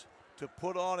 seconds to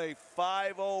put on a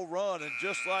 5-0 run. And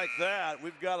just like that,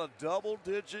 we've got a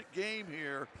double-digit game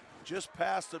here just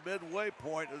past the midway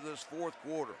point of this fourth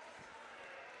quarter.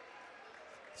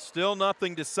 Still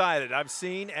nothing decided. I've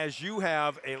seen, as you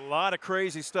have, a lot of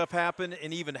crazy stuff happen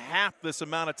in even half this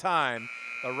amount of time.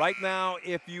 But right now,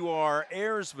 if you are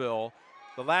Ayersville,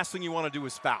 the last thing you want to do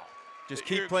is foul. Just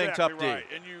keep playing exactly tough right.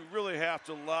 D. And you really have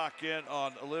to lock in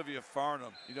on Olivia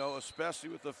Farnham, you know, especially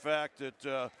with the fact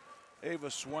that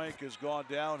Ava Swank has gone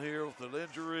down here with an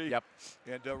injury. Yep.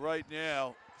 And right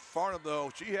now, Farnham,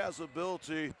 though, she has the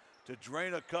ability to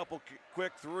drain a couple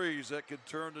quick threes that can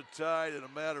turn the tide in a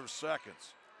matter of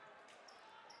seconds.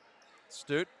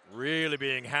 Stute really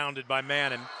being hounded by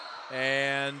Mannon.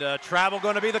 And travel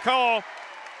going to be the call.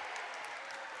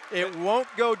 It won't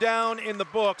go down in the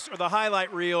books or the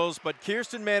highlight reels, but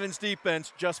Kirsten Mannon's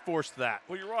defense just forced that.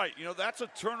 Well, you're right. You know, that's a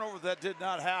turnover that did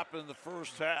not happen in the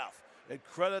first half. And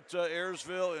credit to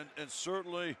Ayersville and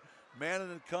certainly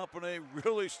Mannon and company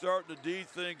really starting to D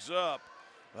things up.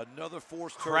 Another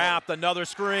forced turnover. Craft, another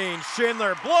screen.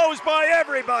 Schindler blows by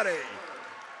everybody.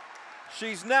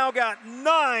 She's now got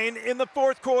 9 in the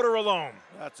fourth quarter alone.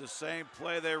 That's the same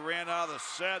play they ran out of the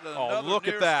set. Oh, look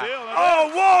at that. Steal.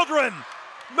 Oh, Waldron!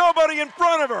 Nobody in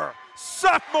front of her.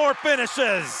 Sophomore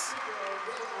finishes.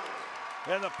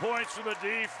 And the points from the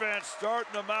defense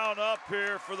starting to mount up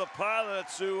here for the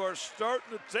Pilots, who are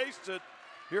starting to taste it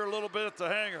here a little bit at the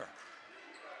hangar.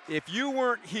 If you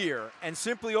weren't here and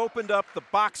simply opened up the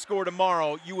box score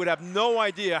tomorrow, you would have no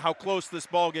idea how close this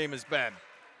ball game has been.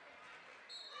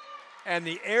 And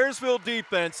the Ayersville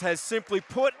defense has simply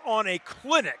put on a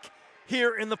clinic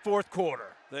here in the fourth quarter.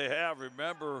 They have.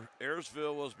 Remember,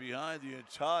 Ayersville was behind the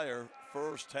entire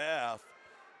first half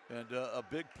and a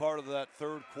big part of that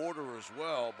third quarter as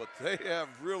well, but they have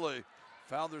really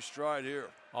found their stride here.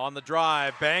 On the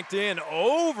drive, banked in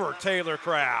over Taylor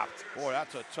Craft. Boy,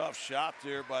 that's a tough shot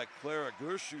there by Clara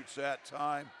Gershutz that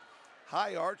time.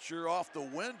 High archer off the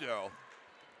window.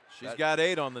 She's got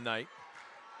 8 on the night.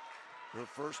 Her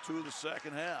first 2 of the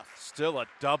second half. Still a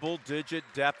double-digit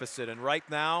deficit, and right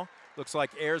now, looks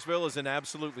like Ayersville is in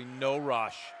absolutely no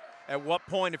rush. At what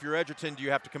point, if you're Edgerton, do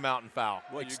you have to come out and foul?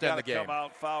 Well, extend the game. You got to come out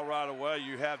and foul right away.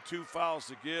 You have 2 fouls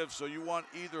to give, so you want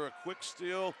either a quick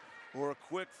steal or a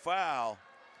quick foul.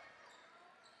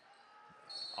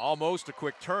 Almost a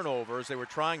quick turnover as they were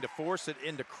trying to force it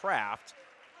into Kraft.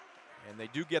 And they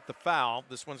do get the foul.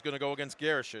 This one's going to go against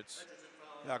Gershutz.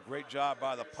 Yeah, great job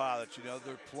by the Pilots. You know,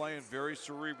 they're playing very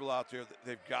cerebral out there.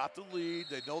 They've got the lead.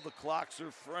 They know the clock's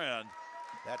their friend.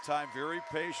 That time, very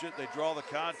patient. They draw the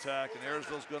contact, and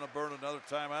Ayersville's going to burn another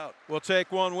timeout. We'll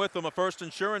take one with them, a First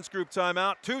Insurance Group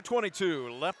timeout.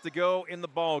 2:22 left to go in the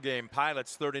ball game.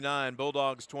 Pilots 39,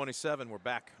 Bulldogs 27. We're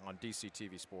back on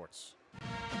DCTV Sports.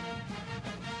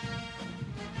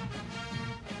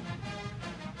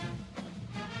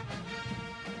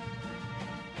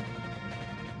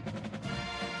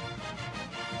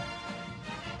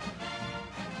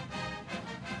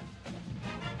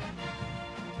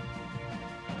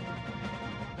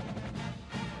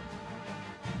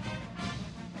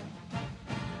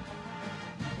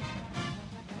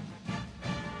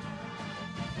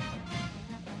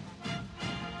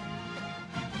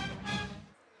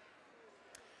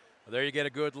 There you get a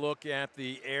good look at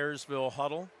the Ayersville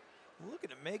huddle.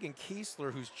 Looking at Megan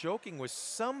Kiesler, who's joking with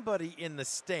somebody in the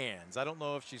stands. I don't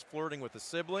know if she's flirting with a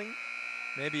sibling,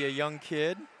 maybe a young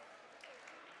kid.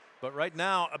 But right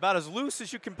now, about as loose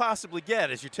as you can possibly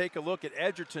get as you take a look at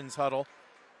Edgerton's huddle.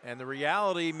 And the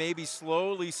reality may be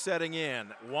slowly setting in.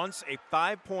 Once a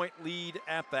 5-point lead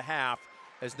at the half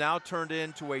has now turned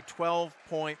into a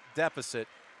 12-point deficit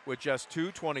with just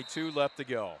 2:22 left to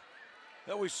go.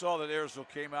 Then we saw that Ayersville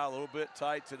came out a little bit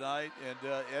tight tonight, and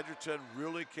Edgerton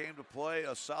really came to play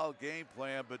a solid game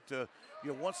plan. But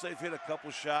once they've hit a couple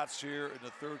shots here in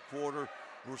the third quarter,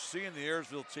 we're seeing the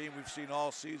Ayersville team we've seen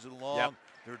all season long. Yep.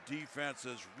 Their defense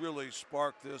has really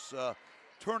sparked this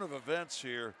turn of events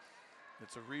here.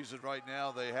 It's a reason right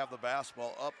now they have the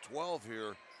basketball up 12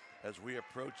 here as we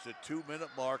approach the 2-minute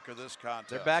mark of this contest.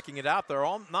 They're backing it out. They're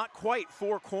all not quite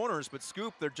four corners, but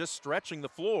Scoop, they're just stretching the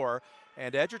floor.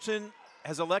 And Edgerton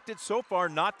has elected so far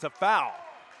not to foul.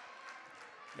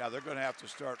 Yeah, they're going to have to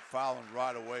start fouling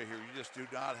right away here. You just do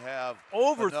not have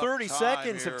over enough 30 time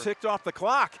seconds here. have ticked off the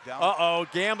clock. Down. Uh-oh,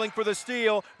 gambling for the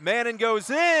steal. Mannon goes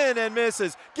in and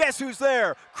misses. Guess who's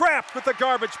there? Kraft with the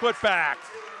garbage put back.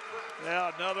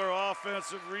 Yeah, another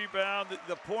offensive rebound.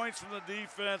 The points from the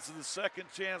defense and the second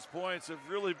chance points have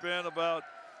really been about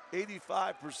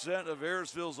 85% of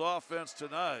Ayersville's offense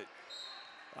tonight.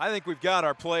 I think we've got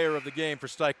our player of the game for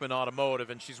Steichman Automotive,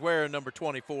 and she's wearing number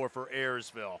 24 for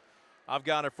Ayersville. I've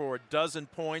got her for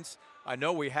 12 points. I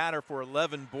know we had her for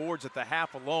 11 boards at the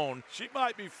half alone. She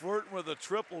might be flirting with a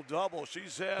triple-double.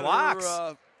 She's had blocks.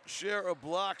 her share of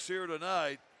blocks here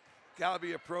tonight. Got to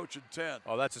be approaching 10.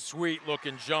 Oh, that's a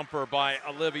sweet-looking jumper by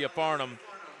Olivia Farnham.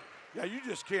 Yeah, you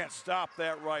just can't stop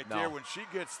that right there. When she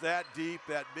gets that deep,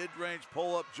 that mid-range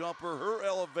pull-up jumper, her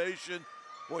elevation,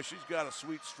 boy, she's got a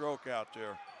sweet stroke out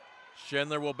there.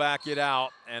 Schindler will back it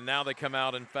out, and now they come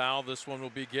out and foul. This one will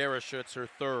be Garashutz, her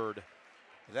third.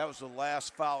 That was the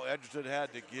last foul Edgerton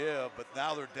had to give, but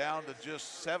now they're down to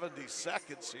just 70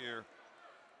 seconds here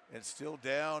and still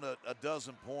down a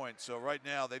dozen points. So right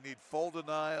now they need full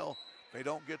denial. They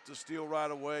don't get the steal right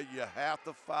away. You have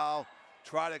to foul.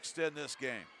 Try to extend this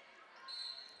game.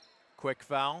 Quick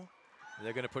foul.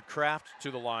 They're going to put Kraft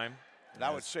to the line. And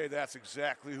I would say that's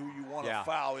exactly who you want to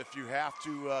foul if you have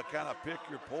to kind of pick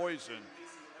your poison.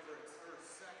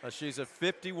 She's a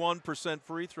 51%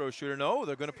 free throw shooter. No,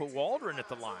 they're going to put Waldron at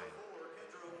the line.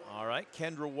 All right,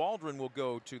 Kendra Waldron will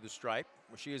go to the stripe.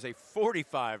 She is a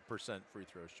 45% free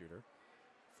throw shooter.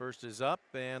 First is up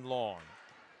and long.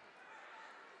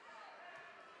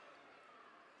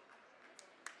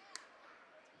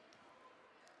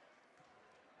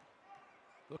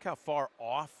 Look how far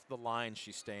off the line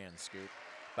she stands, Scoop.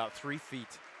 About 3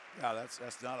 feet. Yeah,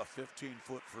 that's not a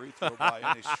 15-foot free throw by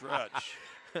any stretch.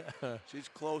 She's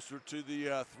closer to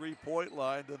the three-point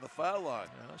line than the foul line.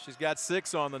 Well, she's got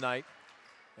 6 on the night.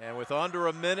 And with under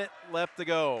a minute left to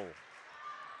go.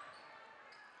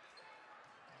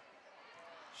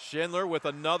 Schindler with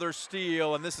another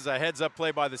steal, and this is a heads-up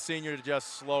play by the senior to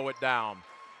just slow it down.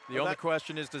 The only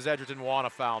question is, does Edgerton want to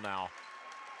foul now?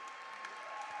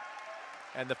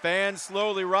 And the fans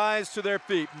slowly rise to their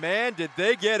feet. Man, did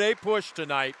they get a push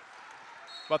tonight.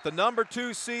 But the number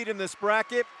 2 seed in this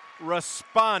bracket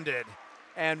responded,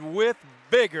 and with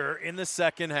vigor in the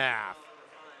second half.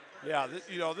 Yeah,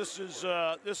 this is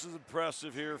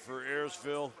impressive here for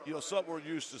Ayersville. Something we're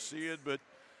used to seeing, but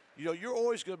you're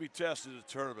always going to be tested in a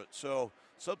tournament. So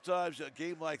sometimes a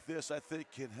game like this, I think,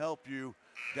 can help you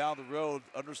down the road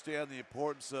understand the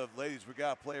importance of, ladies, we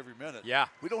got to play every minute. Yeah.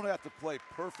 We don't have to play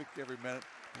perfect every minute,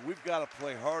 but we've got to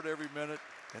play hard every minute.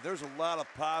 And there's a lot of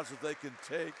positives they can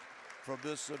take from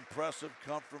this impressive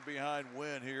come-from-behind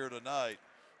win here tonight,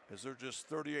 as they're just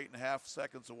 38.5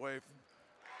 seconds away from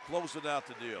closing out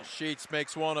the deal. Sheets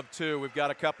makes 1 of 2. We've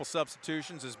got a couple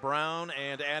substitutions as Brown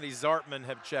and Addie Zartman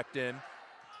have checked in.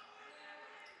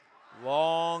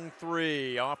 Long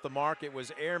 3 off the mark. It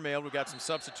was airmailed. We've got some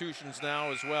substitutions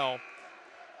now as well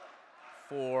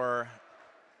for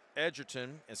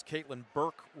Edgerton, as Caitlin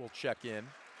Burke will check in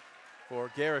for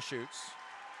Garashutz.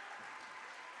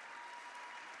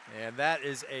 And that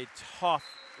is a tough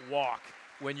walk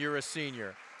when you're a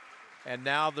senior. And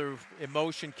now the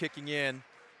emotion kicking in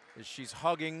as she's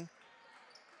hugging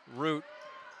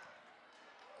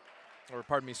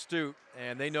Stute,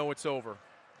 and they know it's over.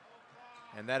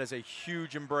 And that is a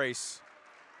huge embrace.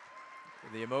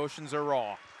 The emotions are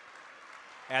raw.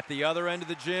 At the other end of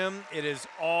the gym, it is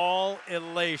all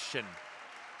elation.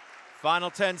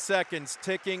 Final 10 seconds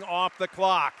ticking off the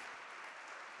clock.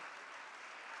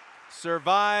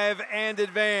 Survive and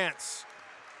advance.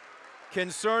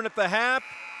 Concern at the half,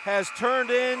 has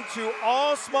turned into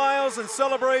all smiles and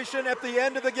celebration at the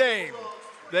end of the game.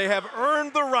 They have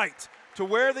earned the right to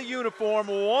wear the uniform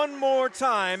one more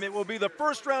time. It will be the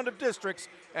first round of districts,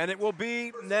 and it will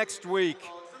be next week.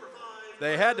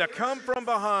 They had to come from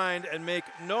behind and make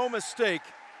no mistake.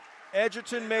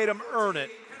 Edgerton made them earn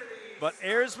it. But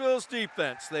Ayersville's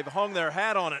defense, they've hung their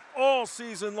hat on it all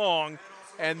season long,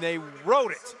 and they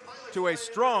rode it to a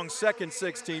strong second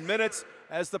 16 minutes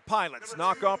as the Pilots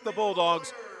knock off the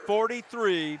Bulldogs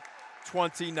 43-29.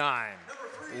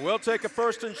 We'll take a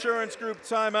First Insurance Group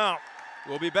timeout.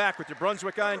 We'll be back with your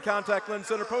Brunswick Eye and Contact Lens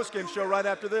Center postgame show right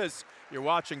after this. You're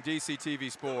watching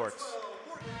DCTV Sports.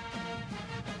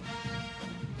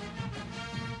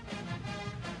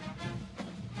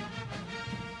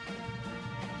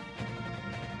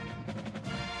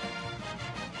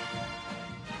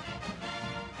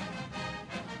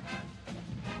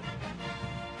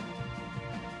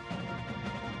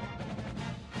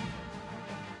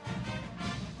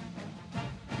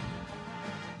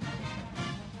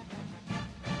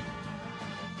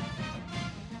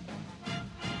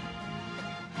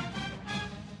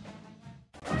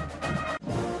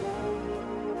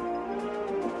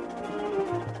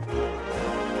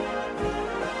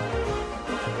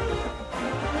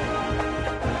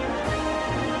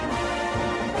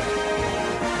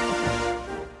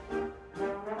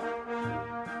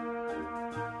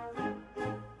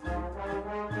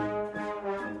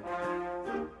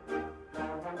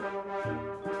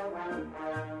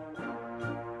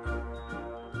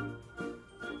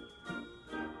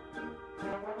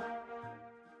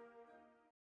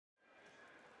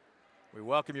 We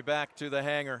welcome you back to the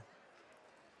hangar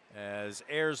as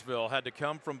Ayersville had to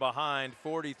come from behind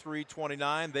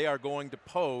 43-29. They are going to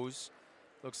pose,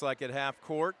 looks like at half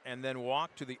court, and then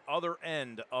walk to the other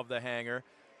end of the hangar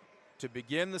to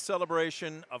begin the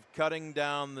celebration of cutting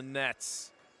down the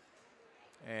nets.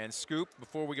 And Scoop,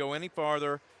 before we go any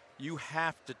farther, you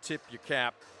have to tip your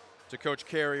cap to Coach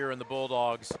Carrier and the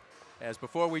Bulldogs. As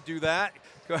before we do that,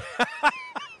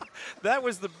 that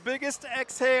was the biggest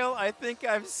exhale I think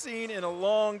I've seen in a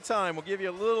long time. We'll give you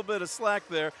a little bit of slack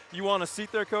there. You want a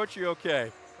seat there, Coach? You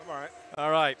okay? I'm all right.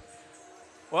 All right.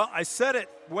 Well, I said it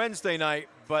Wednesday night,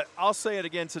 but I'll say it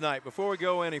again tonight. Before we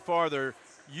go any farther,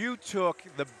 you took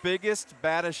the biggest,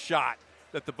 baddest shot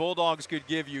that the Bulldogs could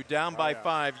give you, down by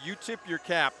 5. You tip your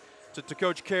cap to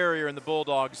Coach Carrier and the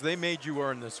Bulldogs. They made you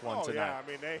earn this one tonight. Yeah, I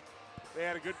mean, they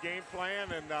had a good game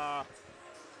plan, and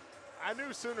I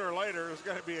knew sooner or later it was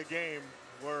going to be a game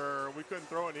where we couldn't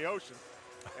throw it in the ocean.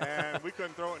 And we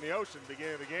couldn't throw it in the ocean at the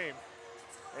beginning of the game.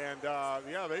 And,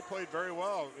 yeah, they played very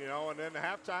well, you know. And then at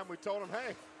halftime we told them,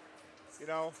 hey, you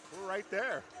know, we're right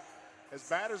there. As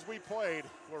bad as we played,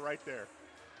 we're right there.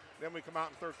 Then we come out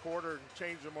in third quarter and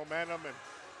change the momentum. And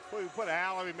we put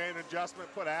Allie, we made an adjustment,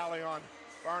 put Allie on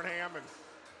Barnham. And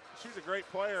she's a great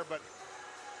player, but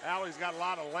Allie's got a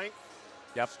lot of length,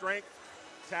 strength,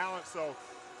 talent. So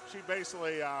she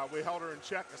basically, we held her in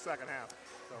check in the second half.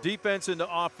 So. Defense into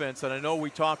offense, and I know we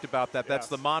talked about that. Yes. That's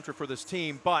the mantra for this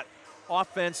team. But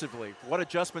offensively, what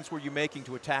adjustments were you making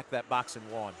to attack that box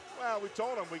and one? Well, we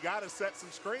told them we got to set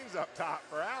some screens up top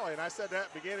for Allie, and I said that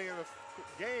at the beginning of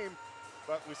the game,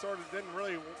 but we sort of didn't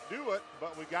really do it.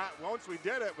 But we got, once we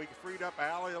did it, we freed up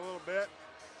Allie a little bit,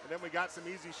 and then we got some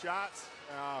easy shots.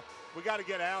 We got to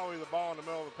get Allie the ball in the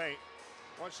middle of the paint.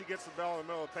 Once she gets the ball in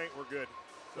the middle of the paint, we're good.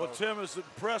 So. Well, Tim, as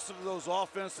impressive as those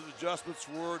offensive adjustments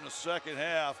were in the second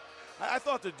half, I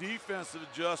thought the defensive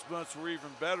adjustments were even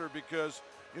better because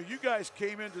you guys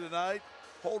came into tonight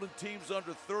holding teams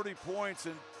under 30 points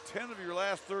in 10 of your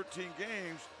last 13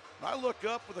 games. And I look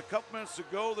up with a couple minutes to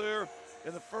go there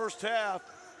in the first half.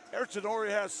 Edgerton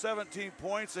already has 17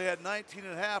 points. They had 19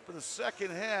 and a half in the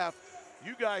second half.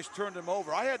 You guys turned them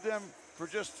over. I had them for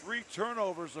just 3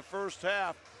 turnovers the first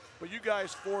half, but you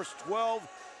guys forced 12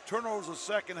 turnovers the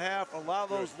second half, a lot of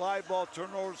those live ball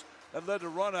turnovers that led to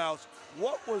runouts.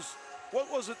 What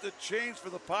was it that changed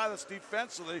for the Pilots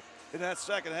defensively in that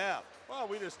second half? Well,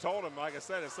 we just told them, like I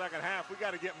said, in the second half, we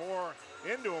got to get more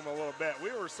into them a little bit.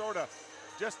 We were sort of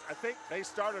just, I think they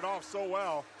started off so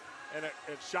well, and it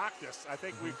shocked us. I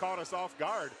think we caught us off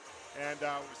guard, and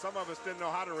some of us didn't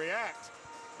know how to react.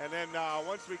 And then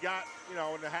once we got, you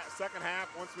know, in the second half,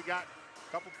 once we got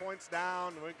a couple points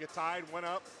down, we get tied, went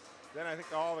up, then I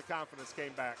think all the confidence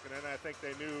came back. And then I think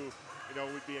they knew, you know,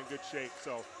 we'd be in good shape.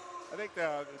 So I think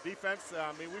the defense,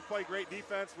 I mean, we play great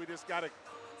defense. We just got to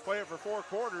play it for 4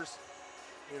 quarters,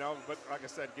 you know. But like I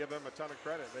said, give them a ton of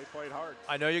credit. They played hard.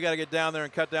 I know you got to get down there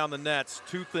and cut down the nets.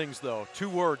 2 things, though. 2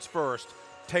 words first.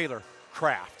 Taylor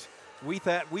Craft. We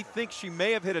think she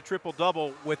may have hit a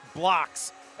triple-double with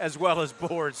blocks as well as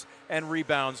boards and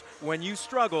rebounds. When you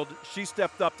struggled, she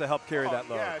stepped up to help carry that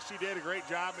load. Yeah, she did a great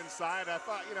job inside. I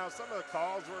thought, some of the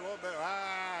calls were a little bit,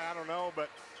 I don't know, but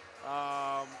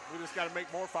we just got to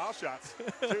make more foul shots,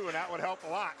 too, and that would help a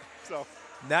lot. So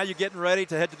now you're getting ready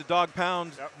to head to the Dog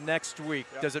Pound next week.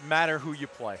 Yep. Does it matter who you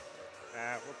play?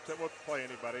 We'll play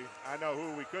anybody. I know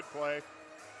who we could play.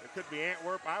 It could be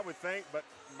Antwerp, I would think, but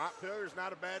Montpelier's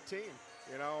not a bad team,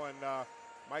 and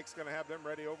Mike's going to have them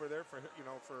ready over there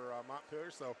for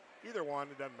Montpelier. So either one,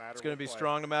 it doesn't matter. It's going to be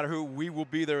strong no matter who. We will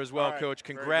be there as well, right, Coach.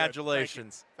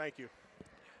 Congratulations. Thank you.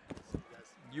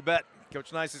 You bet.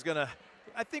 Coach Nice is going to,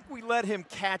 I think we let him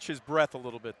catch his breath a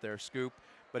little bit there, Scoop,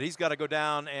 but he's got to go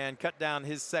down and cut down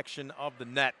his section of the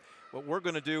net. What we're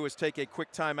going to do is take a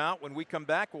quick timeout. When we come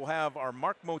back, we'll have our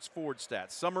Mark Moats Ford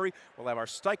stats summary. We'll have our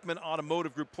Steichman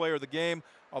Automotive Group player of the game,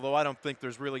 although I don't think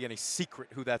there's really any secret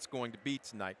who that's going to be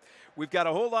tonight. We've got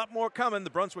a whole lot more coming. The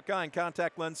Brunswick Eye and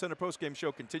Contact Lens Center postgame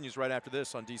show continues right after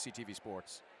this on DCTV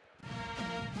Sports.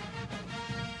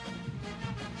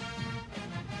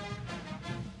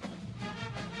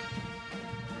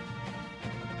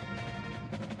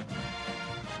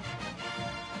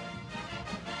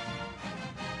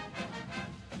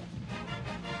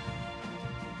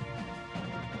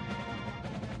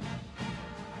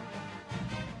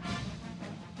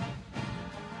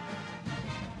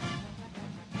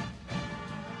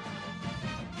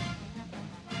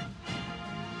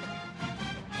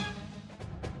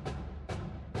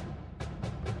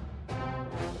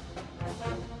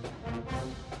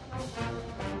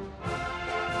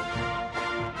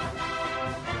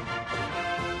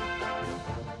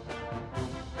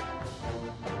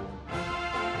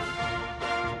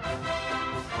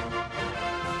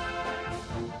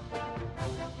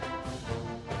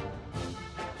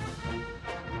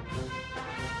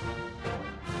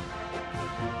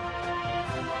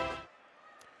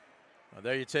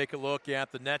 There you take a look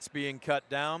at the nets being cut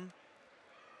down.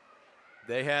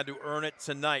 They had to earn it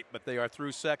tonight, but they are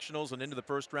through sectionals and into the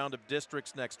first round of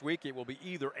districts next week. It will be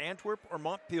either Antwerp or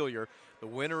Montpelier, the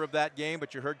winner of that game.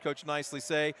 But you heard Coach Nicely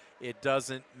say it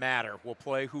doesn't matter. We'll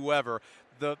play whoever.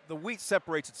 The wheat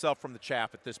separates itself from the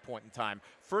chaff at this point in time.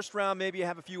 First round, maybe you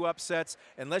have a few upsets,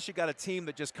 unless you got a team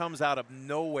that just comes out of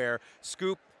nowhere.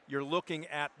 Scoop, you're looking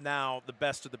at now the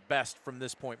best of the best from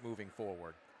this point moving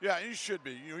forward. Yeah, you should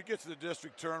be. You get to the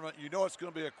district tournament, you know it's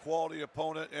going to be a quality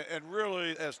opponent. And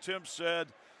really, as Tim said,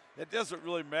 it doesn't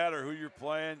really matter who you're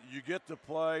playing. You get to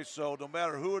play, so no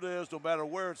matter who it is, no matter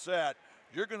where it's at,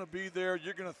 you're going to be there.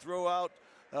 You're going to throw out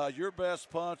your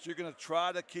best punch. You're going to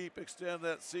try to extend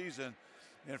that season.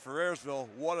 And for Ayersville,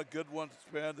 what a good one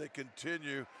it's been. They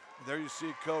continue. And there you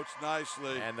see Coach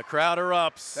Nicely. And the crowd are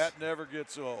ups. That never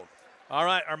gets old. All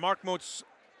right, our Mark Moats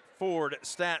Ford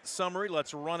stat summary.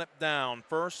 Let's run it down.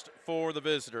 First for the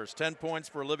visitors, 10 points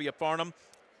for Olivia Farnham,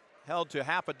 held to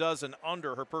half a dozen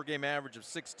under her per game average of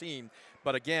 16.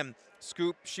 But again,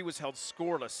 Scoop, she was held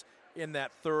scoreless in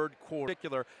that third quarter. In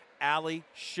particular, Allie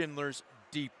Schindler's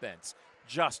defense,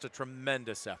 just a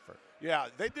tremendous effort. Yeah,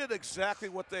 they did exactly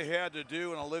what they had to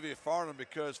do in Olivia Farnham,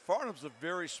 because Farnham's a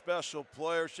very special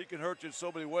player. She can hurt you in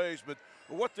so many ways, but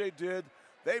what they did,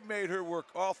 they made her work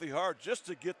awfully hard just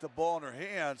to get the ball in her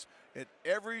hands. And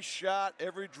every shot,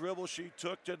 every dribble she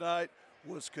took tonight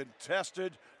was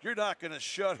contested. You're not going to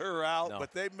shut her out, no.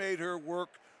 But they made her work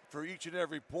for each and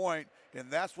every point. And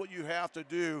that's what you have to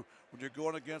do when you're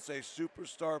going against a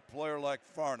superstar player like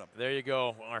Farnham. There you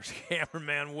go. Our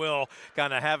cameraman Will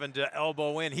kind of having to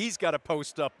elbow in. He's got a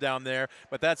post up down there,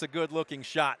 but that's a good-looking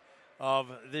shot of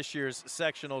this year's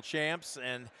sectional champs.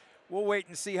 And we'll wait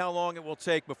and see how long it will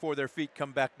take before their feet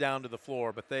come back down to the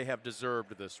floor, but they have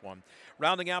deserved this one.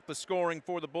 Rounding out the scoring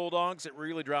for the Bulldogs, it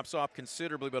really drops off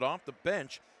considerably, but off the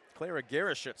bench, Clara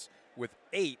Garishitz with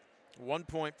 8, 1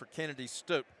 point for Kennedy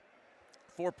Stoot,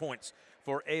 4 points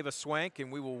for Ava Swank,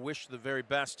 and we will wish the very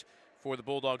best for the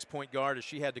Bulldogs point guard as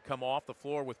she had to come off the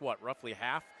floor with roughly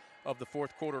half of the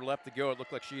fourth quarter left to go. It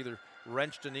looked like she either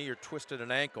wrenched a knee or twisted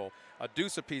an ankle. A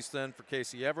deuce apiece then for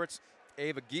Casey Everetts,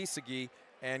 Ava Giesecke,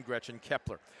 and Gretchen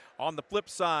Kepler. On the flip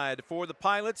side, for the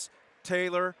Pilots,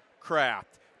 Taylor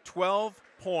Kraft, 12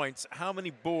 points. How many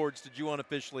boards did you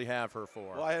unofficially have her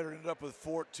for? Well, I had her ended up with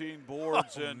 14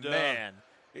 boards. Oh, and man.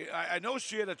 I know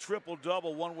she had a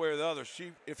triple-double one way or the other.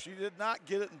 If she did not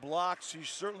get it in blocks, she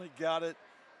certainly got it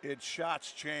in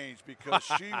shots changed, because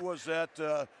she was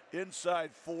that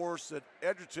inside force that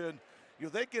Edgerton,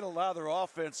 they get a lot of their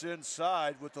offense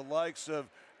inside with the likes of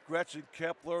Gretchen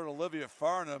Kepler and Olivia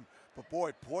Farnham. But,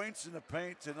 boy, points in the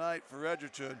paint tonight for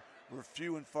Edgerton were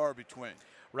few and far between.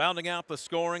 Rounding out the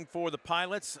scoring for the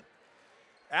Pilots,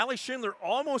 Allie Schindler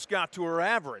almost got to her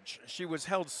average. She was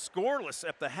held scoreless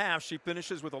at the half. She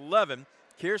finishes with 11.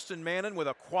 Kirsten Mannon with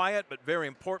a quiet but very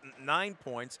important 9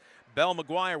 points. Belle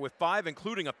McGuire with 5,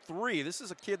 including a 3. This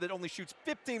is a kid that only shoots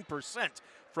 15%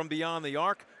 from beyond the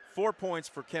arc. 4 points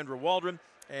for Kendra Waldron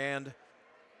and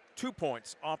 2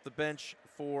 points off the bench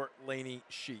for Lainey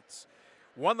Sheets.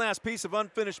 One last piece of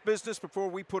unfinished business before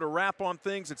we put a wrap on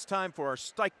things. It's time for our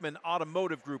Steichman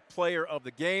Automotive Group player of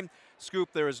the game. Scoop,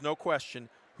 there is no question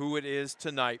who it is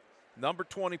tonight. Number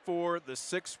 24, the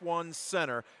 6'1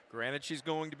 center. Granted, she's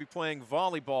going to be playing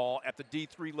volleyball at the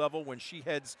D3 level when she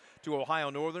heads to Ohio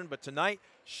Northern, but tonight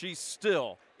she's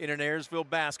still in an Ayersville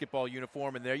basketball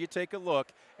uniform, and there you take a look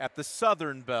at the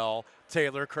Southern Belle,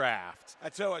 Taylor Craft. I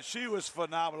tell you what, she was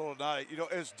phenomenal tonight. You know,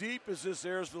 as deep as this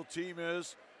Ayersville team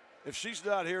is, if she's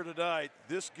not here tonight,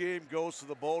 this game goes to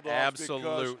the Bulldogs.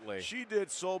 Absolutely. Because she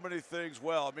did so many things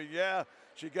well. I mean, yeah,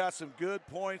 she got some good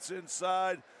points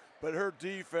inside, but her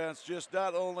defense just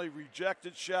not only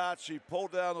rejected shots, she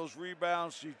pulled down those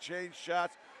rebounds, she changed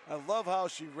shots. I love how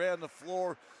she ran the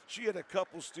floor. She had a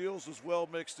couple steals as well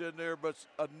mixed in there, but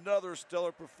another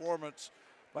stellar performance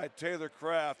by Taylor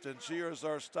Craft, and she is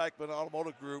our Steichman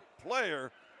Automotive Group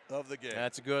player of the game.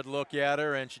 That's a good look at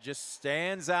her, and she just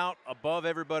stands out above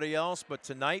everybody else, but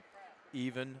tonight,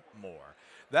 even more.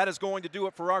 That is going to do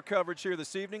it for our coverage here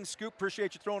this evening. Scoop,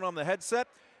 appreciate you throwing on the headset.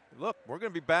 Look, we're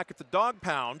going to be back at the Dog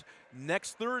Pound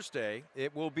next Thursday.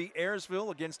 It will be Ayersville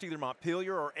against either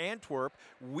Montpelier or Antwerp.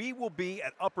 We will be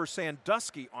at Upper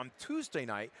Sandusky on Tuesday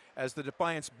night as the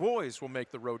Defiance boys will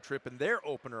make the road trip in their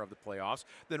opener of the playoffs.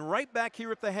 Then right back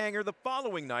here at the hangar the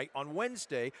following night on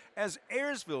Wednesday as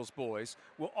Ayersville's boys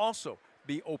will also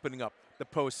be opening up the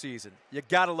postseason. You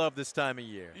got to love this time of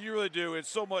year. You really do. It's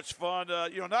so much fun,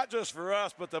 you know, not just for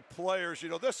us, but the players. You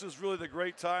know, this is really the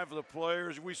great time for the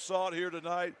players. We saw it here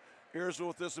tonight, Ayersville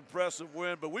with this impressive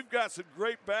win, but we've got some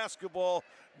great basketball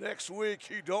next week.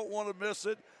 You don't want to miss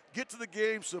it. Get to the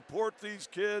game, support these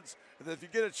kids, and if you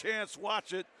get a chance,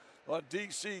 watch it on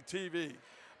DC TV.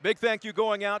 Big thank you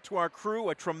going out to our crew.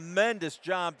 A tremendous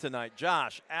job tonight.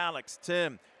 Josh, Alex,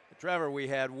 Tim, Trevor, we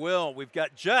had Will. We've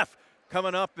got Jeff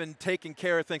coming up and taking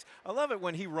care of things. I love it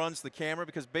when he runs the camera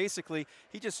because basically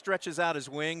he just stretches out his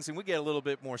wings and we get a little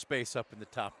bit more space up in the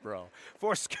top row.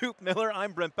 For Scoop Miller,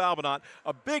 I'm Brent Balbinot.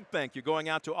 A big thank you going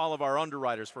out to all of our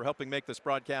underwriters for helping make this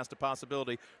broadcast a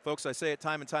possibility. Folks, I say it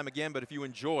time and time again, but if you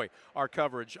enjoy our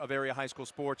coverage of area high school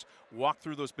sports, walk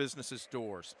through those businesses'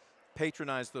 doors,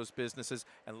 patronize those businesses,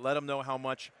 and let them know how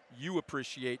much you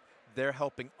appreciate their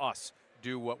helping us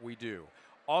do what we do.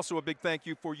 Also, a big thank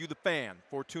you for you, the fan,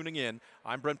 for tuning in.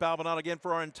 I'm Brent Balbinot again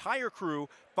for our entire crew.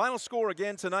 Final score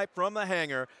again tonight from the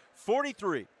hangar,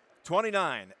 43-29.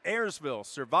 Ayersville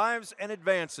survives and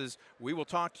advances. We will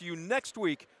talk to you next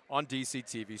week on DC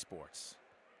TV Sports.